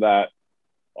I answer that,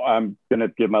 I'm going to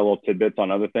give my little tidbits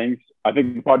on other things. I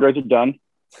think the Padres are done.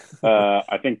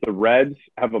 I think the Reds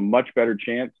have a much better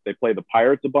chance. They play the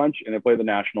Pirates a bunch, and they play the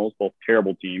Nationals, both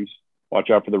terrible teams. Watch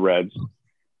out for the Reds.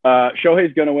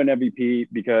 Shohei's going to win MVP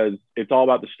because it's all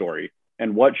about the story.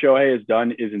 And what Shohei has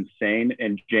done is insane.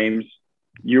 And James,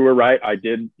 you were right.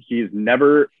 This is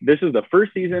the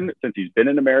first season since he's been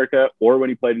in America or when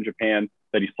he played in Japan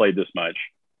that he's played this much.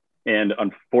 And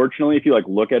unfortunately, if you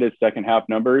look at his second half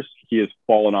numbers, he has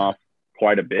fallen off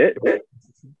quite a bit.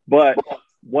 But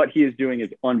what he is doing is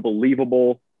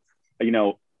unbelievable. You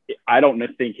know, I don't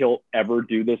think he'll ever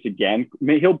do this again. I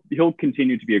mean, he'll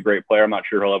continue to be a great player. I'm not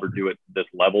sure he'll ever do it this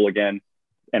level again.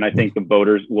 And I think the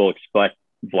voters will expect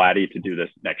Vladdy to do this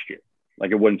next year.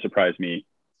 It wouldn't surprise me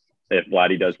if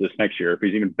Vladdy does this next year, if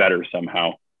he's even better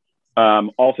somehow.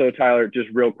 Also, Tyler, just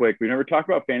real quick, we never talked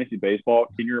about fantasy baseball.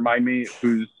 Can you remind me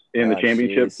who's in the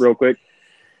championship real quick?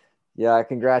 Yeah,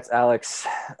 congrats, Alex,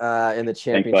 in the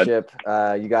championship.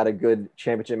 Thanks, you got a good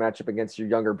championship matchup against your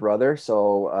younger brother,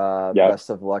 so best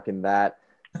of luck in that.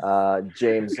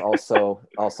 James also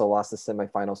lost the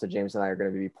semifinals, so James and I are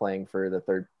going to be playing for the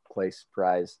third place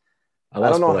prize. I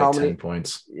don't know how many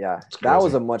points. Yeah, that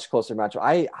was a much closer matchup.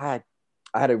 I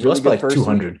had a really good first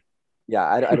 200. Week. Yeah,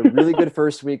 I had a really good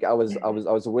first week. I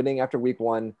was winning after week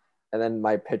 1, and then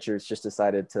my pitchers just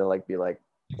decided to be like,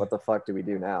 what the fuck do we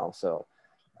do now? So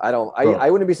I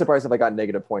wouldn't be surprised if I got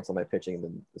negative points on my pitching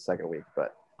in the second week.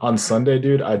 But on Sunday,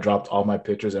 dude, I dropped all my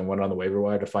pitchers and went on the waiver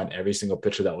wire to find every single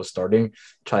pitcher that was starting,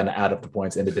 trying to add up the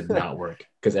points, and it did not work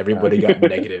because everybody got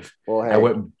negative. Well, hey, I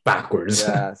went backwards.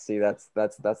 Yeah, see, that's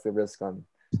the risk on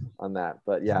that.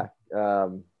 But yeah,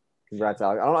 congrats,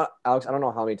 Alex. I don't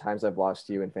know how many times I've lost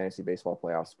to you in fantasy baseball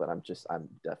playoffs, but I'm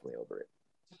definitely over it.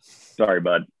 Sorry,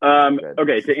 bud.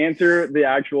 Okay, to answer the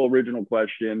actual original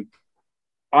question,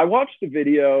 I watched the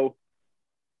video.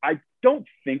 I don't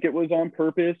think it was on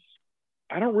purpose.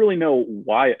 I don't really know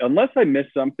why, unless I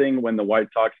missed something when the White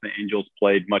Sox and the Angels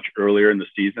played much earlier in the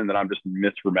season that I'm just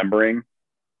misremembering.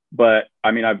 But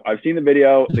I mean, I've seen the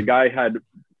video. The guy had,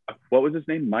 what was his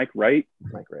name? Mike Wright?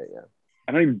 Mike Wright, yeah.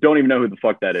 I don't even know who the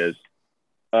fuck that is.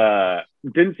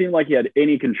 Didn't seem like he had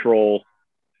any control.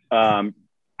 And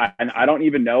I don't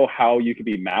even know how you could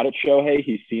be mad at Shohei.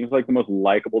 He seems like the most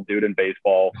likable dude in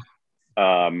baseball.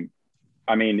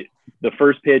 I mean, the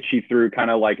first pitch he threw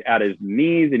kind of at his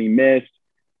knees and he missed.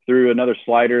 Threw another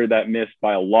slider that missed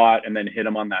by a lot and then hit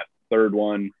him on that third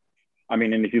one. I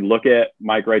mean, and if you look at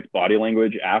Mike Wright's body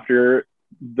language after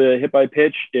the hit by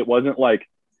pitch, it wasn't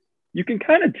you can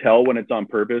kind of tell when it's on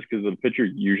purpose because the pitcher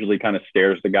usually kind of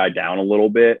stares the guy down a little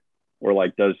bit or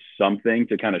does something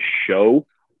to kind of show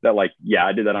that yeah,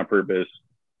 I did that on purpose.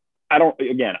 I don't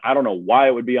know why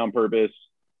it would be on purpose.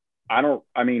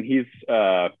 He's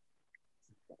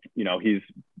he's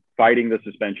fighting the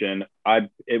suspension.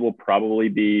 It will probably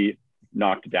be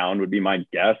knocked down would be my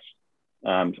guess.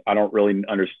 I don't really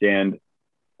understand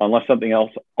unless something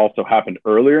else also happened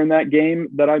earlier in that game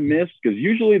that I missed, because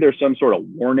usually there's some sort of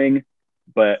warning,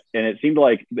 and it seemed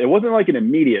like it wasn't like an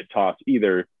immediate toss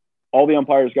either. All the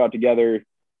umpires got together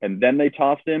and then they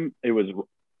tossed him. It was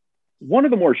one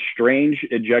of the more strange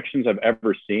ejections I've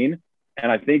ever seen. And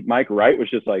I think Mike Wright was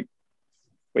just like,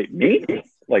 wait, me?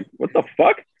 Like, what the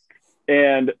fuck?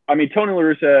 And I mean, Tony La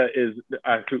Russa is,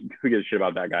 who gives a shit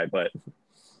about that guy? But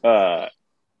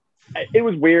it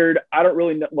was weird. I don't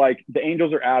really know. Like, the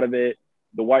Angels are out of it.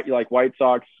 The White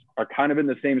Sox are kind of in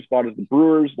the same spot as the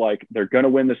Brewers. Like, they're going to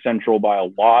win the Central by a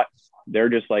lot. They're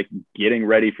just like getting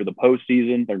ready for the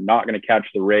postseason. They're not going to catch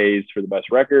the Rays for the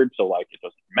best record. So like, it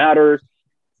doesn't matter.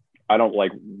 I don't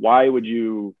like, why would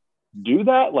you do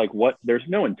that? Like, what? There's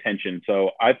no intention. So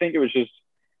I think it was just,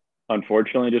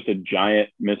 unfortunately, just a giant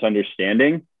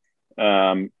misunderstanding,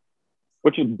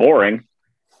 which is boring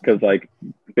because like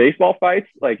baseball fights,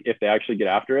 like if they actually get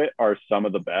after it, are some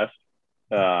of the best.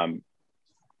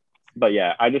 But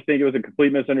yeah, I just think it was a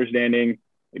complete misunderstanding.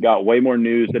 It got way more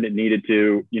news than it needed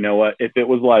to. You know what? If it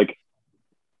was like,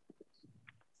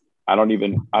 I don't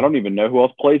even know who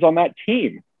else plays on that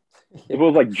team. If it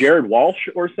was like Jared Walsh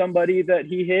or somebody that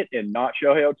he hit and not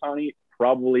Shohei Ohtani,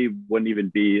 probably wouldn't even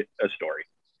be a story.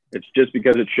 It's just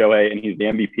because it's Shohei and he's the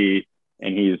MVP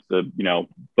and he's the,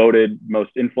 voted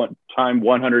most time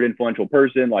 100 influential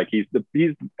person. Like he's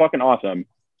fucking awesome.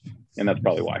 And that's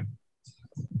probably why.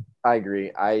 I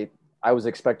agree. I was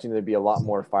expecting there to be a lot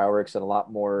more fireworks and a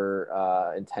lot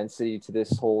more intensity to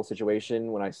this whole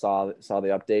situation when I saw the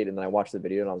update, and then I watched the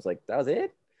video and I was like, that was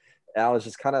it? And I was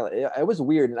just kind of, it was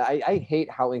weird. And I hate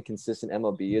how inconsistent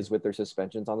MLB is with their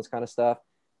suspensions on this kind of stuff.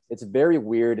 It's very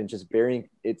weird and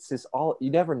it's just all, you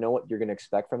never know what you're going to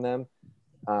expect from them.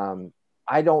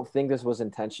 I don't think this was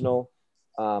intentional.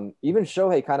 Even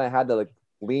Shohei kind of had to like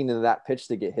lean into that pitch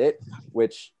to get hit,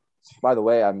 which, by the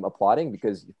way, I'm applauding,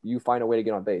 because if you find a way to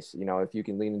get on base, if you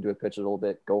can lean into a pitch a little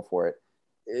bit, go for it.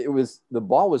 The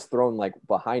ball was thrown like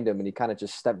behind him and he kind of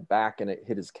just stepped back and it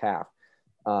hit his calf.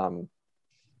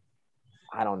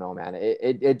 I don't know, man.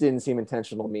 It didn't seem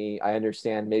intentional to me. I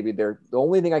understand maybe the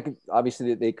only thing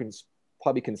obviously they could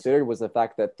probably consider was the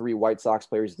fact that 3 White Sox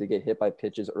players did get hit by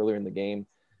pitches earlier in the game.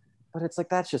 But it's like,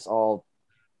 that's just all,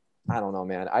 I don't know,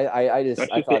 man. That's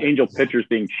just the Angel pitchers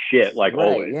being shit, like right,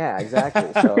 always. Yeah,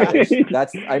 exactly. So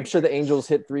I'm sure the Angels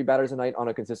hit 3 batters a night on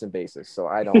a consistent basis. So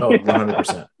I don't.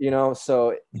 100%.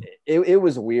 So it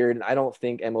was weird, and I don't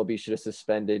think MLB should have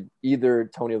suspended either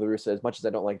Tony La Russa, as much as I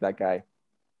don't like that guy,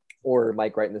 or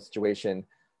Mike Wright in this situation.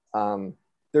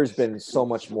 There's been so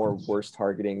much more worse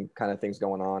targeting kind of things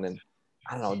going on, and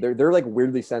I don't know. They're like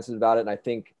weirdly sensitive about it, and I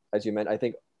think, as you meant, I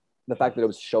think the fact that it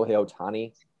was Shohei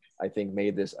Ohtani, I think,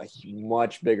 made this a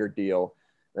much bigger deal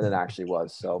than it actually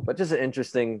was. So, but just an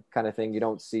interesting kind of thing. You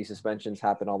don't see suspensions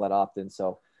happen all that often.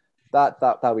 So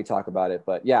thought we talk about it.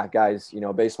 But yeah, guys,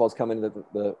 baseball's coming to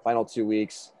the final 2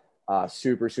 weeks.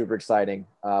 Super, super exciting.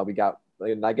 We got,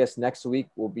 and I guess next week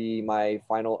will be my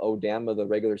final ODAM of the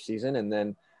regular season. And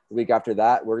then the week after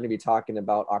that, we're going to be talking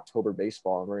about October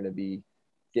baseball, and we're going to be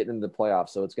getting into the playoffs.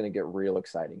 So it's going to get real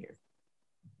exciting here.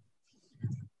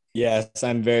 Yes,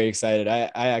 I'm very excited. I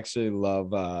actually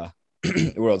love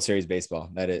World Series baseball.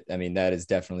 That is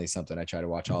definitely something I try to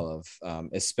watch all of,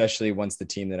 especially once the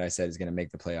team that I said is going to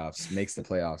make the playoffs makes the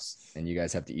playoffs, and you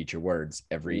guys have to eat your words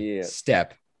every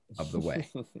step of the way.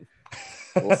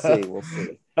 We'll see.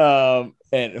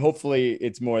 And hopefully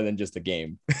it's more than just a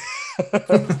game.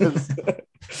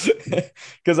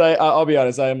 Because I'll be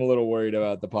honest, I am a little worried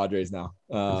about the Padres now,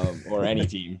 or any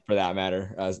team for that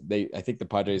matter. I think the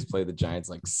Padres play the Giants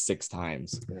like 6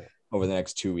 times over the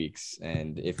next 2 weeks,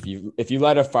 and if you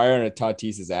light a fire in a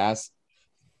Tatis's ass,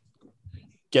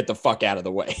 get the fuck out of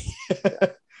the way.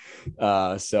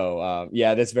 Yeah,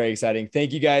 that's very exciting.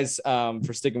 Thank you guys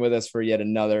for sticking with us for yet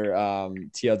another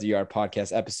TLDR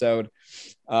podcast episode.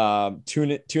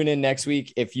 Tune in next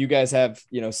week. If you guys have,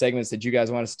 segments that you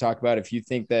guys want us to talk about, if you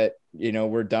think that,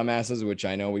 we're dumbasses, which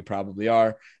I know we probably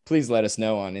are, please let us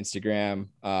know on Instagram.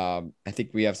 I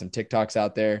think we have some TikToks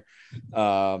out there.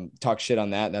 Talk shit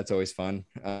on that. That's always fun.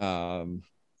 And,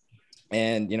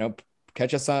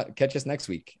 catch us next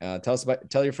week.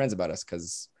 Tell your friends about us,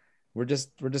 because we're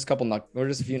just a few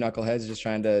knuckleheads just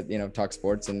trying to, talk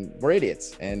sports, and we're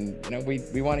idiots. And,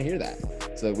 we want to hear that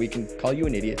so that we can call you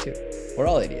an idiot too. We're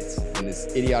all idiots in this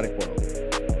idiotic world.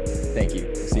 Thank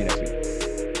you. See you next week.